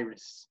than the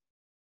virus,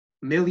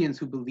 millions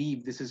who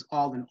believe this is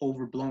all an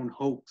overblown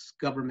hoax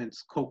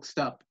governments coaxed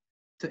up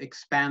to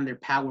expand their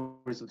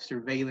powers of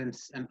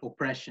surveillance and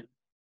oppression.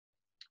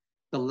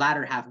 The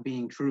latter half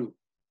being true.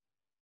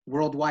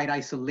 Worldwide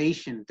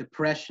isolation,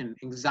 depression,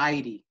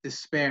 anxiety,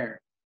 despair.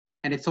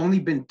 And it's only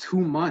been 2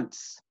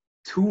 months.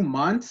 2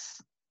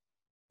 months?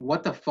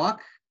 What the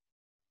fuck?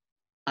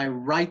 I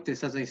write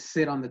this as I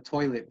sit on the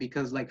toilet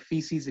because like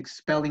feces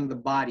expelling the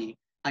body,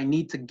 I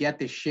need to get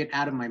this shit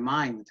out of my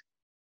mind.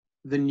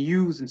 The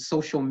news and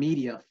social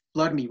media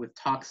flood me with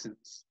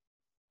toxins.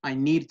 I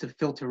need to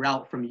filter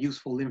out from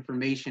useful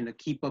information to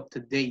keep up to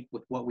date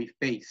with what we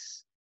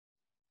face.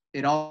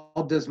 It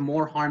all does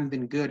more harm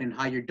than good in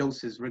higher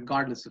doses,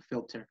 regardless of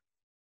filter.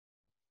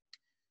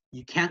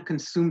 You can't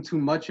consume too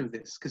much of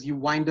this because you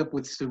wind up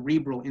with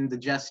cerebral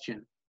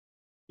indigestion.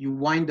 You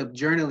wind up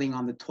journaling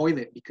on the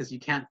toilet because you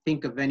can't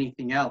think of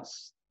anything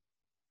else.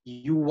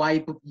 You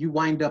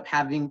wind up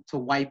having to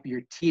wipe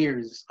your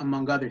tears,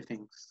 among other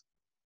things.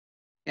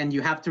 And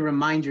you have to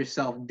remind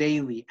yourself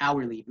daily,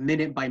 hourly,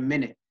 minute by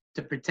minute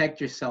to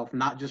protect yourself,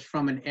 not just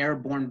from an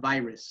airborne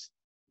virus,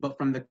 but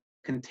from the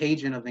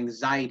contagion of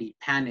anxiety,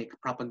 panic,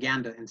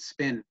 propaganda, and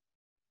spin.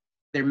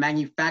 They're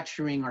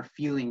manufacturing our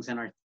feelings and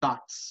our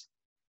thoughts,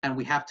 and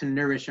we have to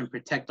nourish and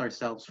protect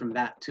ourselves from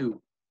that too.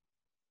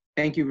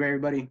 Thank you,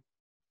 everybody.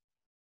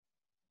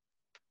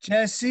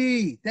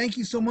 Jesse, thank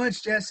you so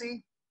much,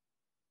 Jesse.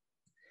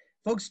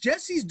 Folks,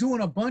 Jesse's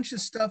doing a bunch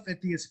of stuff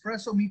at the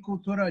Espresso Mi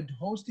Cultura,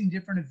 hosting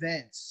different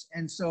events.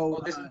 And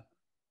so...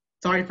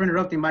 sorry for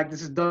interrupting, Mike.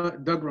 This is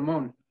Doug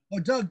Ramon. Oh,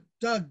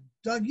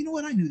 Doug, you know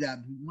what? I knew that.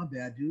 My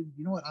bad, dude.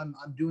 You know what? I'm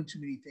doing too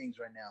many things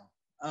right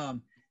now.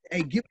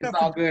 Hey, give it up.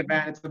 It's all good,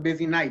 man. It's a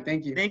busy night.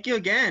 Thank you. Thank you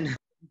again.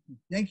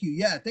 Thank you.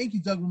 Yeah, thank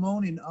you, Doug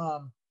Ramon. And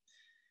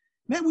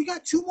man, we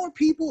got 2 more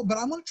people, but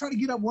I'm going to try to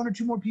get up 1 or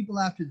 2 more people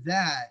after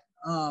that.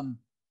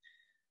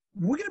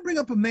 We're going to bring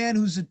up a man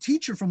who's a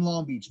teacher from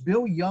Long Beach,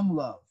 Bill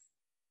Younglove.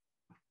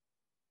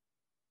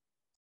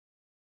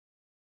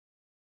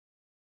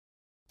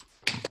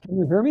 Can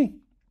you hear me?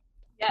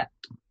 Yeah.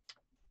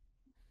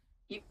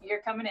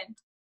 You're coming in.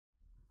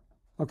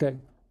 Okay.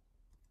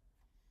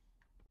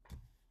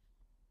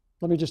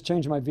 Let me just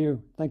change my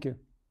view. Thank you.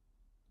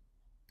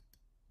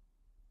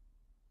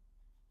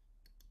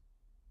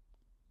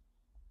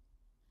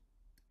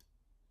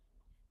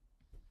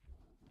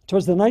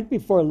 Twas the night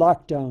before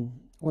lockdown,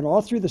 when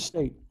all through the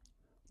state,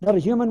 not a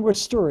human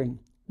was stirring,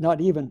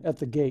 not even at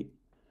the gate.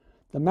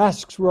 The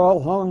masks were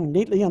all hung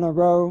neatly in a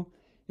row,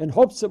 in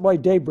hopes that by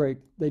daybreak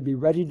they'd be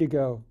ready to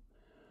go.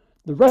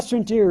 The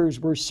restaurateurs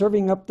were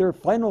serving up their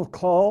final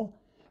call,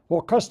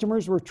 while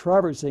customers were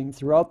traversing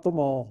throughout the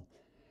mall.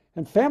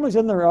 And families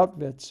in their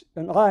outfits,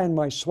 and I in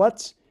my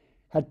sweats,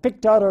 had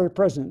picked out our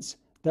presents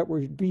that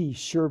would be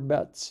sure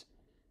bets.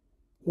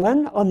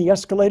 When, on the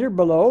escalator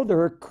below,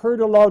 there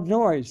occurred a loud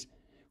noise,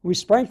 we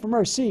sprang from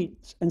our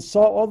seats and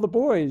saw all the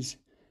boys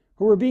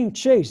who were being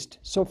chased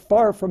so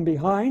far from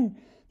behind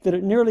that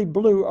it nearly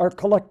blew our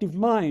collective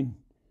mind.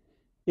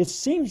 It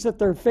seems that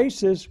their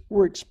faces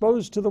were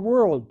exposed to the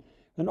world,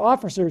 and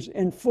officers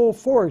in full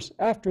force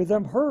after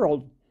them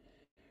hurled.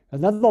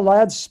 And then the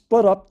lads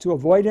split up to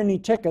avoid any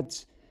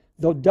tickets,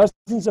 though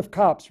dozens of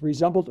cops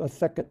resembled a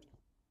thicket.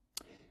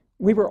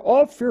 We were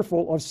all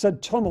fearful of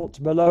said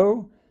tumult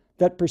below,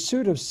 that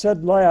pursuit of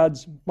said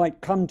lads might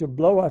come to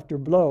blow after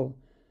blow.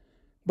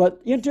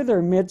 But into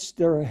their midst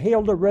there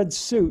hailed a red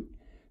suit.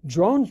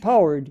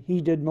 Drone-powered,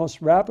 he did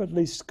most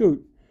rapidly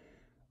scoot.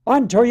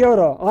 On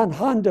Toyota, on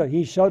Honda,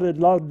 he shouted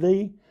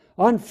loudly.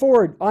 On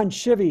Ford, on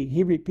Chevy,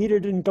 he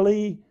repeated in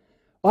glee.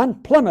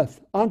 On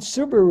Plymouth, on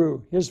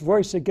Subaru, his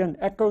voice again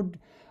echoed.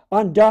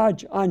 On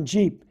Dodge, on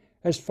Jeep,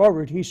 as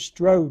forward he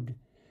strode.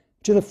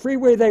 To the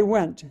freeway they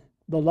went,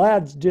 the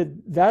lads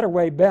did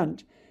that-a-way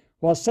bent,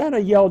 while Santa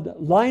yelled,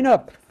 line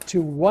up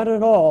to one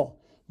and all,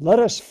 let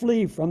us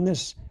flee from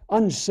this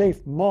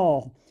unsafe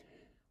mall.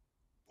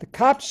 The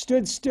cops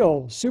stood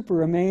still,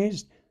 super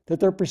amazed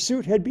that their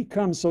pursuit had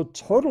become so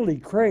totally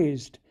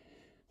crazed.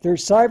 Their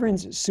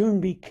sirens soon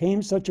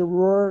became such a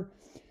roar,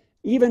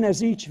 even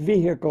as each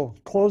vehicle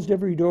closed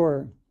every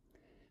door.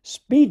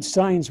 Speed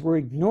signs were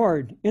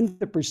ignored in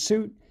the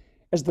pursuit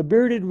as the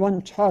bearded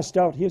one tossed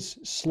out his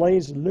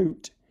sleigh's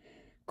loot.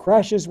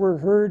 Crashes were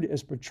heard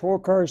as patrol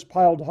cars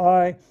piled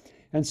high,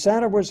 and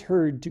Santa was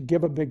heard to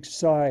give a big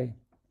sigh.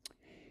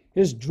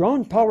 His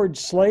drone-powered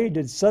sleigh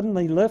did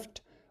suddenly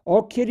lift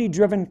all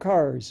kitty-driven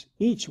cars,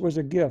 each was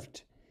a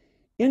gift.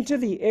 Into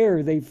the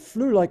air they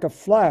flew like a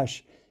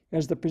flash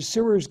as the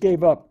pursuers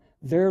gave up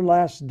their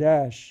last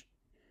dash.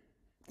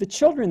 The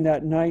children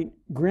that night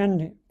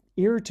grinned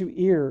ear to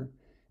ear,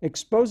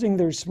 exposing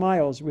their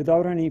smiles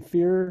without any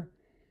fear,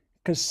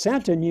 'cause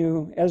Santa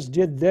knew, as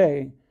did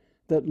they,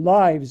 that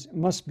lives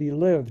must be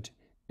lived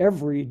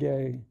every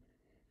day.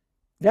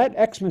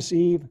 That Xmas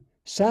Eve,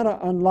 Santa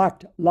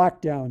unlocked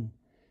lockdown,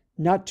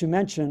 not to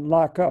mention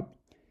lock up,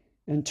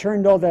 and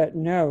turned all that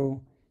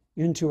no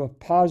into a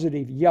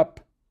positive yup.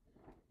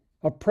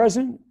 A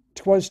present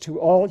 'twas to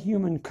all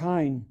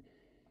humankind,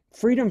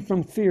 freedom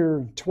from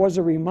fear 'twas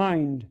a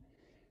remind,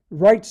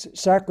 rights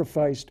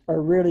sacrificed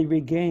are rarely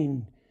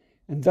regained,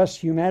 and thus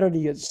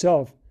humanity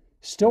itself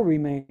still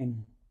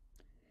remain.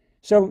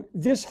 So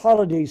this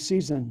holiday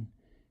season,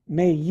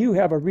 may you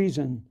have a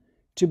reason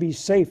to be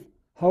safe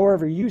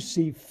however you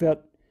see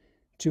fit,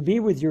 to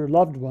be with your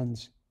loved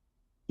ones,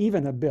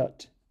 even a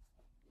bit.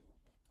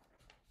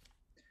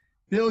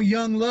 Bill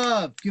Young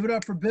Love. Give it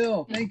up for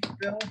Bill. Thank you,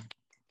 Bill.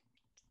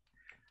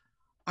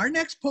 Our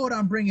next poet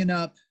I'm bringing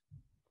up,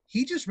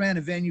 he just ran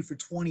a venue for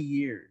 20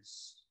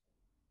 years.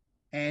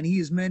 And he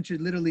has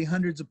mentored literally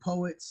hundreds of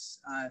poets,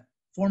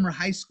 former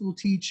high school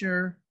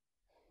teacher.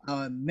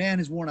 Man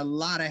has worn a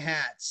lot of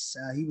hats.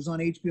 He was on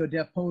HBO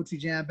Def Poetry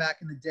Jam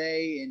back in the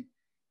day, and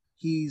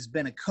he's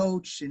been a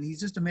coach, and he's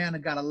just a man that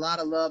got a lot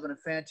of love and a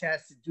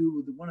fantastic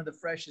dude with one of the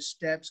freshest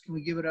steps. Can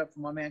we give it up for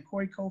my man,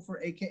 Corey Kofer,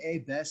 AKA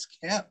Best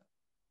Kept?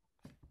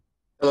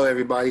 Hello,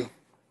 everybody.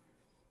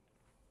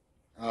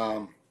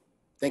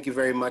 Thank you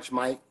very much,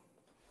 Mike,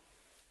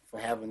 for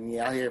having me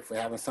out here, for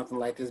having something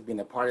like this,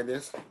 being a part of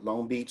this.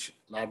 Long Beach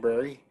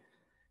Library,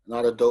 and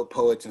all the dope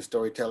poets and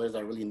storytellers. I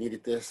really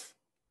needed this,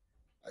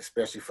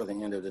 especially for the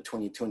end of the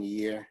 2020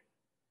 year.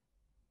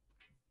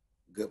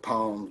 Good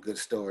poems, good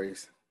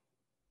stories,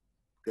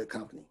 good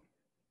company.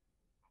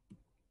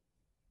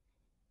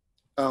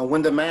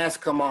 When the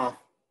masks come off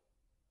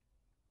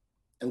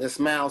and the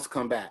smiles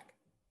come back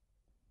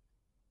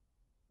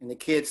and the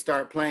kids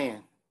start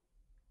playing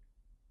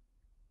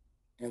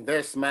and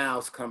their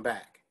smiles come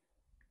back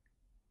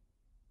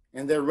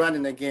and they're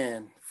running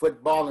again,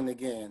 footballing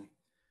again,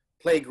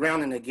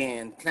 playgrounding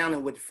again,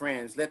 clowning with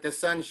friends, let the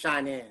sun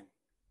shine in.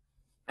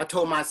 I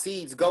told my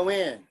seeds, go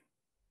in.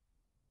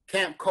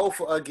 Camp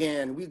Kofa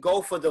again, we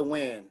go for the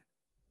win.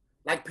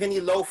 Like penny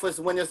loafers,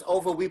 when it's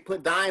over, we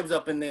put dimes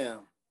up in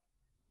them.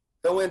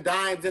 Throwing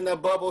dimes in the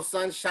bubble,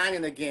 sun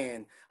shining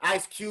again.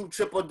 Ice Cube,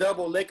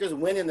 triple-double, Lakers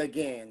winning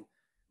again.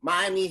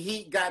 Miami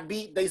Heat got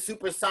beat, they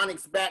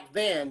supersonics back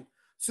then.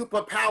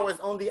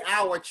 Superpowers on the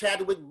hour,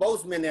 Chadwick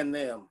Boseman and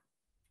them.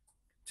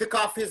 Took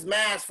off his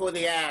mask for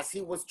the ass,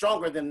 he was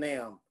stronger than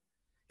them.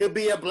 He'll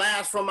be a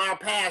blast from our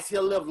past,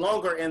 he'll live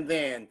longer and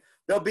then.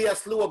 There'll be a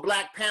slew of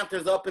Black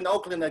Panthers up in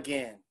Oakland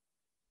again.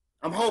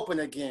 I'm hoping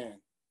again.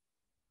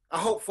 I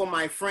hope for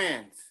my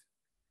friends.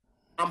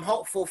 I'm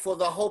hopeful for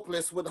the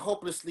hopeless with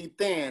hopelessly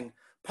thin.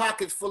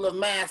 Pockets full of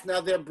masks, now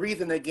they're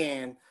breathing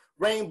again.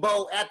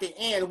 Rainbow at the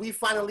end, we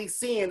finally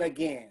seeing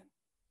again.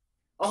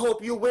 I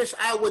hope you wish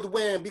I would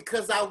win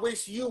because I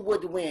wish you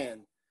would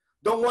win.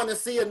 Don't want to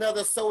see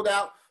another sold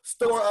out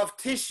store of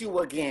tissue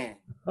again.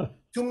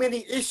 Too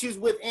many issues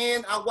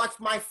within, I watch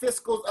my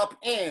fiscals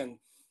upend.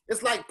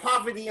 It's like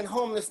poverty and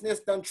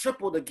homelessness done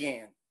tripled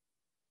again.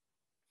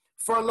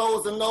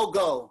 Furloughs a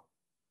no-go.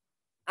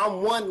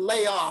 I'm one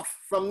layoff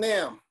from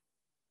them.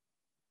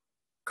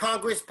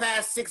 Congress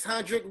passed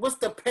 600, what's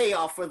the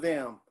payoff for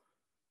them?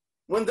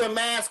 When their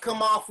masks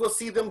come off, we'll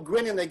see them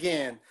grinning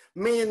again.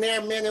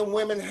 Millionaire men and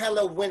women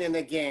hella winning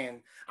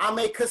again. I'm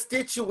a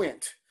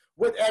constituent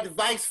with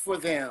advice for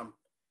them.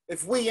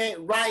 If we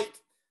ain't right,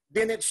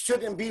 then it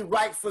shouldn't be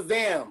right for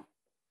them.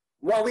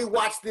 While we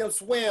watch them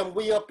swim,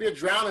 we up here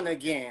drowning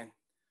again.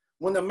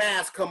 When the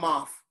masks come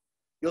off,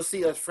 you'll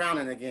see us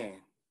frowning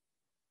again.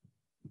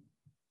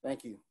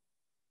 Thank you.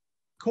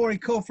 Corey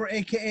Kofer,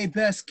 AKA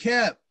Best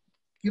Kept.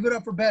 Give it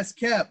up for Best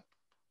Kept.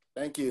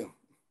 Thank you.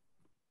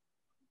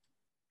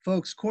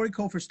 Folks, Corey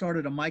Kofer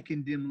started a Mic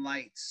and Dim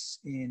Lights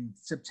in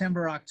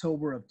September,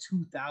 October of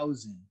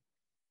 2000.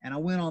 And I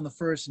went on the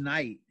first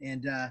night.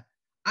 And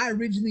I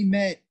originally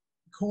met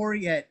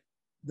Corey at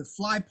the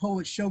Fly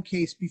Poet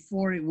Showcase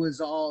before it was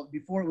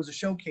a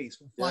showcase,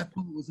 when Fly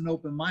Poet was an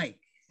open mic.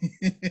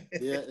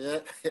 Yeah.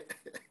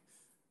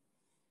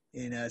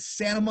 In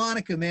Santa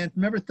Monica, man.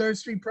 Remember 3rd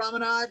Street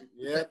Promenade?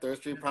 Yeah, 3rd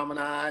Street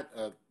Promenade,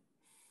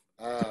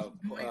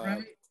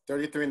 right?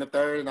 33 and the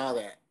 3rd and all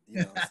that.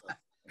 You know,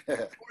 so.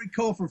 Corey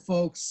Kofer,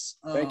 folks.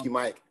 Thank you,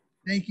 Mike.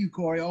 Thank you,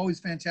 Corey. Always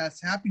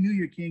fantastic. Happy New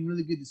Year, King.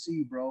 Really good to see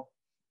you, bro.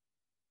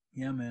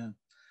 Yeah, man.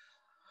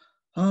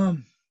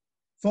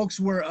 Folks,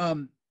 we're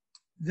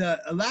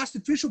the last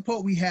official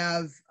poet we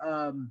have.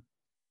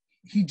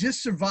 He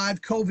just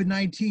survived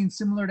COVID-19,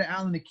 similar to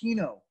Alan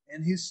Aquino,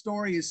 and his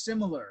story is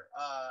similar.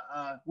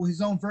 Well,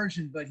 his own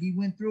version, but he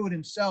went through it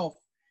himself.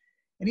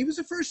 And he was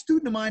the first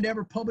student of mine to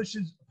ever publish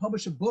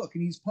a book,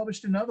 and he's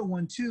published another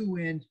one too.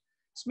 And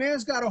this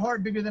man's got a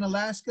heart bigger than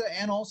Alaska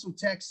and also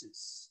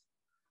Texas.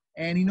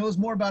 And he knows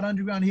more about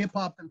underground hip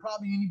hop than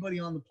probably anybody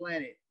on the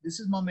planet. This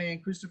is my man,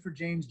 Christopher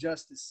James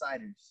Justice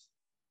Siders.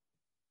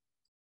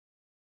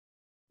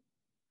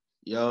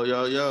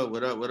 Yo,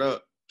 what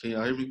up? Can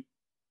y'all hear me?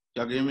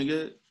 Y'all can hear me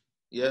good?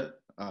 Yeah?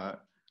 All right,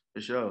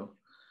 for sure.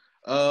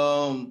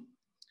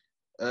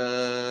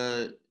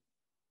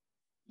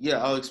 Yeah,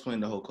 I'll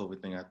explain the whole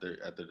COVID thing after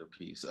the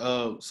piece.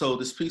 So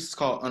this piece is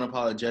called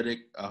Unapologetic.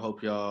 I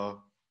hope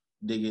y'all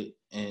dig it,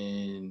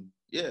 and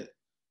yeah.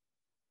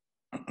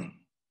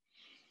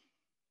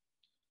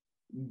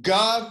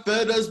 God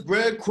fed us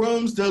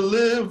breadcrumbs to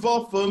live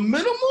off a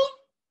minimum.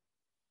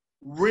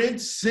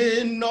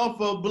 Rinsing off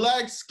a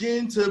black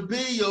skin to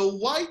be a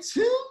white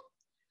Tim.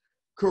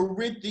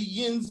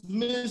 Corinthians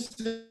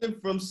missing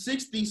from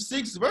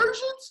 66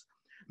 versions.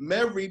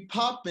 Mary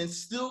Poppins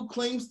still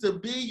claims to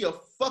be a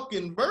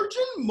fucking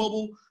virgin.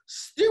 Mobile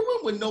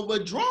steering with nowhere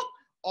drunk.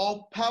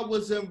 All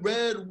powers in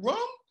red rum.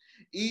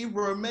 Eve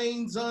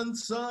remains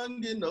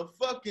unsung in the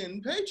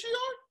fucking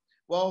patriarch.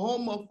 While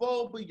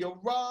homophobia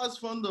rise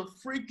from the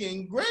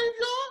freaking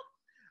graveyard.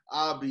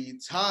 I'll be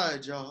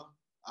tired, y'all.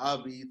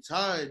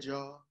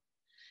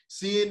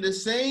 Seeing the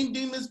same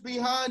demons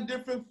behind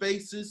different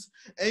faces.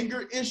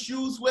 Anger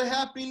issues with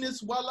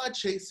happiness while I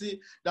chase it.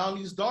 Down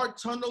these dark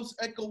tunnels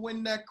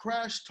echoing that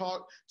crash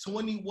talk.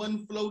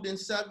 21 floating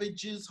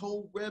savages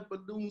hold red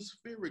balloons,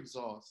 fear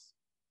exhaust.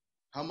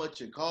 How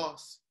much it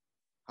costs?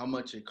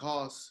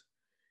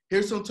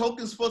 Here's some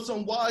tokens for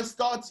some wise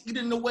thoughts,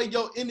 eating away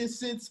your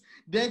innocence.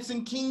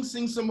 Dancing King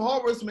sing some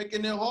horrors,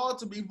 making it hard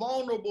to be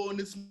vulnerable in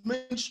this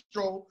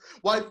minstrel.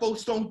 White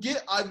folks don't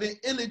get Ivan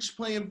Illich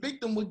playing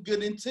victim with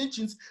good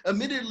intentions.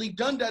 Admittedly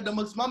done that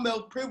amongst my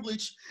male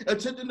privilege,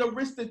 attempting to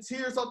rinse the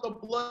tears out the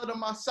blood of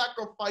my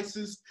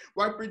sacrifices.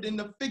 Riper than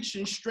the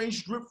fiction,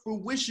 strange drip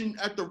fruition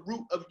at the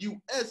root of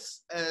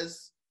US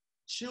as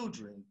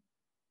children.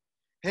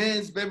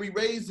 Hands very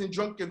raised in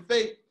drunken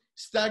fate.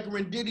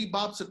 Staggering diddy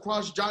bops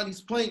across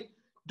Johnny's plate.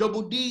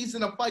 Double D's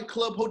in a fight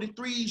club holding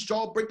threes.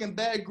 Jaw breaking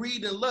bad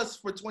greed and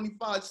lust for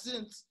 25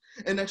 cents.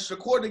 An extra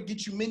quarter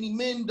get you many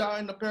men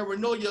dying of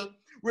paranoia.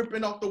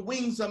 Ripping off the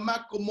wings of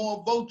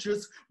Macklemore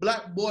vultures.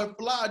 Black boy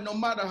fly no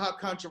matter how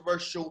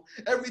controversial.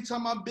 Every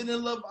time I've been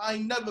in love, I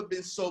ain't never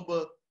been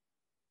sober.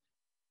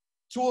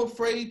 Too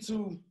afraid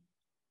to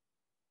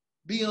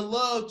be in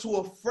love. Too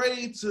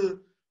afraid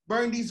to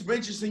burn these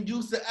bridges and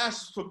use the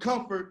ashes for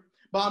comfort.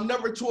 But I'm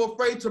never too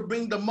afraid to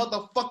bring the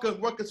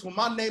motherfucking ruckus when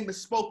my name is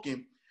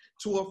spoken.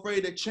 Too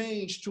afraid to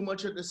change, too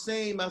much of the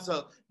same as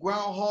a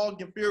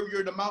groundhog,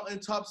 inferior to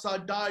mountaintops. I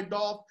died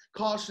off,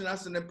 caution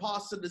as an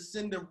imposter,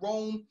 descend in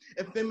Rome.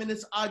 And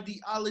feminist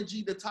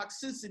ideology, the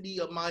toxicity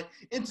of my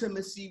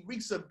intimacy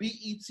reeks of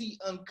BET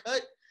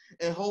uncut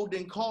and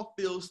holding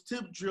Caulfield's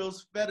tip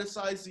drills,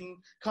 fetishizing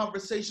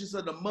conversations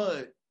of the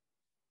mud.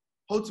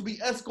 Hope to be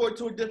escorted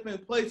to a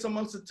different place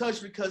amongst the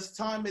touch, because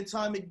time and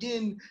time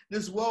again,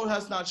 this world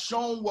has not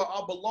shown where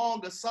I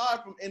belong aside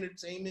from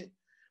entertainment,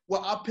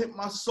 where I pimp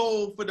my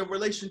soul for the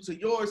relation to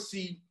yours.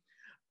 See,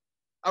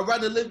 I'd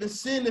rather live in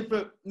sin if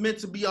it meant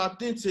to be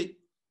authentic.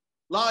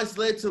 Lies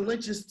led to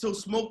lynches till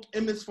smoke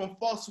emits from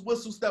false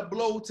whistles that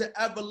blow to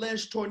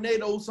avalanche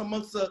tornadoes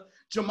amongst a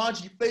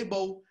Jumanji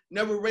fable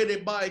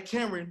narrated by a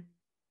Karen.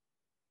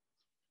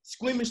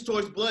 Squeamish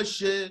towards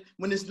bloodshed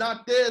when it's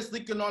not there, it's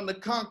leaking on the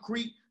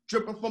concrete,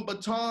 dripping from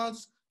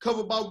batons,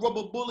 covered by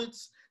rubber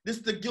bullets. This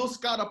the Gil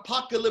Scott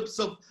apocalypse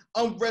of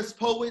unrest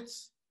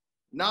poets.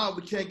 Nah,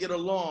 we can't get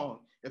along.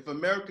 If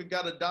America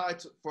gotta die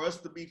for us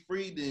to be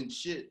free, then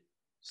shit,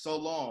 so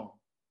long.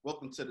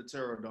 Welcome to the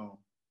Terror Dome.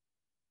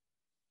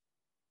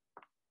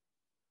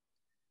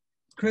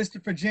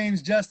 Christopher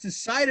James Justice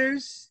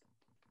Siders.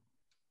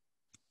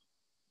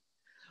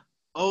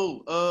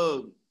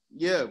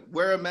 Yeah,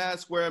 wear a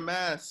mask,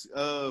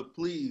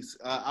 please.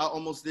 I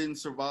almost didn't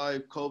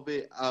survive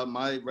COVID.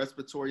 My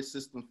respiratory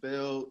system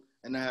failed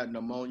and I had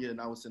pneumonia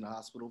and I was in the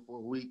hospital for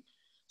a week.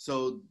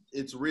 So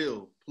it's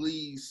real.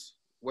 Please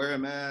wear a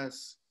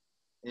mask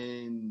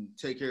and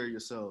take care of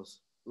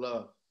yourselves.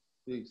 Love,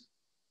 peace.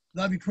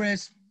 Love you,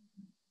 Chris.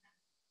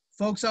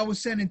 Folks, I was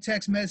sending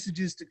text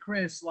messages to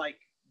Chris, like,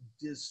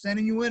 just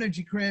sending you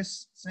energy,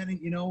 Chris.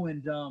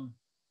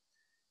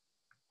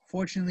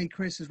 Fortunately,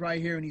 Chris is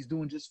right here and he's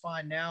doing just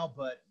fine now.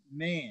 But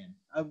man,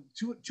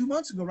 2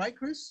 months ago, right,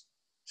 Chris?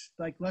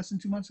 Like less than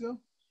 2 months ago?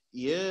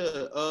 Yeah,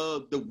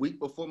 the week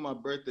before my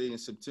birthday in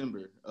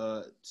September.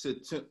 I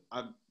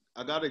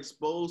got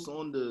exposed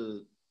on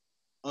the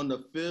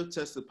 5th,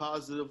 tested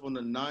positive on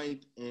the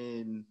 9th,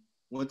 and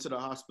went to the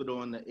hospital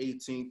on the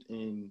 18th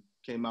and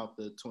came out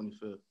the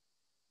 25th.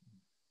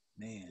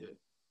 Man,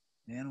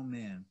 man, oh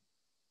man.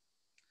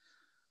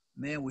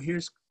 Man, well,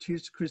 here's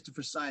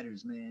Christopher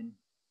Siders, man.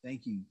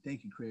 Thank you,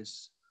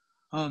 Chris.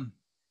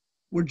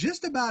 We're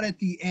just about at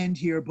the end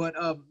here, but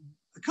a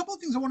couple of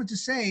things I wanted to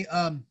say.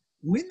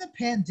 When the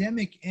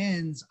pandemic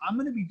ends, I'm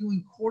going to be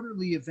doing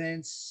quarterly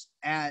events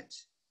and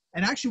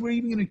actually we're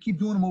even going to keep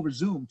doing them over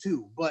Zoom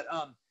too. But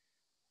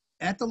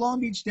at the Long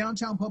Beach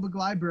Downtown Public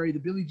Library, the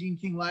Billie Jean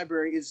King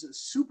Library is a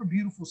super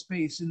beautiful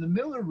space. In the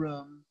Miller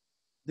Room,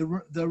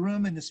 the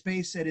room and the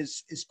space that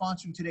is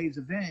sponsoring today's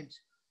event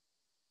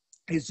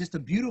is just a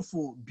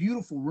beautiful,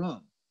 beautiful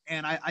room.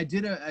 And I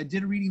did a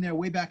reading there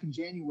way back in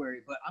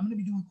January, but I'm going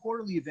to be doing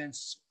quarterly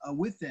events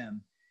with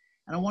them.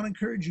 And I want to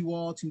encourage you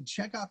all to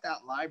check out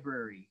that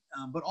library.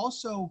 But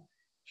also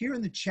here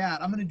in the chat,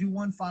 I'm going to do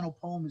one final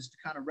poem just to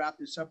kind of wrap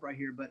this up right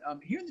here. But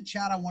here in the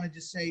chat, I want to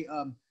just say,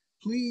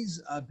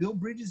 please build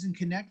bridges and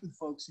connect with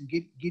folks and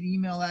get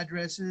email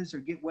addresses or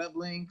get web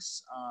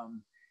links,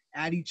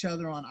 add each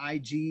other on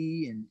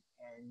IG and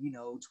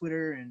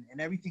Twitter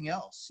and everything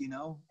else,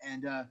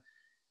 and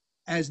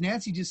as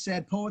Nancy just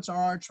said, poets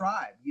are our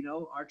tribe,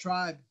 our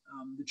tribe,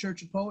 the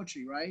Church of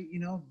Poetry, right?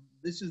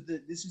 This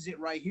is it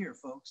right here,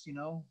 folks,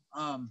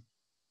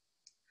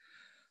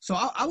 So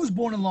I was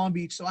born in Long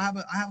Beach, so I have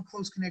a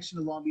close connection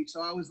to Long Beach. So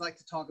I always like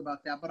to talk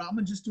about that, but I'm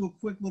gonna just do a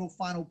quick little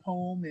final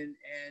poem and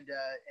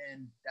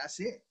that's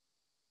it.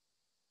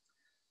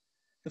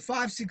 The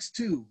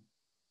 562.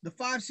 The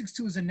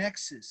 562 is a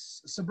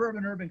nexus, a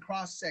suburban urban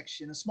cross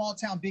section, a small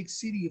town, big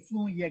city,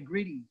 affluent yet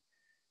gritty.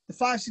 The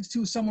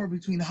 562 is somewhere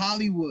between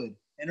Hollywood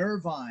and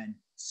Irvine,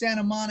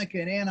 Santa Monica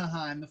and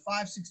Anaheim. The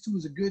 562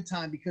 is a good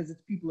time because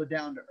its people are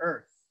down to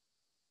earth.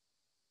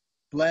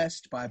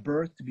 Blessed by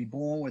birth to be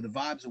born where the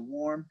vibes are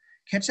warm.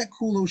 Catch that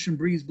cool ocean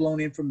breeze blowing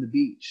in from the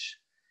beach.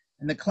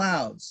 And the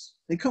clouds,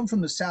 they come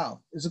from the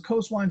south. As the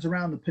coast winds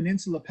around the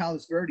peninsula of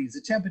Palos Verdes,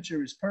 the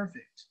temperature is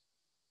perfect.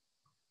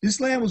 This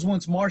land was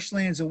once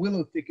marshlands and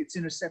willow thickets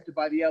intercepted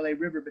by the LA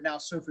River, but now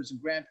surfers and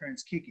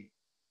grandparents kick it.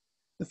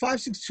 The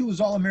 562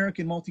 is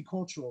all-American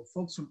multicultural,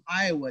 folks from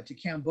Iowa to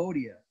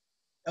Cambodia,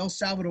 El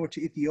Salvador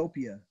to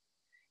Ethiopia,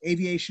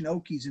 aviation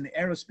Okies in the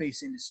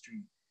aerospace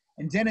industry,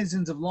 and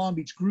denizens of Long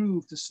Beach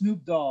groove to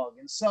Snoop Dogg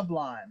and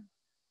Sublime,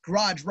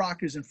 garage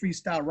rockers and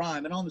freestyle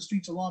rhyme. And on the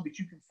streets of Long Beach,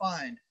 you can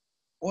find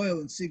oil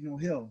and Signal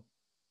Hill,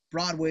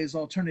 Broadway's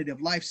alternative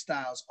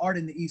lifestyles, art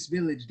in the East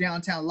Village,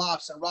 downtown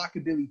lofts and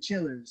rockabilly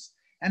chillers.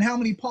 And how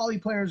many poly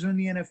players are in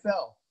the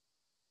NFL?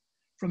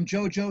 From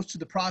JoJo's to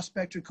the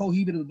Prospector,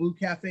 Cohiba to the Blue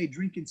Cafe,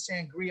 drinking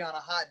sangria on a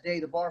hot day.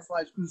 The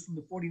Barflies cruise from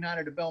the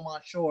 49er to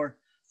Belmont Shore,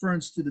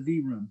 Ferns to the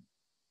V-Room.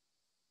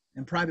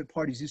 And private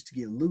parties used to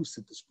get loose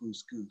at the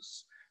Spruce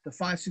Goose. The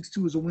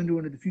 562 is a window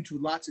into the future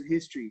with lots of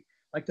history.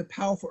 Like the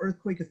powerful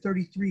earthquake of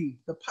 33,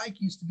 the Pike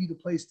used to be the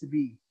place to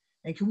be.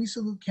 And can we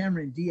salute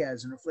Cameron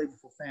Diaz and her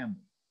flavorful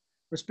family?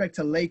 Respect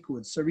to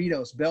Lakewood,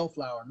 Cerritos,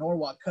 Bellflower,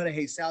 Norwalk,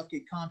 Cudahy,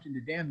 Southgate, Compton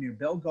to damn near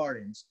Bell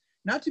Gardens.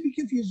 Not to be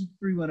confused with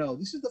 310.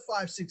 This is the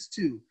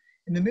 562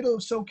 in the middle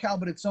of SoCal,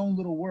 but its own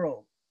little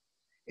world.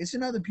 It's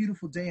another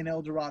beautiful day in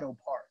El Dorado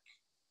Park.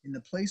 In the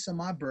place of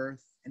my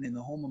birth and in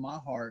the home of my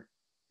heart,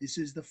 this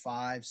is the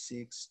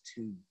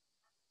 562.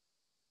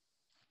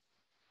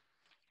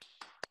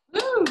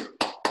 Woo!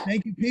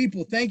 Thank you,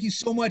 people. Thank you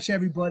so much,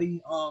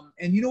 everybody.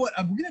 And you know what?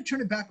 We're going to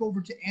turn it back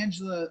over to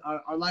Angela,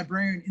 our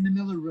librarian in the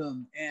Miller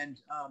Room.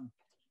 And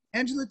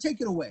Angela,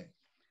 take it away.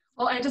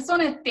 Well, I just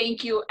want to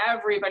thank you,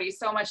 everybody,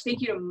 so much. Thank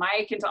you to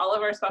Mike and to all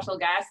of our special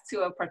guests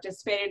who have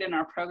participated in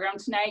our program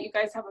tonight. You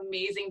guys have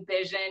amazing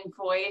vision,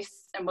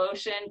 voice,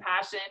 emotion,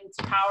 passion. It's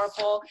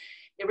powerful.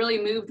 It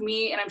really moved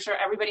me, and I'm sure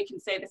everybody can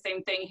say the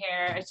same thing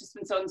here. It's just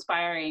been so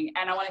inspiring.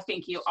 And I want to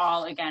thank you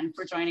all again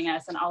for joining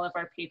us, and all of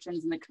our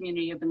patrons in the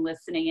community who have been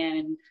listening in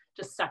and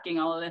just sucking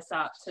all of this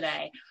up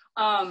today.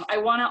 I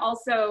want to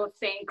also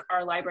thank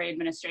our library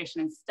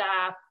administration and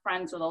staff,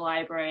 friends of the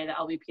library, the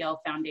LBPL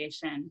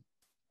Foundation,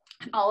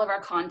 and all of our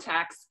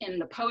contacts in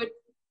the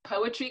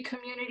poetry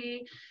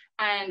community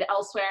and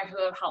elsewhere who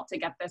have helped to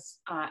get this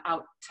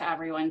out to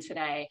everyone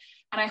today.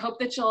 And I hope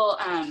that you'll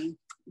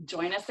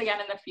join us again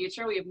in the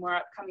future. We have more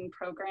upcoming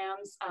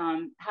programs.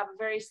 Have a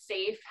very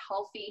safe,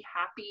 healthy,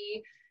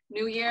 happy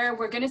New Year.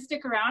 We're gonna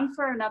stick around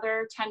for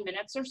another 10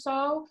 minutes or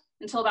so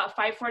until about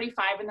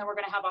 5:45, and then we're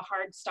gonna have a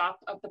hard stop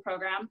of the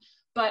program.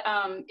 But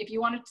if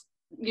you want to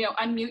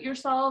unmute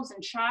yourselves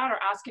and chat or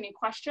ask any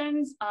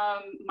questions.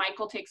 Mike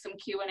will take some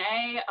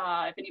Q&A.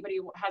 If anybody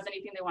has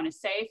anything they want to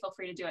say, feel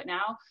free to do it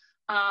now.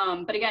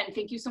 But again,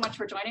 thank you so much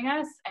for joining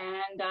us,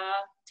 and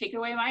take it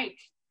away, Mike.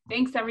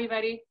 Thanks,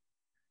 everybody.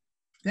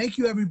 Thank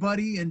you,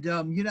 everybody. And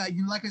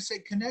like I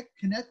said,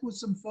 connect with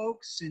some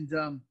folks,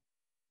 and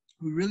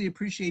we really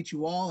appreciate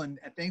you all. And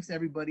thanks to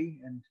everybody.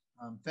 And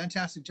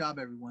fantastic job,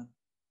 everyone.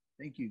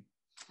 Thank you.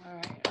 All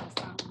right,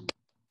 awesome.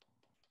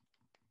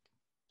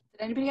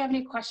 Did anybody have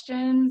any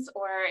questions,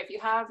 or if you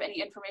have any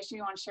information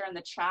you want to share in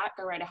the chat,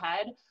 go right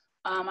ahead.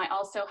 I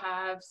also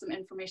have some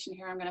information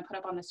here I'm going to put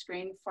up on the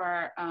screen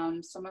for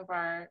some of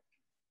our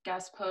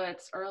guest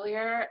poets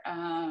earlier.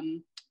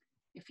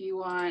 If you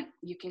want,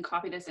 you can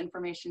copy this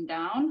information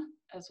down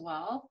as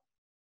well.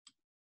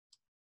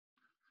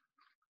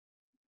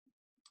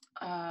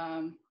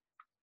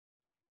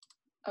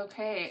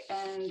 Okay,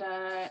 and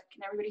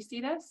can everybody see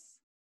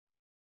this?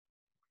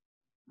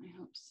 I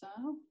hope so.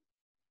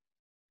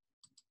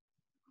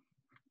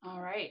 All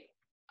right.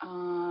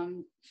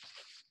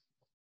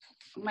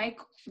 Mike,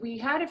 we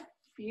had a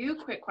few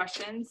quick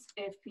questions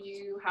if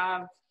you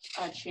have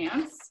a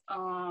chance.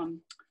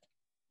 Some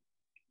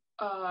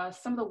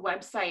of the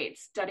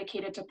websites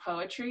dedicated to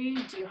poetry,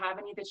 do you have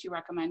any that you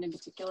recommend in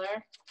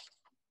particular?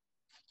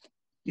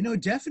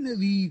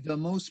 Definitely the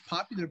most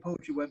popular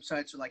poetry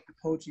websites are like the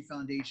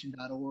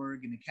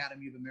poetryfoundation.org and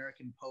Academy of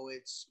American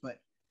Poets, but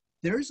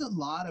there's a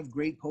lot of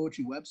great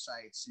poetry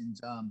websites.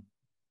 And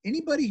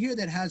anybody here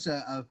that has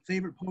a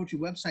favorite poetry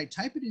website,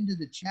 type it into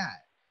the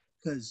chat,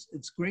 because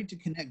it's great to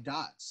connect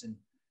dots. And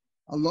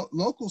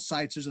local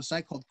sites, there's a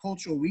site called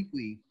Cultural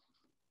Weekly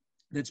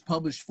that's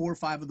published 4 or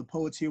 5 of the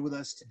poets here with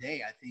us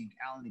today. I think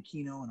Alan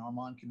Aquino and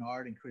Armand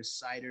Kennard and Chris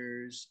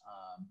Siders,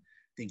 I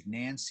think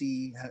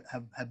Nancy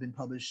have been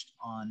published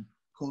on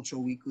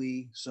Cultural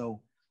Weekly.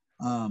 So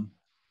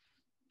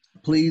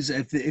please,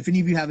 if any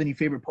of you have any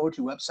favorite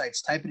poetry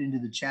websites, type it into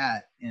the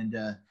chat. And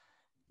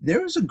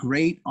there is a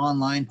great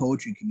online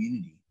poetry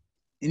community.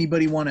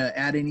 Anybody want to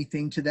add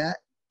anything to that?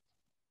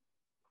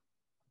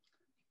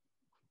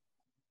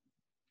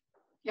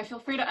 Yeah, feel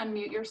free to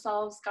unmute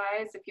yourselves,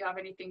 guys, if you have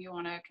anything you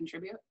want to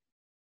contribute.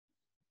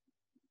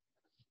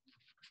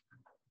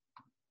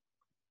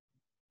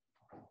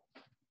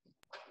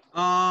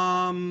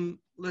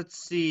 Let's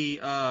see.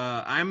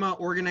 I'm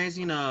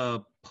organizing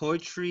a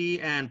poetry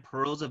and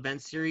prose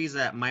event series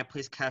at My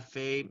Place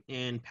Cafe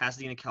in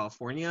Pasadena,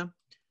 California.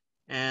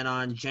 And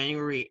on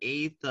January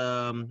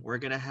 8th, we're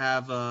going to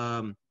have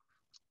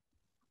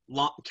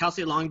Cal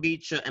State Long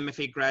Beach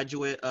MFA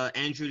graduate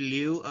Andrew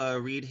Liu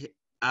read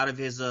out of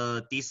his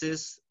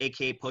thesis,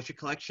 aka poetry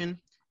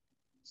collection.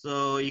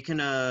 So you can,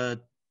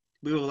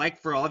 we would like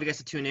for all of you guys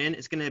to tune in.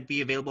 It's going to be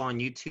available on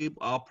YouTube.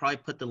 I'll probably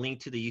put the link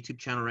to the YouTube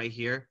channel right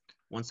here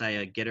once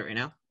I get it right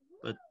now.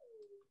 But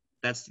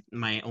that's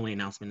my only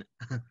announcement.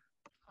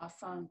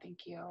 Awesome,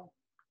 thank you.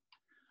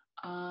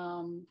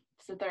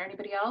 Is there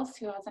anybody else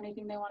who has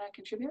anything they want to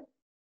contribute?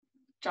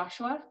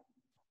 Joshua?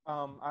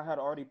 I had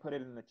already put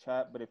it in the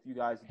chat, but if you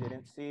guys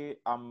didn't see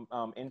it, I'm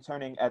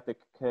interning at the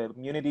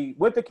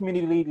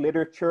community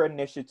literature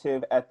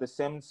initiative at the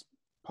Sims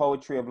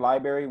Poetry of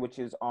Library, which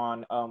is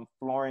on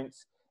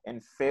Florence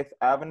and 5th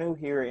Avenue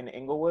here in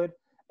Inglewood.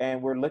 And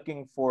we're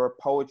looking for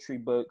poetry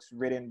books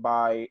written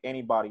by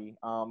anybody.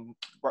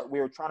 We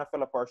were trying to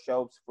fill up our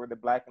shelves for the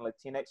Black and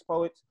Latinx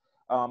poets.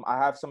 I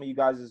have some of you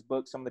guys'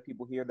 books, some of the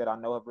people here that I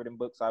know have written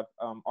books, I've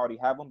already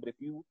have them. But if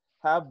you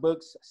have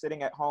books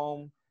sitting at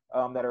home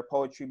that are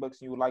poetry books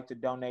and you would like to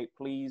donate,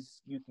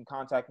 please, you can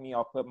contact me.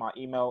 I'll put my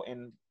email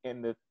in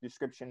the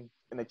description,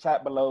 in the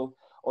chat below,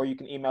 or you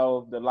can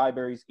email the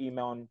library's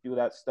email and do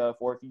that stuff.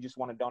 Or if you just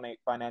want to donate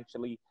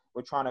financially,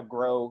 we're trying to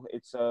grow.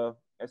 It's a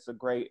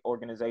great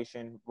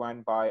organization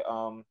run by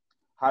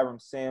Hiram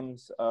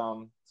Sims.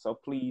 So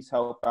please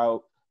help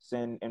out,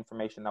 send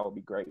information, that would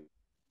be great.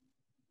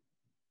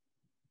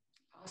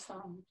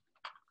 Awesome.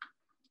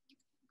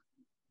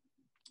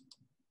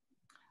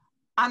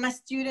 I'm a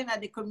student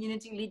at the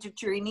Community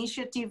Literature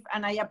Initiative,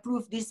 and I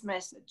approve this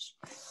message.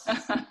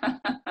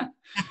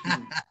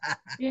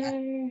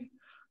 Yay.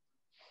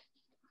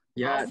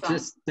 Yeah, Awesome.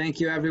 just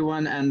thank you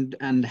everyone,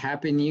 and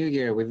Happy New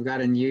Year. We've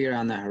got a new year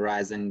on the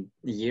horizon.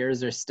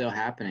 Years are still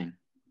happening.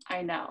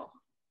 I know.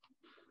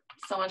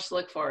 So much to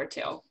look forward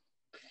to.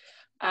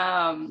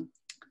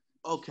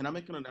 Oh, can I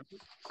make an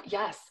announcement?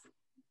 Yes.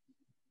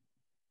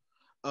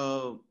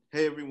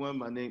 Hey everyone,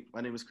 my name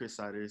is Chris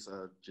Siders.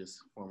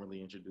 Just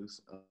formally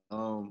introduce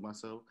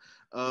myself.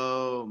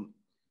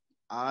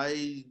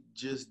 I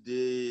just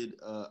did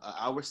an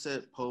hour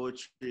set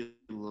poetry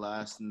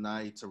last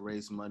night to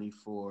raise money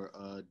for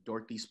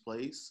Dorothy's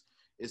Place.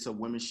 It's a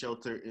women's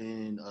shelter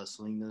in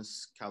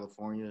Salinas,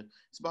 California.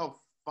 It's about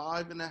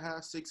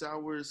 5.5, 6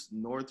 hours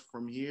north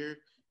from here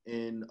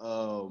in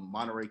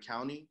Monterey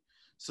County.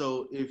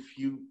 So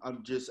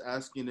I'm just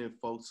asking if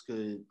folks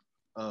could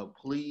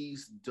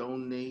please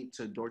donate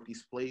to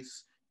Dorothy's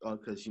Place,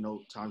 because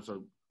times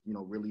are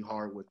really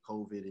hard with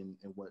COVID and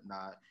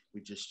whatnot.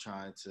 We're just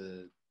trying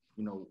to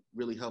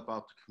really help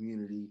out the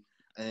community.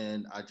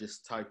 And I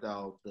just typed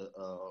out the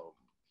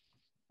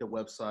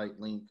website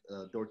link,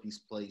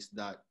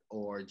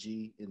 dorothy'splace.org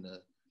in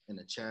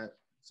the chat.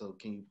 So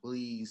can you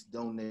please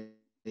donate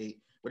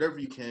whatever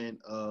you can?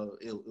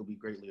 It'll be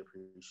greatly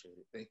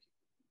appreciated. Thank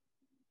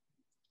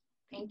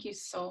you. Thank you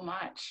so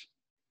much.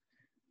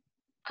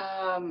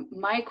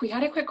 Mike, we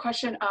had a quick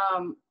question.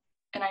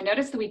 And I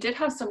noticed that we did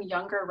have some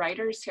younger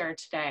writers here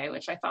today,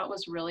 which I thought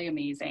was really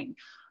amazing.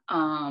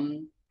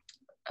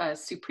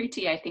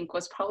 Supriti, I think,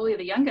 was probably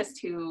the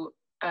youngest who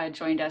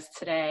joined us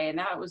today, and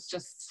that was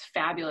just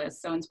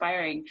fabulous, so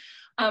inspiring.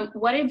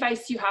 What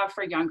advice do you have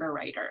for younger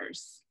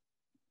writers?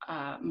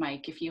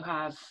 Mike, if you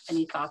have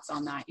any thoughts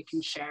on that, you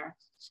can share.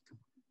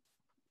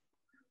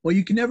 Well,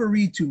 you can never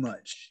read too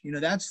much.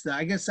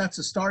 I guess that's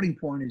the starting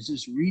point, is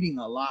just reading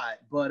a lot.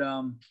 But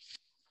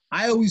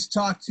I always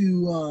talk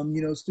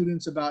to,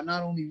 students about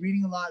not only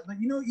reading a lot, but,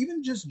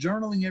 even just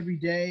journaling every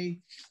day.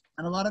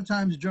 And a lot of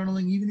times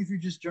journaling, even if you're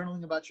just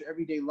journaling about your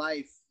everyday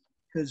life,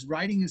 because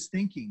writing is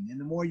thinking, and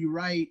the more you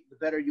write, the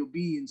better you'll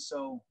be. And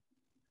so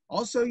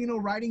also,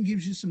 writing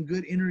gives you some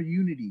good inner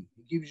unity.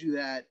 It gives you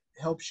that,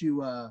 helps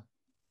you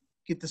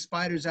get the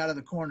spiders out of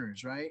the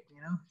corners, right?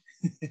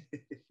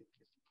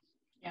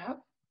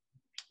 Yep.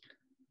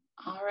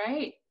 All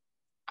right.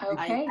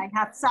 Okay. I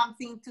have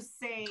something to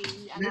say,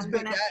 and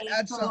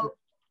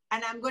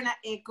I'm gonna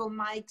echo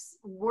Mike's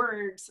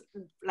words.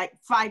 Like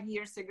 5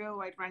 years ago,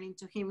 I ran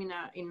into him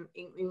in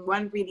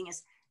one reading.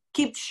 Is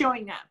keep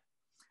showing up.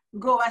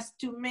 Go as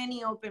to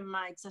many open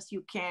mics as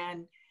you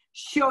can.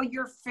 Show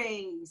your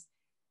face.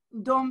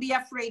 Don't be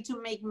afraid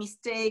to make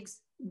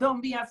mistakes.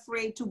 Don't be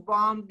afraid to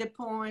bomb the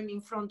poem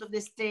in front of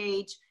the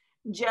stage.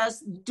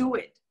 Just do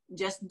it.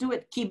 Just do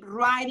it. Keep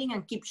writing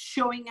and keep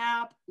showing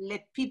up.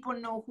 Let people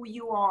know who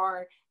you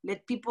are.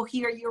 Let people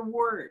hear your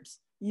words.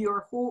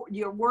 Your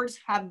words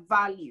have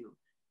value.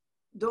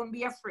 Don't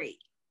be afraid.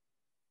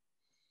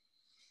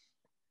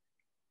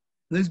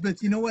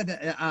 Elizabeth, you know what?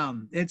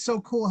 It's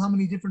so cool how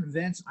many different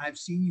events I've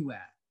seen you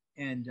at.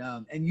 And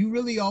you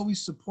really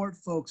always support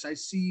folks. I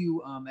see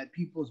you at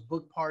people's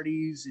book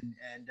parties,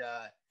 and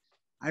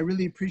I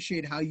really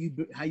appreciate how you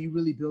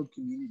really build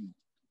community.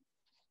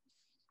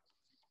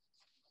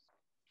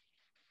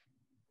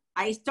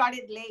 I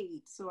started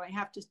late, so I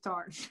have to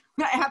start.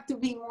 I have to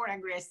be more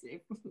aggressive.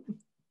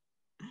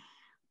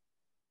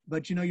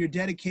 But your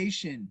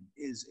dedication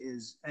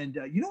is and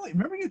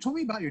remember you told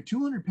me about your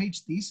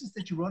 200-page thesis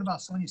that you wrote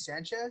about Sonia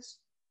Sanchez?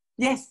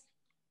 Yes.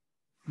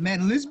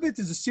 Man, Elizabeth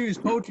is a serious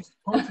poetry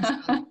scholar.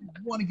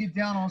 You want to get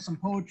down on some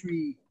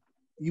poetry,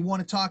 you want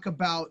to talk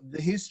about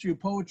the history of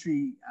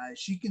poetry,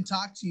 she can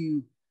talk to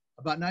you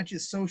about not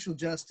just social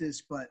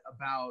justice, but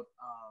about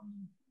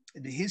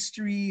the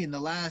history in the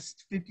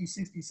last 50,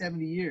 60,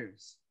 70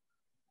 years.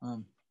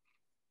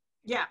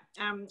 Yeah,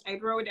 I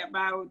wrote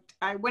about,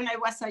 when I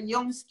was a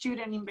young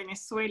student in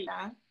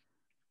Venezuela,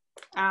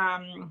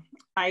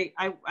 I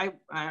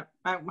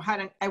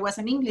was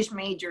an English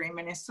major in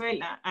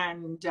Venezuela,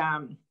 and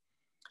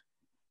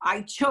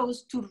I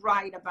chose to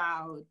write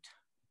about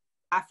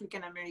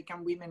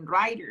African-American women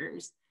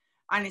writers,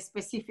 and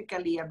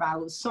specifically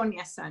about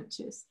Sonia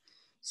Sanchez.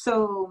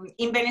 So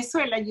in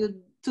Venezuela,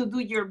 to do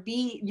your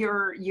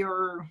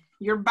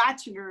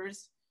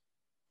bachelor's,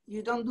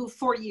 you don't do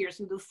 4 years,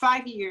 you do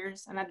 5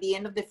 years. And at the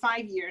end of the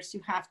 5 years,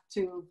 you have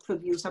to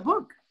produce a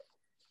book.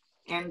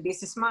 And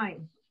this is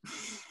mine.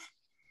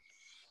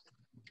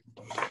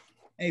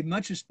 Hey,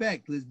 much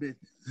respect, Elizabeth.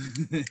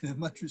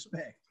 Much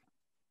respect.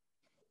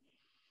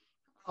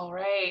 All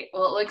right.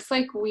 Well, it looks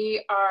like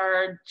we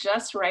are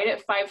just right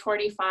at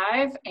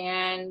 5:45,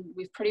 and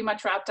we've pretty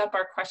much wrapped up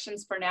our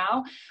questions for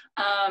now.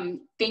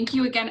 Thank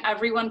you again,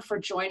 everyone, for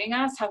joining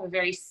us. Have a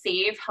very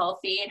safe,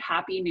 healthy, and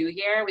happy New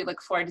Year. We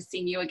look forward to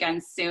seeing you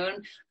again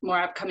soon.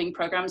 More upcoming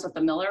programs with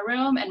the Miller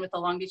Room and with the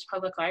Long Beach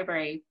Public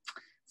Library.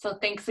 So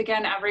thanks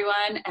again,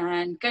 everyone,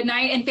 and good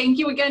night. And thank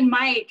you again,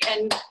 Mike,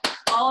 and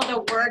all of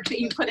the work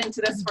that you put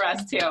into this for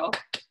us, too.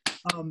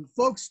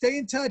 Folks, stay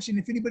in touch. And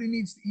if anybody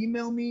needs to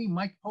email me,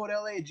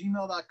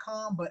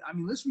 mikepoetla@gmail.com. But I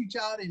mean, let's reach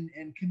out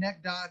and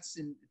connect dots.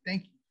 And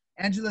thank you,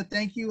 Angela.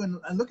 Thank you. And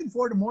I'm looking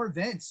forward to more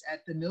events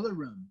at the Miller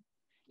Room.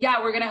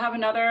 Yeah, we're going to have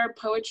another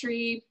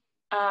poetry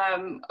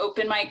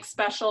open mic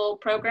special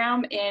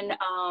program in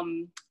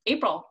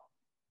April.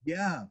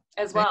 Yeah.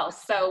 As well.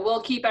 So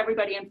we'll keep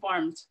everybody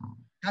informed.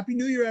 Happy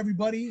New Year,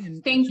 everybody.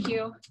 And thank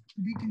you.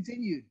 To be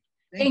continued.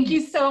 Thank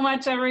you so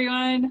much,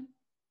 everyone.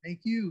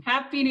 Thank you.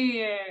 Happy New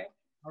Year.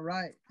 All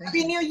right.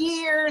 Happy New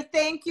Year.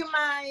 Thank you,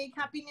 Mike.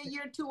 Happy New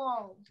Year to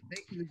all.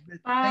 Thank you,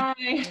 Elizabeth. Bye.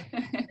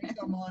 Thanks,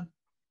 Armand.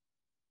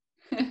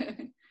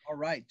 All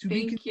right.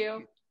 Thank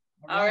you.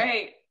 All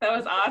right. That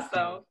was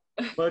awesome.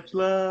 Much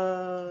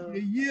love.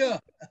 Yeah.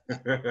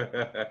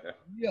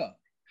 Yeah.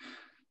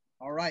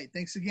 All right.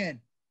 Thanks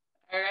again.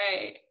 All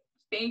right.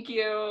 Thank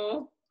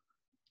you.